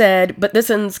she said, but this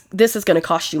is going to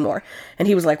cost you more. And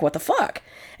he was like, what the fuck?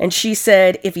 And she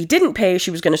said if he didn't pay,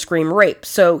 she was going to scream rape.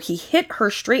 So he hit her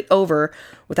straight over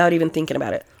without even thinking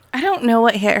about it. I don't know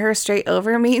what hit her straight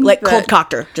over means. Like but cold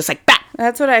cocked her, just like, bat.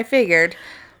 That's what I figured.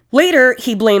 Later,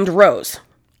 he blamed Rose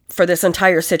for this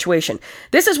entire situation.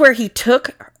 This is where he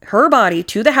took her body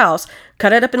to the house,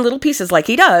 cut it up in little pieces like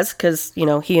he does, because,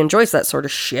 he enjoys that sort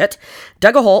of shit,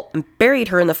 dug a hole, and buried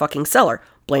her in the fucking cellar.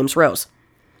 Blames Rose.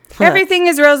 Everything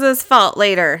is Rosa's fault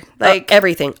later. Like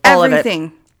everything. All of it.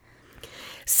 everything.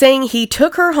 Saying he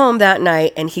took her home that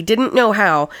night and he didn't know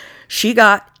how. She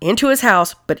got into his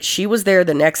house, but she was there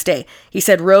the next day. He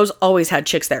said Rose always had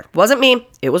chicks there. Wasn't me.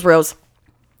 It was Rose.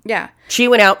 Yeah. She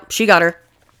went out. She got her.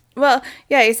 Well,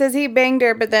 yeah, he says he banged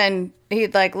her, but then he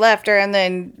left her, and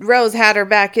then Rose had her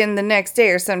back in the next day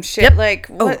or some shit. Yep. Like,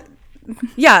 what?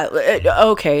 Yeah.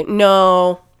 Okay.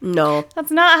 No.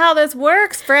 That's not how this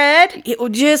works, Fred.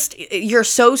 You're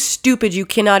so stupid you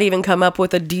cannot even come up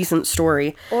with a decent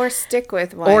story. Or stick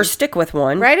with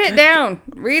one. Write it down.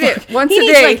 Read it once a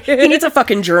day. He needs a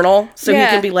fucking journal so Yeah.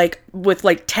 he can be like, with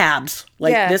like tabs.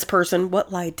 Like Yeah. this person,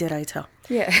 what lie did I tell?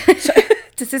 Yeah.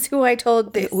 This is who I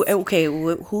told this. Okay,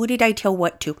 who did I tell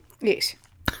what to? Yes.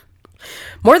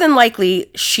 More than likely,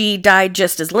 she died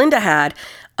just as Linda had,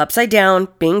 upside down,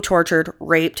 being tortured,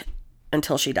 raped,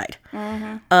 until she died.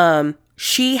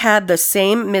 she had the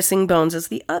same missing bones as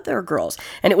the other girls.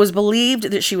 And it was believed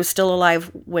that she was still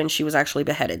alive when she was actually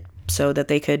beheaded so that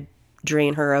they could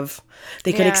drain her of,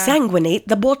 they could exsanguinate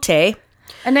the bote.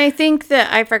 And I think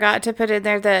that I forgot to put in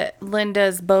there that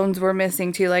Linda's bones were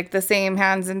missing too, like the same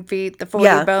hands and feet, the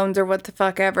 40 bones or what the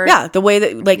fuck ever. Yeah, the way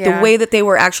that, like, the way that they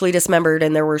were actually dismembered,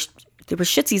 and there were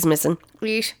shitsies missing.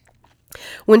 Yeesh.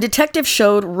 When detectives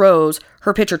showed Rose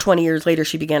her picture 20 years later,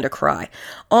 she began to cry.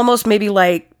 Almost maybe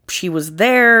like she was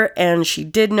there and she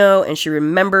did know and she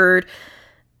remembered.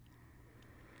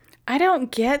 I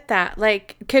don't get that.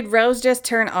 Like, could Rose just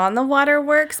turn on the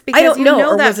waterworks? Because I don't know.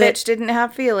 Or that bitch didn't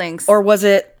have feelings. Or was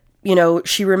it, you know,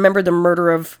 she remembered the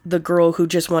murder of the girl who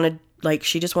just wanted, like,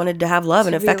 she just wanted to have love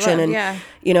and affection. And,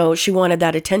 you know, she wanted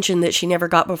that attention that she never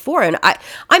got before. And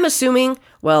I'm assuming,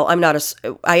 well,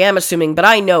 I am assuming, but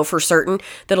I know for certain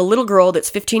that a little girl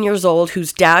that's 15 years old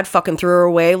whose dad fucking threw her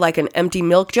away like an empty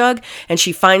milk jug, and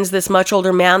she finds this much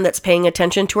older man that's paying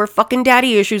attention to her fucking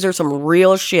daddy issues are some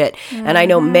real shit. Mm-hmm. And I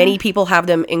know many people have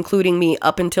them, including me,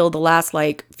 up until the last,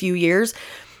 like, few years.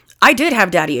 I did have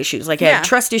daddy issues. Like, I had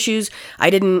trust issues. I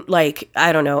didn't, like,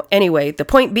 I don't know. Anyway, the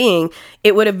point being,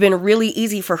 it would have been really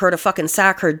easy for her to fucking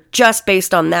sack her just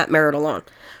based on that merit alone.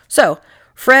 So,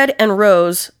 Fred and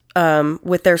Rose,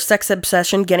 with their sex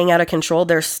obsession getting out of control,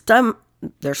 their son,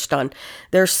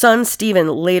 Stephen,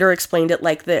 later explained it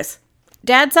like this.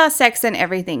 Dad saw sex in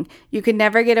everything. You could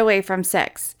never get away from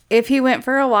sex. If he went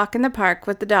for a walk in the park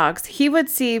with the dogs, he would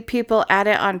see people at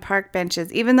it on park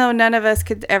benches, even though none of us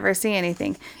could ever see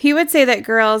anything. He would say that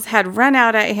girls had run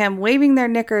out at him waving their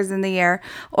knickers in the air,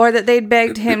 or that they'd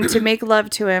begged him to make love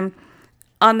to him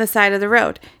on the side of the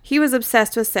road. He was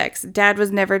obsessed with sex. Dad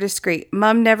was never discreet.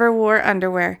 Mom never wore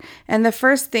underwear. And the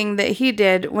first thing that he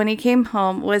did when he came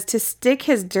home was to stick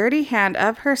his dirty hand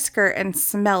up her skirt and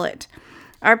smell it.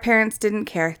 Our parents didn't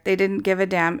care. They didn't give a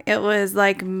damn. It was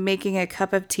like making a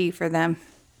cup of tea for them.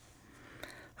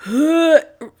 Can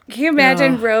you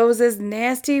imagine Rose's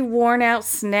nasty, worn-out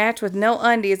snatch with no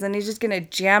undies, and he's just going to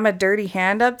jam a dirty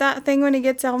hand up that thing when he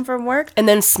gets home from work? And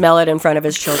then smell it in front of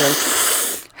his children.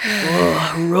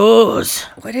 Oh, Rose.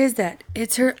 What is that?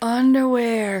 It's her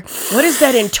underwear. What is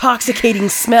that intoxicating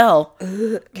smell?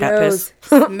 Cat Rose.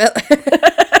 piss. Smell.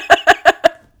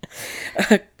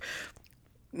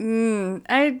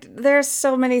 There's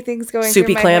so many things going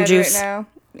Soupy through my clam head juice. right now.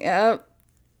 Yep.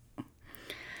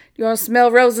 You want to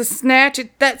smell Rose's snatch?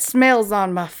 That smells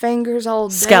on my fingers all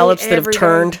day. Scallops that have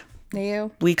turned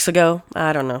weeks ago.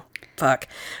 I don't know. Fuck.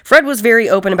 Fred was very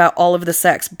open about all of the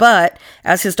sex, but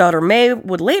as his daughter May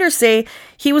would later say,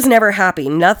 he was never happy.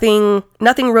 Nothing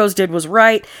Rose did was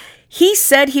right. He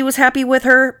said he was happy with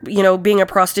her, you know, being a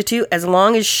prostitute as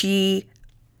long as she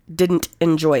didn't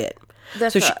enjoy it.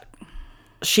 That's so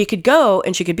she could go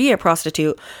and she could be a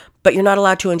prostitute, but you're not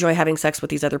allowed to enjoy having sex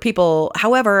with these other people.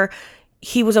 However,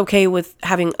 he was okay with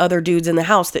having other dudes in the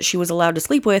house that she was allowed to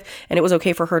sleep with, and it was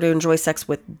okay for her to enjoy sex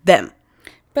with them.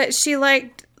 But she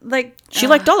liked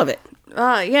all of it.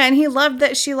 Yeah, and he loved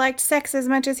that she liked sex as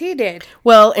much as he did.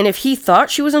 Well, and if he thought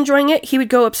she was enjoying it, he would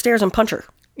go upstairs and punch her.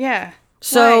 Yeah.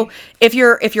 So if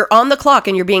you're on the clock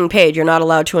and you're being paid, you're not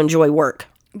allowed to enjoy work.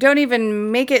 Don't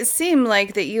even make it seem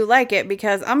like that you like it,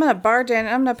 because I'm going to barge in and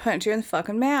I'm going to punch you in the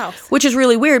fucking mouth. Which is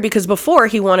really weird, because before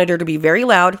he wanted her to be very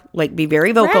loud, like be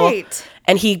very vocal. Right.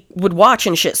 And he would watch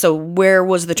and shit. So where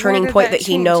was the turning point that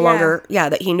he no longer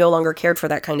cared for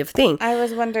that kind of thing? I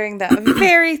was wondering that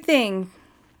very thing.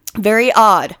 Very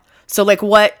odd. So like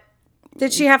what?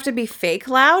 Did she have to be fake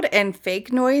loud and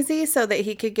fake noisy so that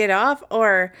he could get off?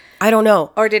 Or I don't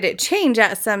know. Or did it change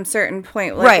at some certain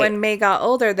point? Like when May got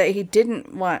older, that he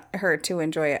didn't want her to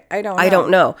enjoy it. I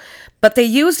don't know. But they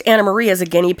used Anna Marie as a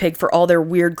guinea pig for all their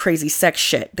weird, crazy sex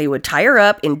shit. They would tie her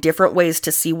up in different ways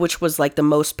to see which was like the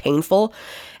most painful.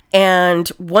 And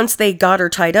once they got her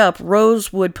tied up,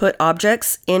 Rose would put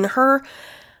objects in her.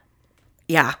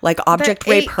 Yeah, like object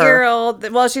rape her. 8-year-old,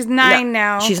 well, she's 9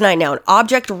 now. She's 9 now.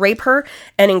 Object rape her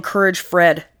and encourage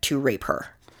Fred to rape her.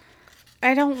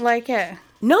 I don't like it.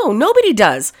 No, nobody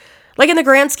does. Like in the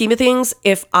grand scheme of things,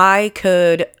 if I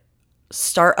could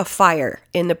start a fire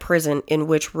in the prison in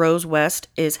which Rose West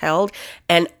is held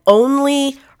and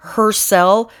only her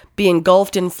cell be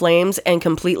engulfed in flames and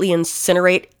completely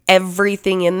incinerate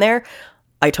everything in there,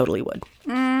 I totally would.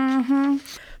 Mm-hmm.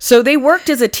 So they worked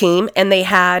as a team and they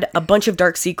had a bunch of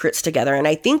dark secrets together. And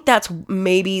I think that's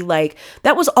maybe like,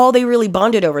 that was all they really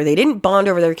bonded over. They didn't bond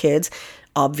over their kids,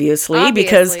 obviously.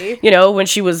 Because, you know, when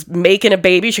she was making a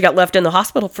baby, she got left in the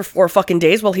hospital for 4 fucking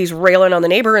days while he's railing on the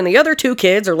neighbor. And the other 2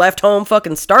 kids are left home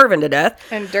fucking starving to death.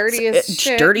 And dirty as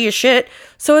shit. Dirty as shit.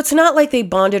 So it's not like they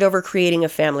bonded over creating a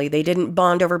family. They didn't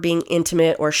bond over being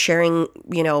intimate or sharing,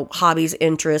 you know, hobbies,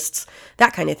 interests,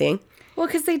 that kind of thing. Well,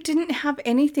 because they didn't have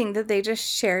anything that they just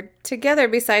shared together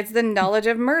besides the knowledge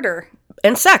of murder.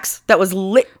 And sex. That was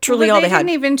literally all they had.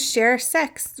 They didn't even share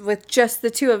sex with just the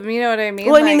 2 of them. You know what I mean?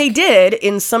 Well, I mean, they did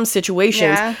in some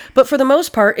situations. Yeah. But for the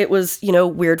most part, it was, you know,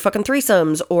 weird fucking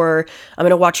threesomes. Or I'm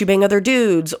going to watch you bang other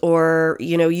dudes. Or,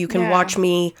 you know, you can watch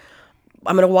me.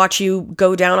 I'm going to watch you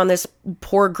go down on this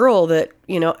poor girl that,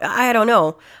 you know, I don't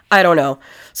know.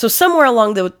 So somewhere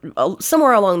along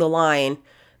the line,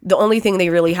 the only thing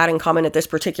they really had in common at this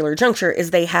particular juncture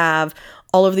is they have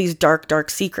all of these dark,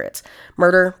 dark secrets.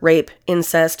 Murder, rape,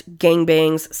 incest,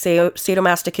 gangbangs,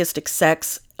 sadomasochistic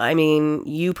sex. I mean,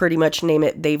 you pretty much name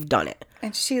it, they've done it.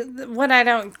 And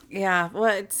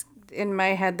what's in my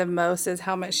head the most is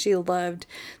how much she loved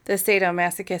the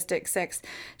sadomasochistic sex.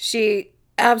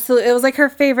 Absolutely. It was like her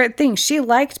favorite thing. She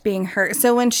liked being hurt.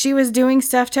 So when she was doing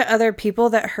stuff to other people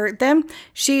that hurt them,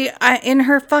 in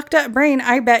her fucked up brain,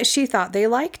 I bet she thought they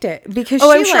liked it because she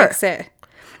likes it.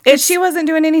 Because she wasn't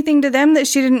doing anything to them that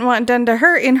she didn't want done to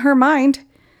her in her mind.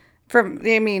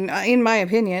 In my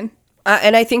opinion.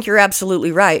 And I think you're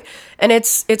absolutely right. And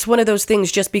it's one of those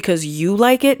things, just because you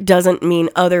like it doesn't mean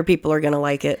other people are going to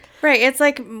like it. Right. It's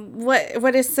like,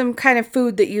 what is some kind of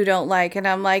food that you don't like? And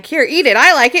I'm like, here, eat it.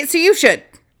 I like it, so you should.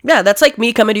 Yeah, that's like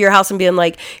me coming to your house and being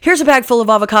like, here's a bag full of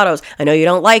avocados. I know you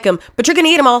don't like them, but you're going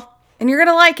to eat them all. And you're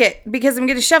going to like it because I'm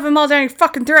going to shove them all down your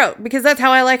fucking throat because that's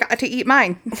how I like to eat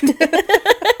mine.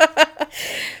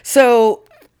 So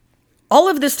all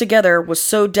of this together was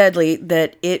so deadly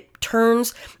that it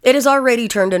has already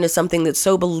turned into something that's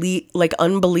so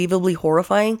unbelievably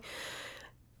horrifying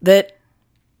that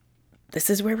this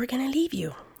is where we're going to leave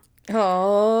you.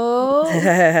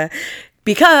 Oh.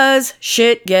 Because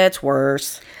shit gets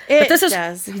worse. This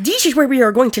is where we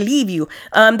are going to leave you.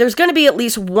 There's going to be at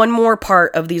least one more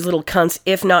part of these little cunts,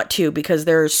 if not 2, because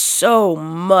there's so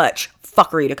much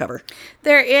fuckery to cover.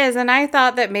 There is, and I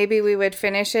thought that maybe we would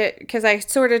finish it, because I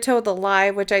sort of told a lie,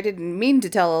 which I didn't mean to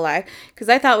tell a lie, because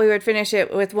I thought we would finish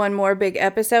it with one more big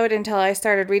episode until I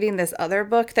started reading this other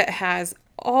book that has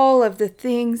all of the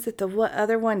things that the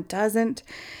other one doesn't.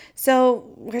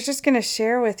 So we're just going to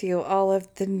share with you all of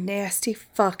the nasty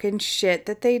fucking shit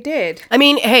that they did. I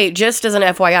mean, hey, just as an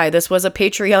FYI, this was a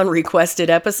Patreon requested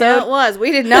episode. Yeah, it was.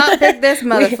 We did not pick this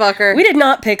motherfucker. We did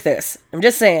not pick this. I'm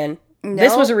just saying. Nope.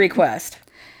 This was a request.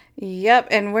 Yep,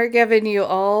 and we're giving you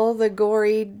all the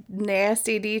gory,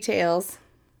 nasty details.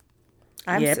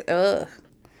 Yep.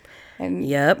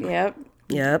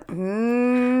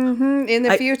 Mm-hmm. In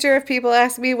the future, if people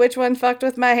ask me which one fucked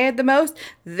with my head the most,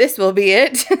 this will be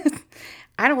it.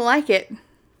 I don't like it.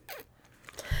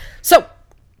 So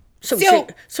you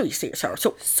see us are.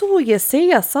 So you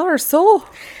see us are. So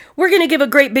we're going to give a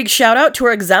great big shout out to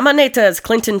our examinators,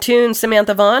 Clinton Toon,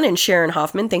 Samantha Vaughn, and Sharon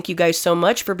Hoffman. Thank you guys so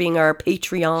much for being our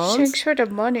Patreons. Thanks for the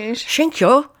money. Thank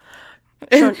you.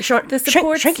 The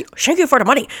support. Thank you for the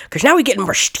money, because now we're getting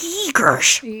more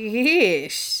stickers.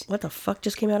 Yeesh. What the fuck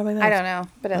just came out of my mouth? I don't know,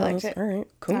 but I liked it. All right,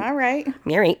 cool. All right.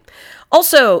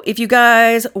 Also, if you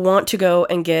guys want to go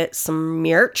and get some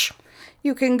merch,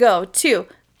 you can go to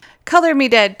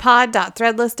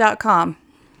colormedeadpod.threadless.com.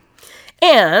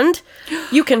 And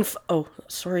you can...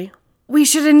 sorry. We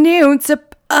should announce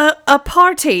a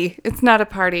party. It's not a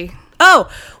party.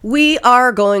 Oh, we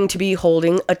are going to be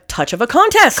holding a touch of a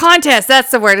contest. Contest,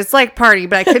 that's the word. It's like party,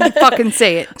 but I couldn't fucking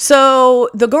say it. So,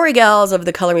 the Gory Gals of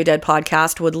the Color Me Dead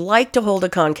podcast would like to hold a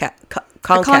concast.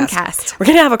 We're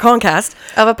going to have a concast.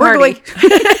 Of a party.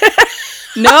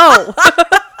 No.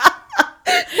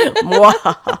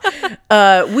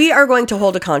 We are going to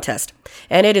hold a contest,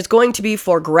 and it is going to be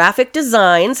for graphic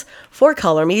designs for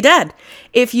Color Me Dead.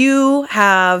 If you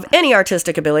have any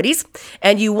artistic abilities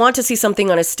and you want to see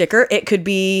something on a sticker, it could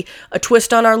be a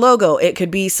twist on our logo, it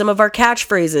could be some of our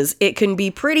catchphrases, it can be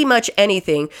pretty much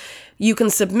anything. You can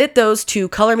submit those to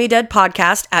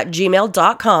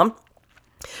colormedeadpodcast@gmail.com.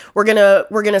 We're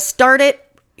gonna start it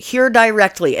here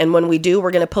directly, and when we do,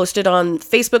 we're gonna post it on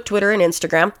Facebook, Twitter, and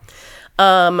Instagram.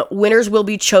 Winners will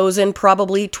be chosen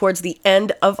probably towards the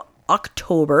end of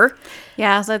October.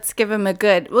 Yeah, let's give them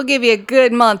we'll give you a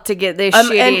good month to get this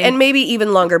shit in. And maybe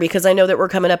even longer, because I know that we're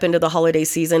coming up into the holiday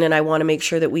season, and I want to make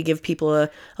sure that we give people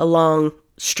a long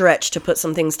stretch to put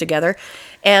some things together.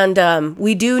 And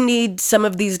we do need some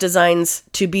of these designs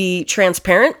to be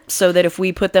transparent so that if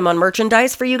we put them on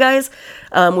merchandise for you guys,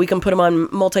 we can put them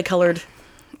on multicolored.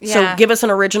 Yeah. So give us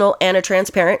an original and a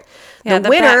transparent. Yeah, the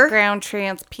background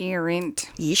transparent.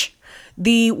 Yeesh.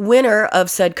 The winner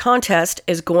of said contest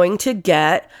is going to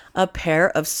get a pair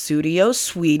of Studio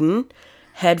Sweden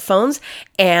headphones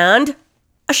and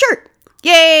a shirt.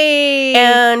 Yay!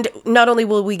 And not only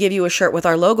will we give you a shirt with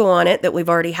our logo on it that we've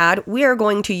already had, we are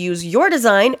going to use your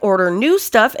design, order new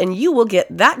stuff, and you will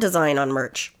get that design on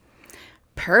merch.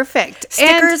 Perfect.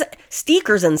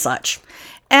 Stickers and such.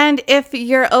 And if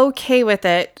you're okay with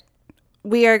it,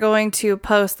 we are going to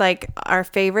post like our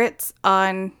favorites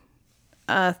on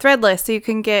Threadless, so you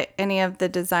can get any of the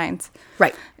designs.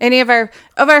 Right. Any of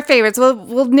our favorites.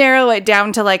 We'll narrow it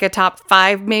down to like a top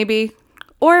 5 maybe.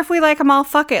 Or if we like them all,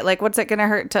 fuck it. Like, what's it gonna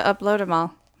hurt to upload them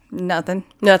all? Nothing.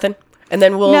 And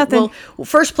then we'll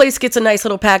first place gets a nice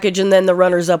little package, and then the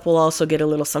runners up will also get a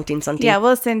little something. Yeah,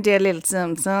 we'll send you a little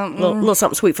something. Little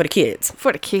something sweet for the kids.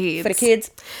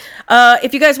 If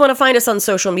If you guys want to find us on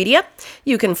social media,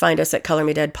 you can find us at Color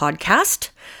Me Dead Podcast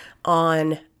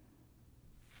on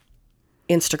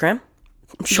Instagram.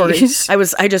 Shorty. I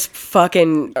was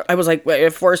like,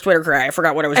 Forrest Whitaker, I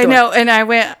forgot what I was doing. I know, and I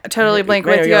went totally blank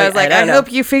with you. I was like, I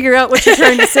hope you figure out what you're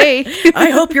trying to say. I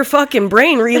hope your fucking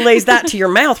brain relays that to your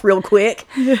mouth real quick.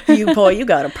 You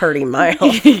got a purty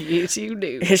mouth. Yes, you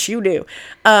do. Yes, you do.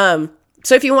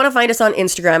 So if you want to find us on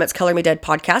Instagram, it's Color Me Dead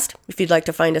Podcast. If you'd like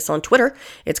to find us on Twitter,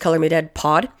 it's Color Me Dead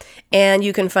Pod. And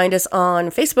you can find us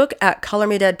on Facebook at Color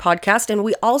Me Dead Podcast. And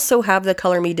we also have the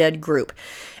Color Me Dead group.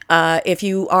 If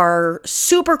you are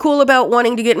super cool about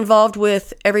wanting to get involved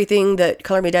with everything that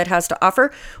Color Me Dead has to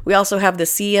offer, we also have the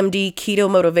CMD Keto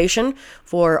Motivation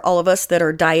for all of us that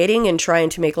are dieting and trying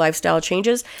to make lifestyle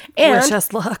changes. And wish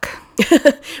us luck.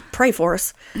 Pray for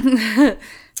us.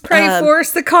 Pray for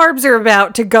us. The carbs are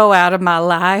about to go out of my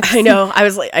life. I know. I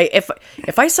was like,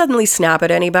 if I suddenly snap at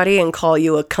anybody and call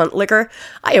you a cunt licker,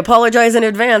 I apologize in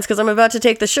advance because I'm about to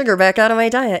take the sugar back out of my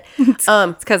diet. It's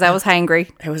because I was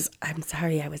hangry. I'm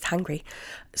sorry, I was hungry.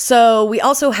 So we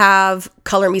also have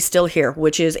Color Me Still Here,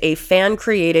 which is a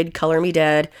fan-created Color Me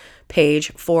Dead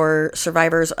page for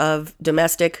survivors of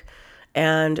domestic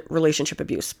and relationship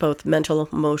abuse, both mental,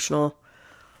 emotional.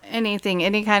 Anything,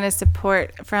 any kind of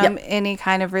support from any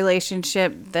kind of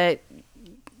relationship that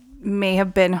may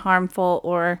have been harmful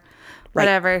or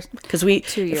whatever. Because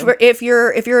if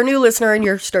you're a new listener and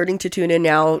you're starting to tune in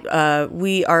now,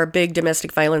 we are big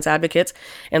domestic violence advocates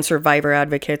and survivor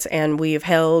advocates, and we've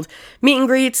held meet and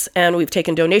greets and we've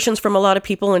taken donations from a lot of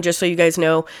people. And just so you guys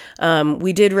know,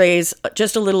 we did raise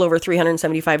just a little over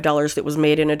 $375 that was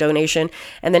made in a donation,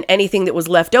 and then anything that was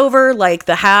left over, like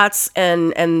the hats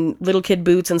and little kid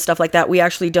boots and stuff like that, we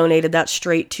actually donated that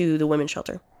straight to the women's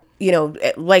shelter. You know,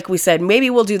 like we said,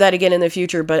 maybe we'll do that again in the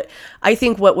future, but I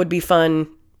think what would be fun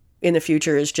in the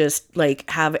future is just like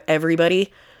have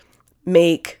everybody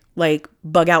make like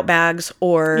bug out bags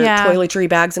or toiletry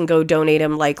bags and go donate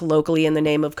them like locally in the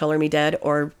name of Color Me Dead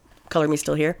or Color Me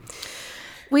Still Here.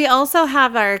 We also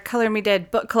have our Color Me Dead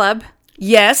book club.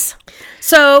 Yes.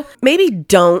 So maybe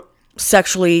don't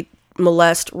sexually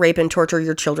molest, rape, and torture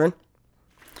your children.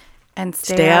 And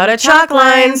stay out of chalk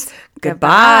lines.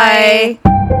 Goodbye.